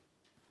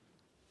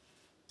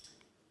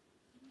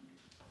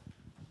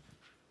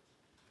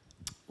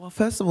 Well,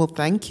 first of all,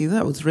 thank you.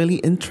 That was really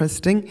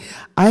interesting.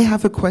 I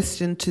have a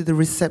question to the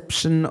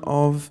reception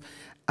of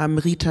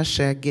Amrita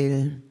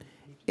Shergill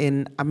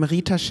in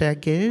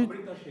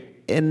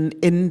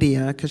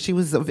India, because she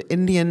was of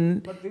Indian.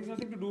 But there's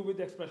nothing to do with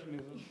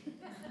Expressionism.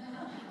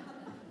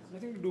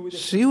 Nothing to do with.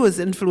 She was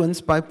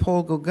influenced by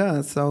Paul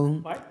Gauguin,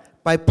 so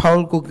by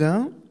Paul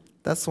Gauguin.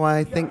 That's why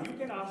I think. You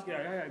can ask.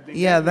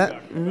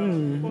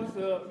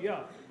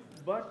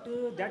 But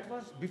that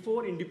was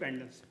before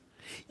independence.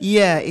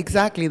 Yeah,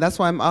 exactly. That's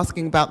why I'm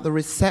asking about the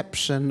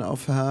reception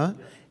of her,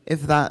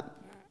 if that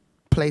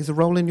plays a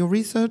role in your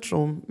research,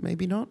 or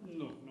maybe not?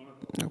 No.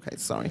 Okay,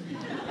 sorry.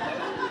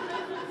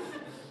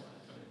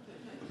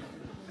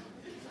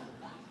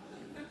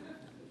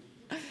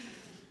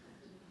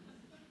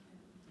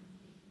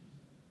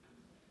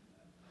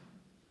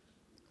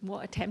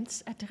 More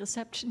attempts at the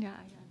reception? Yeah.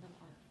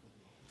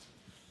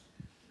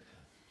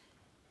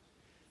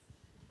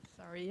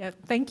 Sorry, yeah,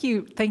 thank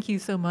you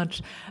so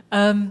much.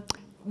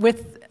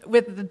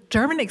 With the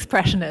German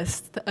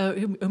expressionists,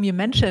 whom you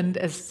mentioned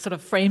as sort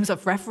of frames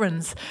of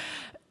reference,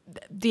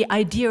 the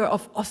idea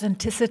of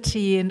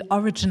authenticity and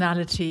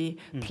originality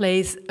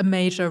plays a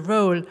major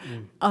role.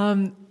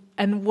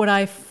 And what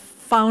I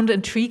found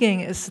intriguing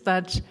is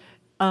that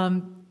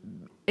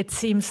it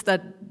seems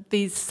that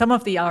some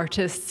of the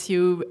artists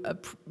you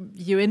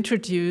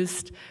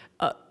introduced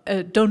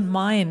don't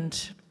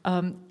mind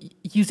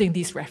using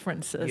these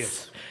references.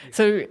 Yes.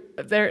 So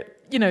there,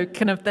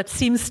 kind of that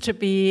seems to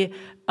be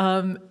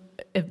a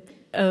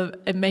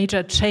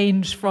major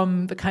change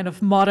from the kind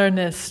of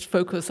modernist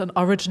focus on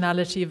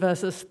originality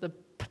versus the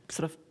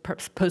sort of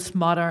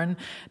postmodern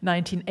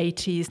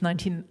 1980s,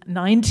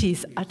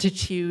 1990s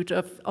attitude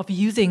of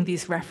using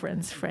these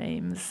reference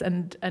frames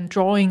and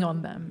drawing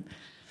on them.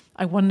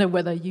 I wonder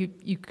whether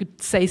you could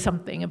say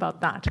something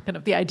about that, kind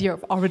of the idea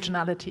of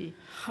originality.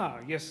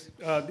 Yes,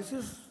 this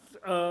is,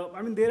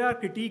 I mean, there are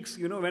critiques,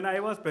 when I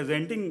was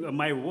presenting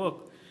my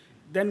work,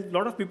 then a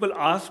lot of people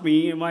ask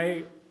me,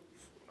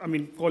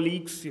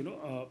 colleagues,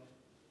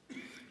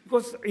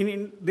 because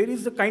there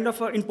is a kind of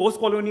in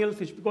post-colonial,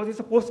 because it's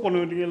a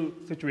post-colonial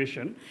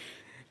situation,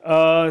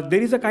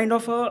 there is a kind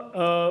of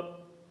a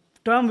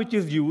term which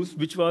is used,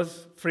 which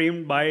was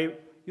framed by,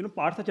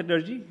 Partha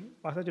Chatterjee.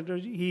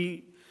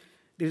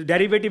 This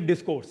derivative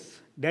discourse.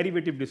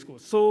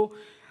 So,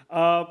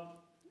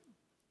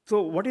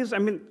 what is,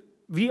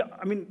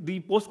 the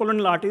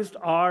post-colonial artists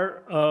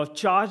are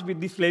charged with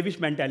the slavish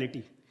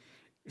mentality,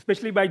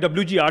 especially by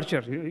W.G.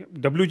 Archer.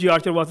 W.G.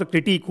 Archer was a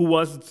critic who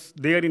was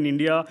there in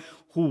India,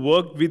 who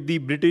worked with the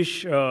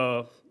British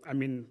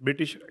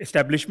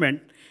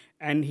establishment,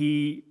 and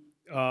he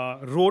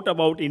wrote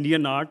about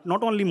Indian art,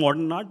 not only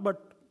modern art,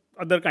 but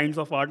other kinds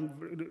of art,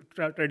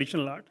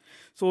 traditional art.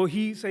 So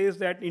he says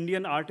that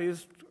Indian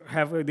artists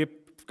have a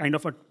kind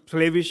of a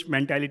slavish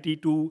mentality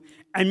to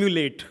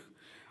emulate.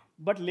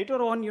 But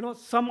later on,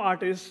 some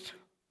artists,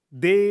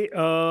 they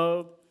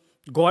gone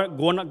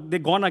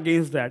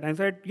against that and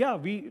said, yeah,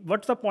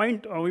 what's the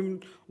point?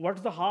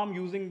 What's the harm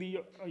using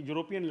the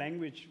European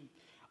language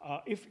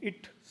if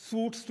it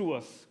suits to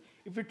us?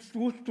 if it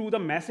suits to the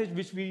message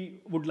which we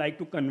would like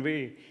to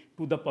convey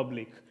to the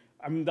public.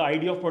 I mean, the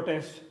idea of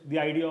protest, the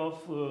idea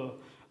of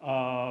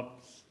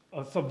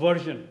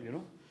subversion, you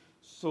know.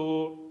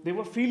 So they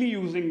were freely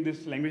using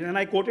this language. And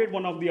I quoted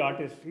one of the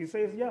artists. He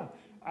says, yeah,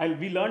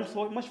 we learned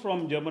so much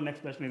from German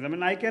Expressionism.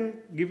 And I can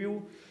give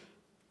you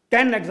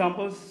 10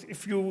 examples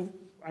if you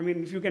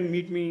can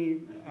meet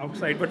me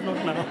outside, but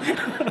not now.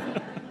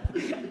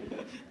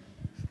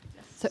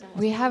 So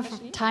we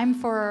have time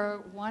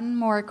for one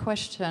more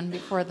question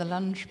before the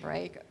lunch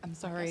break. I'm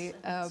sorry,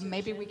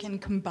 maybe we can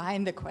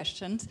combine the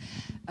questions,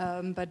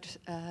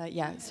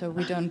 yeah, so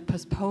we don't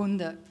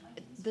postpone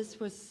this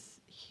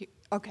was,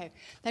 okay.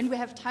 Then we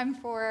have time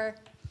for,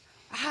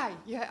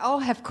 you all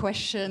have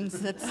questions.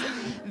 That's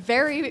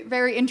very,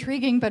 very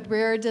intriguing, but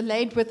we're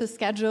delayed with the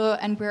schedule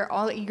and we're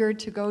all eager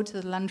to go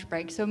to the lunch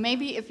break. So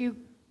maybe if you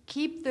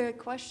keep the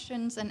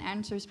questions and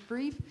answers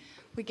brief,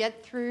 we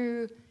get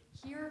through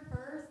here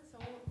first.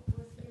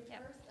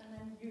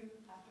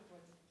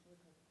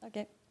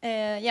 Okay.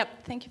 Yeah,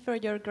 thank you for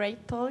your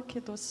great talk.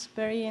 It was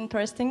very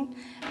interesting.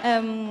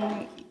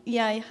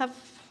 Yeah, I have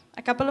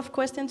a couple of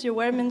questions. You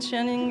were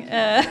mentioning,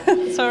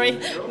 sorry,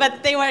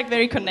 but they were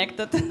very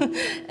connected.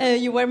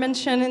 You were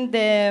mentioning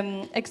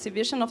the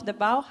exhibition of the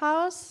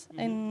Bauhaus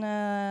in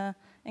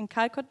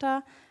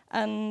Calcutta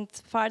and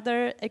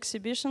further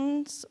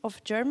exhibitions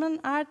of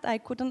German art. I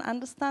couldn't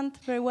understand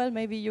very well.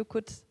 Maybe you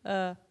could,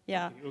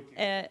 yeah.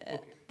 Okay.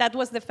 That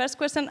was the first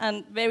question,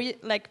 and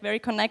very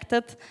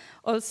connected.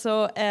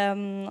 Also,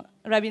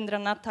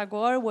 Rabindranath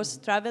Tagore was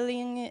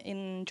traveling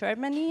in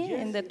Germany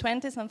in the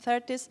 20s and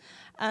 30s,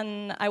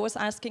 and I was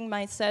asking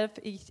myself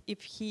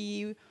if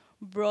he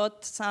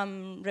brought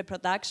some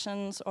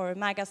reproductions or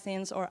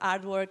magazines or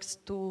artworks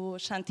to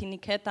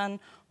Shantiniketan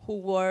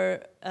who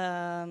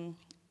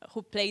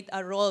played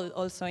a role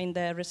also in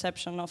the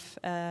reception of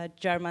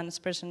German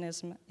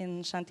Expressionism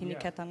in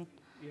Shantiniketan.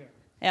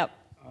 Yeah.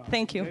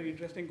 Thank you. Very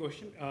interesting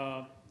question.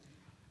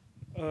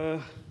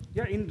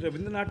 Yeah, in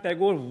Rabindranath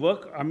Tagore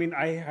work, I mean,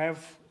 I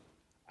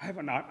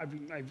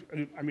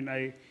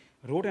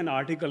wrote an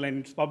article and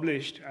it's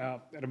published.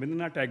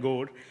 Rabindranath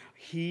Tagore,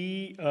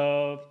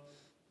 a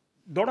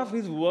lot of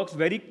his works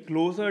very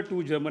closer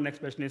to German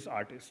Expressionist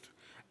artists.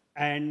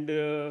 And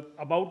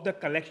about the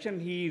collection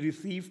he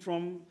received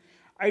from,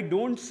 I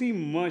don't see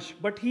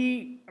much, but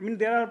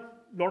there are a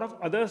lot of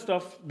other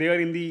stuff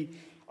there in the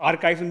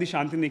archives in the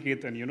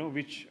Shantiniketan, you know,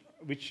 which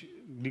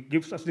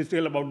gives us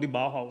detail about the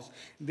Bauhaus.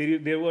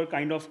 There were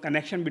kind of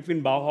connection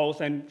between Bauhaus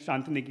and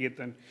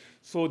Shantiniketan.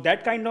 So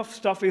that kind of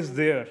stuff is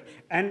there.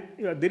 And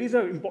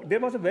there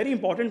was a very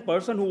important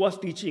person who was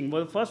teaching,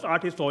 was the first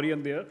art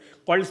historian there,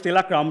 called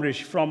Stella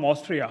Kramrich from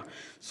Austria.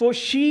 So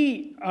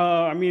she,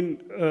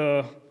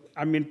 prepared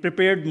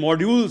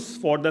modules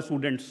for the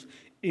students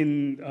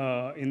in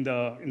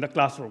the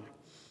classroom.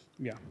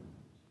 Yeah.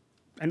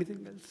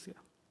 Anything else? Yeah.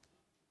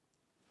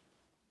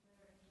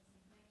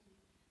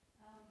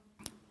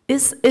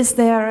 Is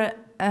there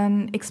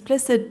an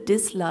explicit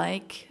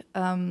dislike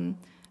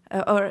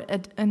or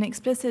an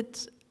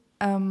explicit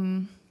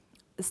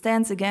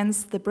stance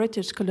against the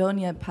British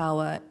colonial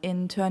power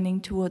in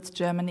turning towards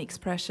German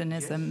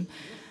Expressionism?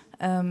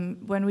 Yes.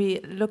 When we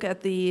look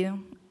at the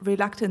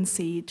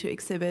reluctancy to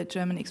exhibit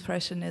German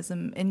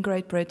Expressionism in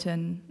Great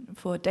Britain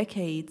for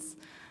decades,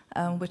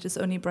 which is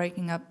only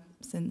breaking up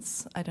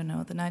since, I don't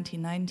know, the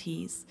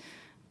 1990s,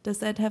 does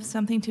that have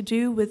something to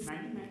do with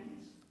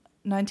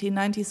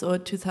 1990s or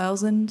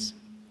 2000?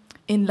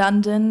 In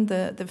London,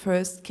 the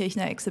first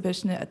Kirchner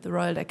exhibition at the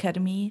Royal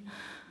Academy.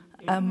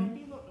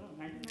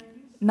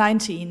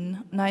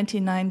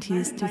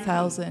 1990s,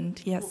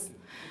 2000, yes.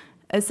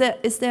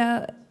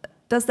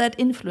 Does that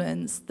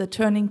influence the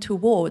turning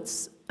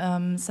towards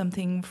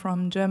something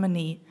from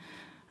Germany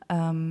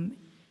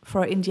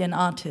for Indian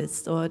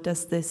artists, or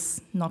does this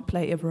not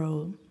play a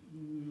role?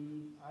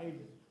 I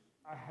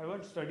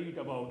haven't studied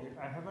about it.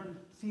 I haven't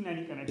seen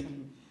any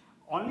connection.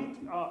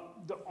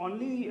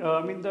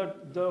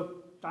 The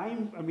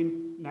time,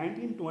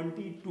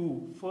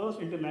 1922, first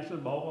International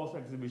Bauhaus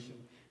exhibition.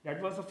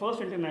 That was the first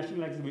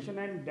international exhibition,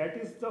 and that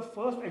is the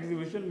first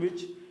exhibition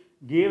which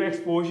gave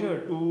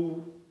exposure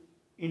to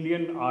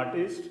Indian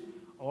artists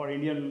or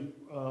Indian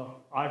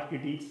art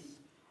critiques.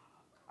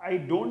 I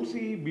don't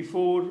see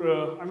before,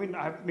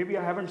 maybe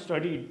I haven't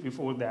studied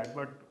before that,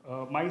 but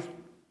my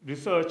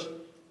research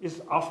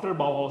is after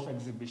Bauhaus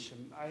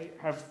exhibition. I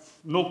have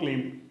no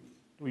claim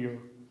to your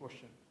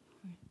question.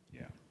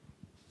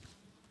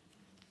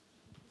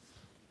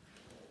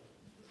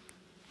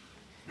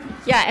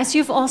 Yeah, as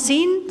you've all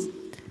seen,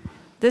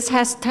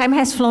 time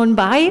has flown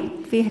by.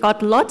 We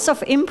got lots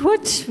of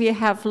input. We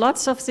have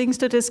lots of things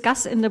to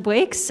discuss in the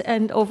breaks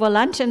and over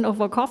lunch and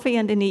over coffee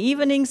and in the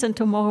evenings and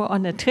tomorrow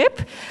on a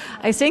trip.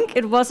 I think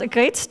it was a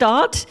great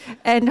start,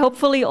 and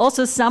hopefully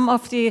also some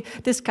of the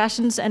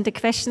discussions and the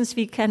questions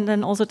we can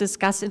then also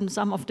discuss in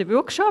some of the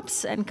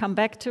workshops and come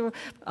back to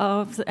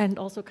and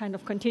also kind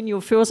of continue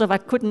further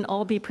what couldn't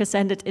all be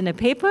presented in the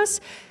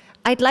papers.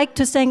 I'd like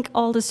to thank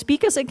all the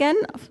speakers again.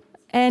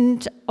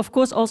 And of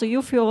course, also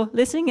you for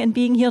listening and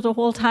being here the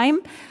whole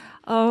time.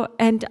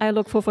 and I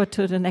look forward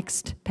to the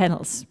next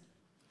panels.